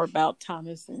more about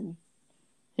Thomas and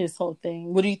his whole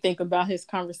thing. What do you think about his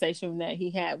conversation that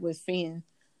he had with Finn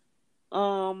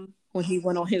Um, when he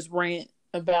went on his rant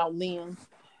about Liam?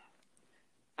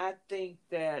 I think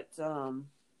that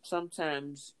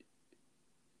sometimes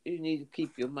you need to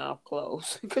keep your mouth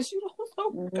closed because you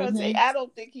don't know. Because Mm-hmm. I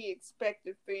don't think he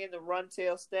expected Finn to run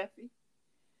tell Steffi,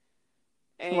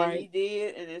 and he Right.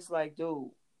 did, and it's like, dude,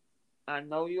 I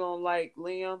know you don't like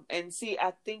Liam. And see,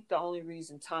 I think the only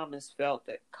reason Thomas felt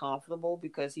that comfortable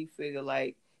because he figured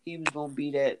like he was gonna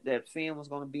be that Finn was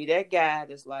gonna be that guy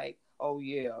that's like, oh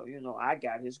yeah, I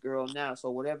got his girl now.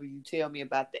 So whatever you tell me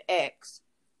about the ex,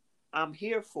 I'm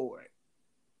here for it.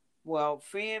 Well,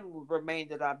 Finn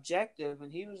remained an objective,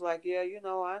 and he was like, yeah,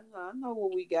 I know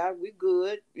what we got. We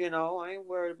good. I ain't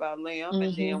worried about Liam. And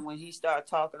Mm-hmm. then when he started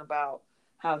talking about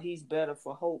how he's better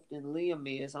for Hope than Liam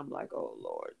is, I'm like, oh,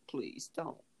 Lord, please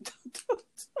don't.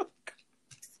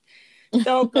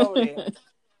 Don't go there.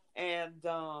 And,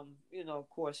 of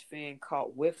course, Finn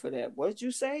caught whiff of that. What did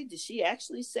you say? Did she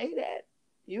actually say that?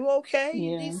 You okay?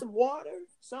 You need Yeah. some water?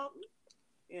 Something?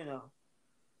 You know.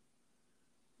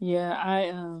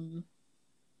 Yeah.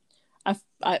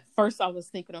 At first I was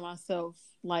thinking to myself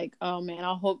like, oh man,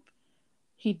 I hope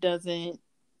he doesn't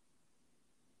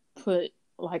put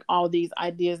like all these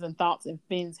ideas and thoughts in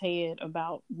Finn's head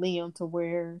about Liam to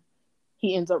where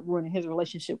he ends up ruining his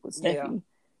relationship with Yeah. Steffi.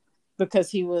 Because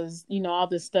he was, all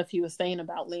this stuff he was saying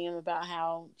about Liam, about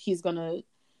how he's gonna,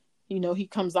 he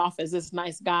comes off as this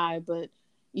nice guy, but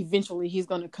eventually he's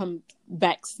gonna come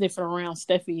back sniffing around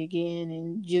Steffi again,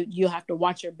 and you'll have to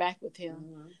watch your back with him.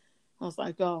 Mm-hmm. I was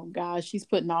like, oh gosh, she's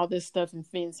putting all this stuff in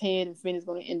Finn's head, and Finn is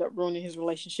gonna end up ruining his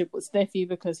relationship with Steffi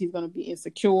because he's gonna be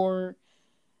insecure.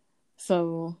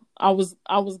 So I was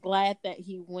glad that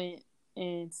he went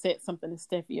and said something to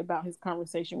Steffi about his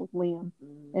conversation with Liam,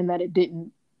 Mm-hmm. and that it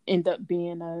didn't end up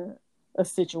being a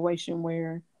situation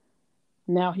where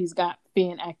now he's got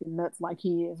Finn acting nuts like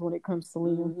he is when it comes to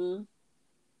Liam. Mm-hmm.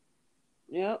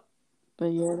 Yep.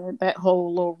 But yeah, that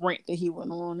whole little rant that he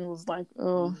went on, it was like,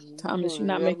 oh, Thomas, you're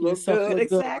not Mm-hmm. making Look yourself good, look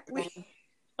good. exactly.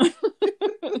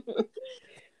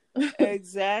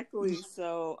 Exactly.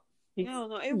 So,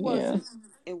 no, Yeah.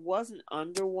 it wasn't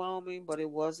underwhelming, but it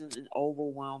wasn't an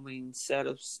overwhelming set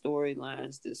of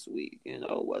storylines this week. It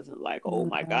wasn't like, oh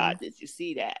my God, did you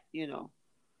see that? Yeah.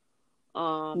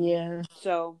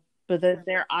 So But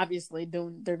they're obviously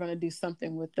they're going to do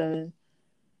something with the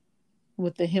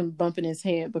him bumping his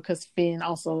head, because Finn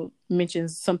also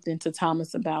mentions something to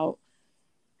Thomas about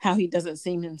how he doesn't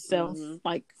seem himself, mm-hmm.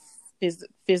 like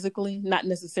physically, not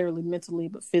necessarily mentally,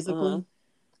 but physically.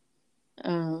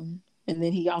 And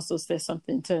then he also says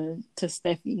something to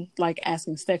Steffi, like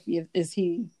asking Steffi, is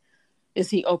he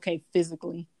okay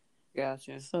physically?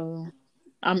 Gotcha. So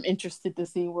I'm interested to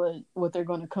see what they're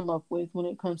going to come up with when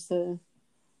it comes to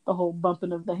the whole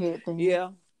bumping of the head thing.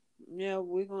 Yeah,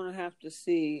 we're gonna have to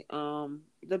see.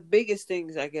 The biggest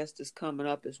things I guess that's coming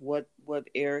up is what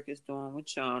Eric is doing with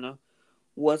Shauna.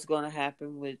 What's gonna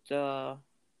happen with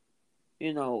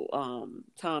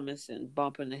Thomas and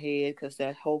bumping the head, because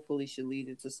that hopefully should lead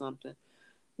into something.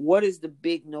 What is the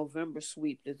big November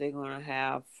sweep that they're gonna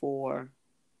have for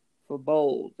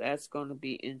Bold? That's gonna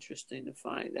be interesting to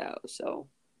find out. So,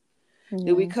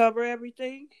 did we cover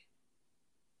everything?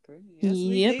 Yes,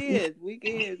 we Yep. did. We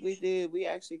did. We did. We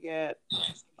actually got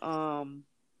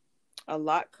a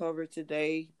lot covered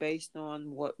today based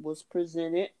on what was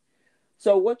presented.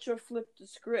 So, what's your flip the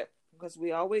script? Because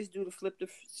we always do the flip the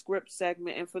script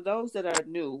segment. And for those that are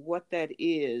new, what that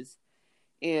is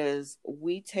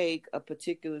we take a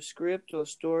particular script or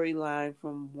storyline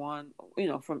from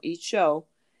from each show,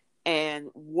 and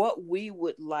what we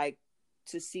would like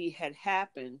to see had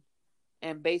happened,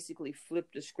 and basically flip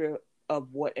the script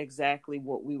of what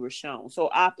we were shown. So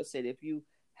opposite, if you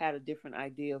had a different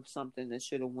idea of something that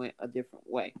should have went a different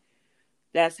way.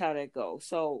 That's how that goes.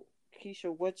 So,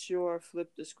 Keisha, what's your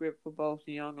flip the script for both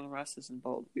The Young and Restless and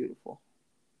Bold and Beautiful?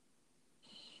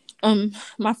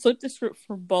 My flip the script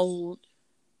for Bold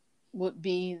would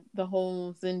be the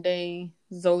whole Zende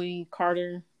Zoe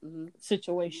Carter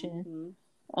situation.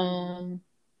 Mm-hmm.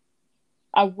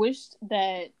 I wish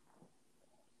that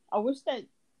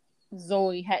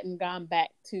Zoe hadn't gone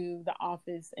back to the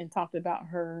office and talked about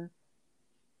her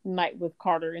night with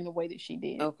Carter in the way that she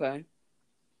did. Okay.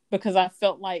 Because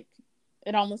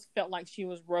it almost felt like she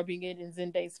was rubbing it in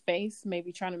Zende's face,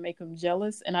 maybe trying to make him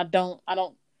jealous. And I don't,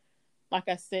 like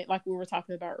I said, like we were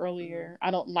talking about earlier,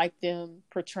 I don't like them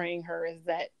portraying her as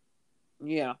that.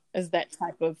 Yeah. As that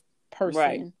type of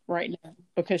person right now,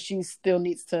 because she still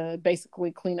needs to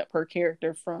basically clean up her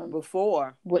character from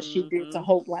before what she did to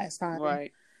Hope last time.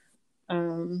 Right.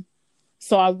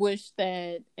 So I wish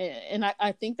that, and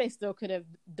I think they still could have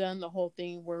done the whole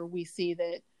thing where we see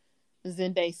that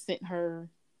Zende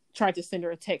tried to send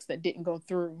her a text that didn't go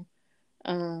through.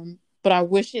 But I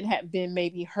wish it had been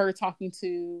maybe her talking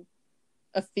to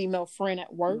a female friend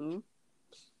at work.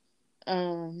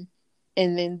 And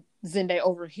then Zende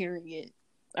overhearing it,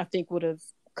 I think would have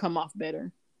come off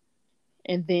better.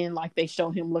 And then like they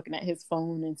showed him looking at his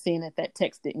phone and seeing that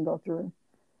text didn't go through,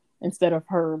 instead of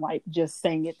her like just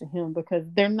saying it to him, because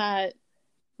they're not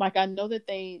like, I know that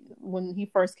when he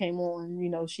first came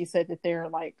on, she said that they're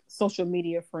like social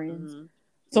media friends.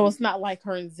 So it's not like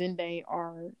her and Zende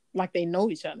are like they know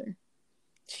each other.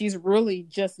 She's really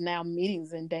just now meeting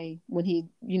Zende when he,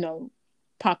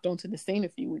 popped onto the scene a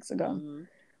few weeks ago.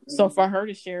 So for her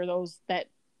to share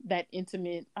that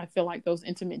intimate, I feel like those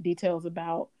intimate details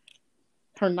about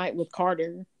her night with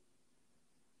Carter,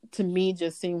 to me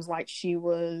just seems like she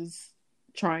was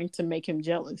trying to make him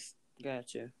jealous.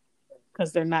 Gotcha.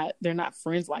 Because they're not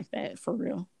friends like that for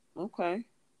real. Okay.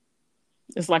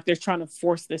 It's like they're trying to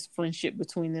force this friendship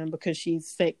between them because she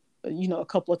said, a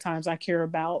couple of times, I care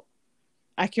about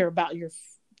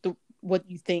what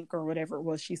you think, or whatever it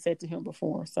was she said to him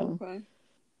before. So okay,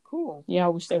 cool. Yeah, I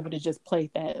wish they would have just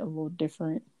played that a little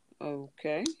different.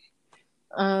 Okay.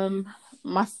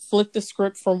 My flip the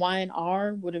script for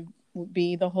Y&R would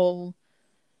be the whole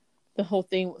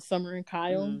thing with Summer and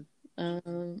Kyle.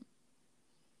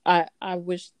 I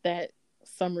wish that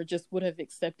Summer just would have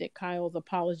accepted Kyle's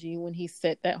apology when he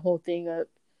set that whole thing up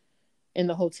in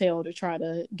the hotel to try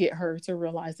to get her to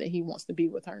realize that he wants to be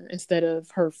with her, instead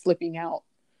of her flipping out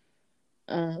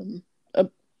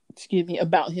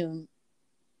about him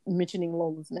mentioning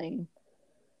Lola's name.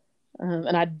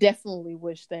 And I definitely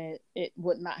wish that it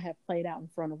would not have played out in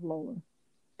front of Lola.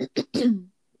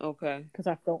 Okay. Because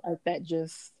I felt like that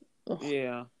just...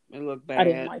 Yeah, it looked bad. I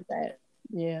didn't like that.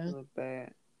 Yeah. It looked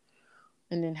bad.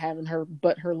 And then having her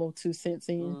butt her little 2 cents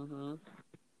in.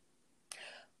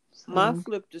 My So,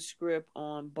 flip the script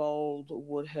on Bold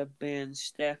would have been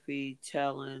Steffi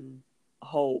telling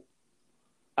Hope,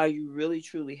 "Are you really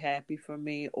truly happy for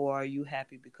me, or are you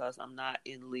happy because I'm not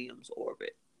in Liam's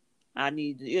orbit? I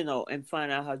need to, and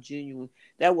find out how genuine."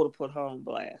 That would have put her on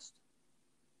blast.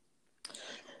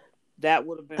 That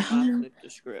would have been my flip the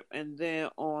script. And then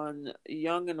on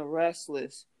Young and the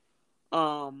Restless,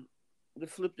 um, the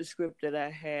flip the script that I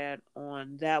had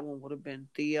on that one would have been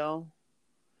Theo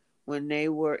when they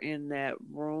were in that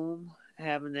room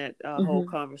having that whole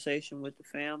mm-hmm. conversation with the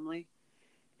family,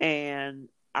 and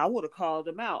I would have called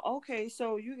them out. Okay,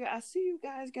 so I see you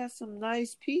guys got some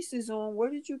nice pieces on.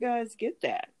 Where did you guys get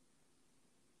that?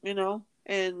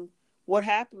 And what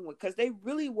happened with? Because they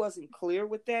really wasn't clear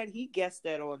with that. He guessed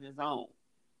that on his own,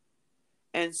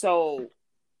 and so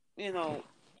you know,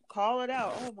 call it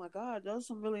out. Oh my God, those are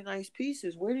some really nice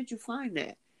pieces. Where did you find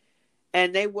that?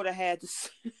 And they would have had to.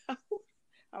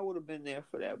 I would have been there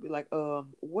for that. Be like,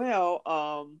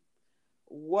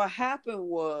 what happened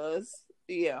was,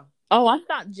 yeah. Oh, I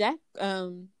thought Jack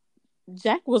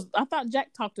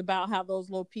talked about how those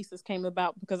little pieces came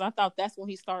about because I thought that's when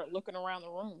he started looking around the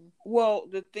room. Well,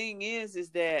 the thing is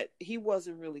that he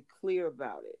wasn't really clear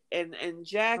about it, and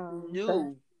Jack Okay.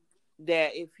 knew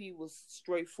that if he was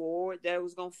straightforward, that it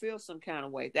was gonna feel some kind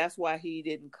of way. That's why he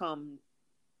didn't come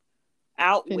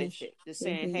out with Finish. it, just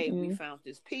saying, Mm-hmm. "Hey, we Mm-hmm. found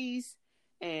this piece,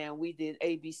 and we did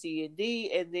A, B, C, and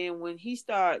D." And then when he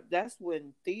started, that's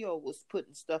when Theo was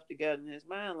putting stuff together in his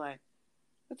mind, like,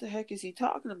 what the heck is he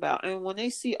talking about? And when they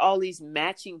see all these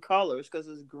matching colors, because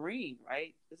it's green,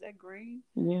 right? Is that green?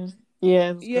 Yeah. Yeah,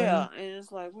 it was Yeah, green. and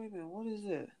it's like, wait a minute, what is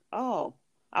it? Oh,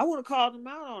 I would have called them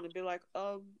out on it, be like,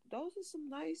 those are some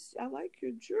nice. I like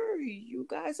your jewelry. You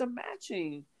guys are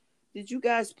matching. Did you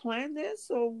guys plan this,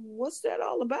 or what's that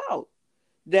all about?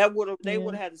 They Yeah. would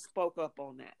have had to spoke up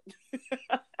on that.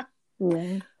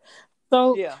 Yeah.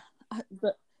 So, Yeah.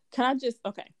 but can I just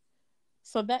okay?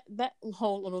 So that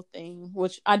whole little thing,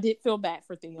 which I did feel bad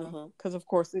for Theo, Uh-huh. because of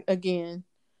course, again,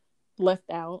 left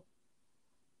out.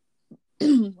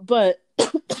 But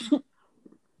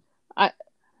I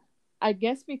I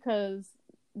guess because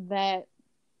that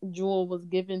jewel was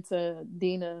given to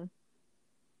Dina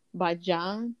by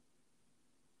John,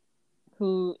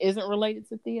 who isn't related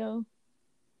to Theo,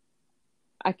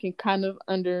 I can kind of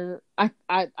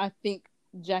I think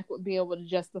Jack would be able to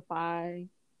justify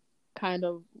kind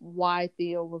of why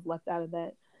Theo was left out of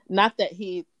that. Not that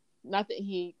he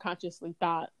consciously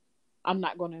thought I'm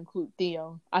not going to include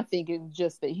Theo. I think it was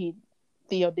just that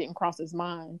Theo didn't cross his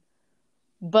mind.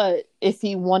 But if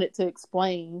he wanted to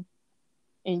explain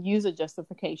and use a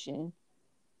justification,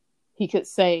 he could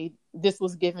say this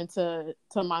was given to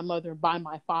my mother by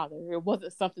my father. It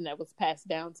wasn't something that was passed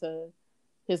down to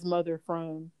his mother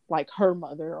from like her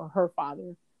mother or her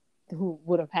father, who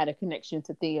would have had a connection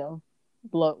to Theo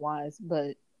blood wise,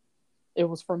 but it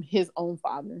was from his own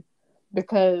father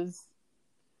because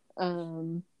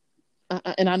and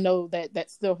I know that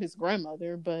that's still his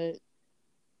grandmother, but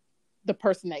the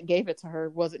person that gave it to her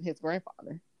wasn't his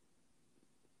grandfather.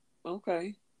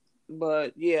 Okay.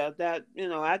 But yeah, that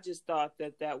I just thought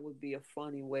that would be a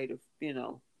funny way to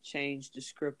change the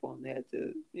script on that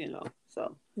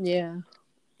so. Yeah.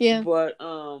 Yeah. But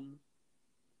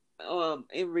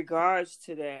in regards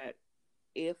to that,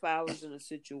 if I was in a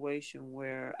situation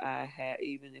where I had,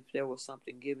 even if there was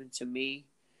something given to me,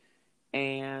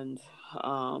 and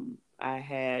I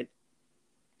had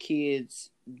kids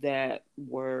that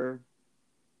were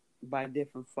by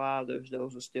different fathers,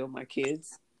 those were still my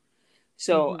kids.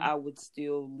 So Mm-hmm. I would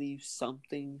still leave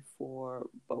something for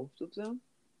both of them.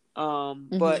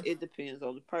 Mm-hmm. But it depends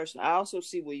on the person. I also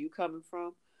see where you're coming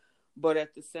from, but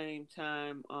at the same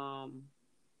time,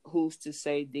 who's to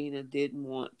say Dina didn't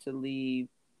want to leave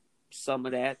some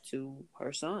of that to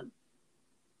her son?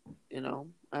 I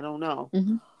don't know.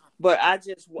 Mm-hmm. But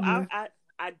Yeah.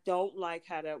 I don't like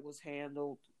how that was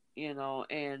handled,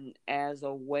 and as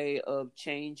a way of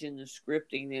changing the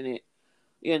scripting in it,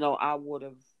 I would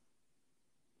have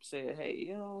said, "Hey,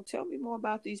 tell me more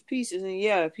about these pieces." And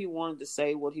yeah, if he wanted to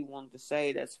say what he wanted to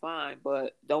say, that's fine,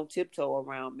 but don't tiptoe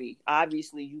around me.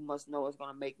 Obviously, you must know it's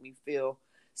going to make me feel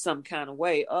some kind of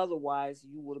way. Otherwise,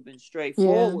 you would have been Yeah.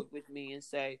 straightforward with me and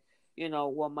say,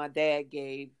 well, my dad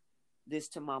gave this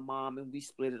to my mom and we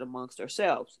split it amongst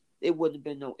ourselves. It wouldn't have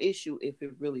been no issue if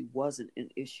it really wasn't an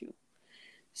issue.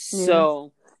 Yeah.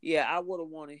 So, yeah, I would have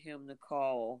wanted him to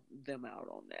call them out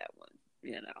on that one,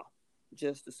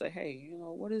 just to say, hey,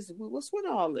 what's with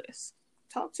all this?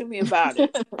 Talk to me about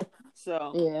it.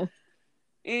 So, Yeah.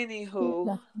 anywho,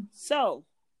 Yeah. so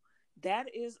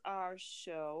that is our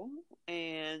show,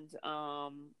 and I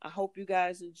hope you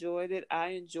guys enjoyed it. I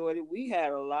enjoyed it. We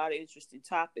had a lot of interesting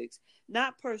topics,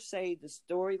 not per se the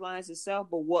storylines itself,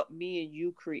 but what me and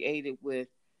you created with,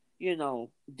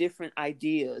 different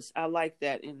ideas. I like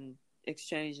that in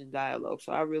exchange and dialogue,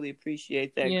 so I really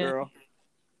appreciate that, Yeah. girl.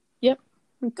 Yep.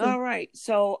 Me too. All right,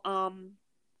 so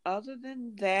other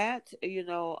than that,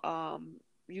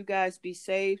 you guys be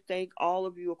safe. Thank all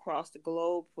of you across the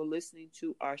globe for listening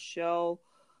to our show.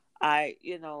 Our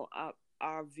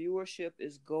viewership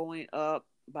is going up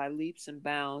by leaps and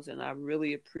bounds, and I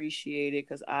really appreciate it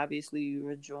because obviously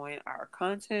you're enjoying our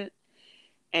content.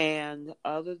 And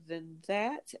other than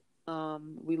that,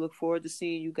 we look forward to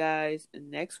seeing you guys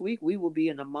next week. We will be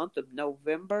in the month of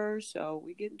November, so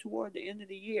we're getting toward the end of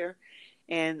the year.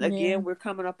 And again, we're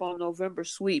coming up on November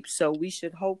sweep, so we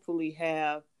should hopefully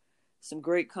have some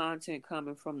great content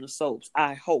coming from the soaps.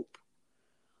 I hope.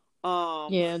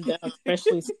 Yeah,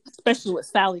 especially with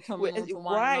Sally coming on to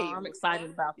right. I'm excited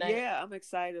about that. Yeah, I'm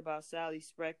excited about Sally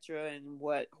Spectra and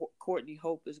what Courtney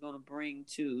Hope is going to bring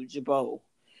to Jabot.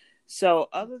 So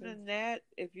other than that,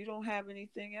 if you don't have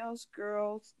anything else,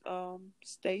 girls,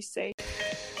 stay safe.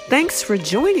 Thanks for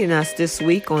joining us this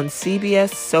week on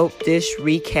CBS Soap Dish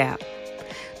Recap.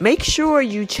 Make sure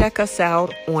you check us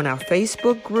out on our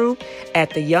Facebook group at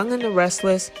The Young and the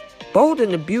Restless, Bold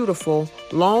and the Beautiful,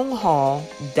 Long Haul,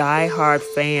 Die Hard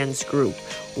Fans Group.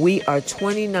 We are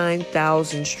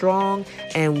 29,000 strong,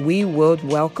 and we would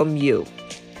welcome you.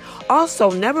 Also,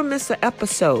 never miss an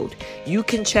episode. You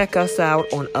can check us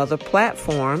out on other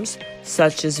platforms,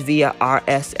 such as via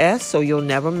RSS, so you'll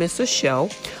never miss a show.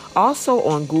 Also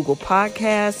on Google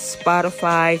Podcasts,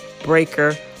 Spotify,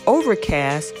 Breaker,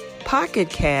 Overcast, Pocket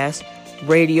Cast,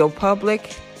 Radio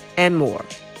Public, and more.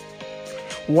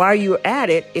 While you're at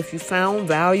it, if you found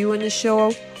value in the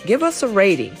show, give us a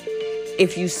rating.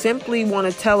 If you simply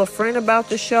want to tell a friend about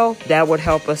the show, that would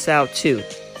help us out too.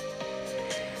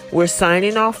 We're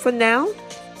signing off for now.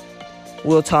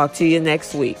 We'll talk to you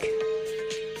next week.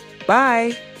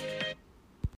 Bye.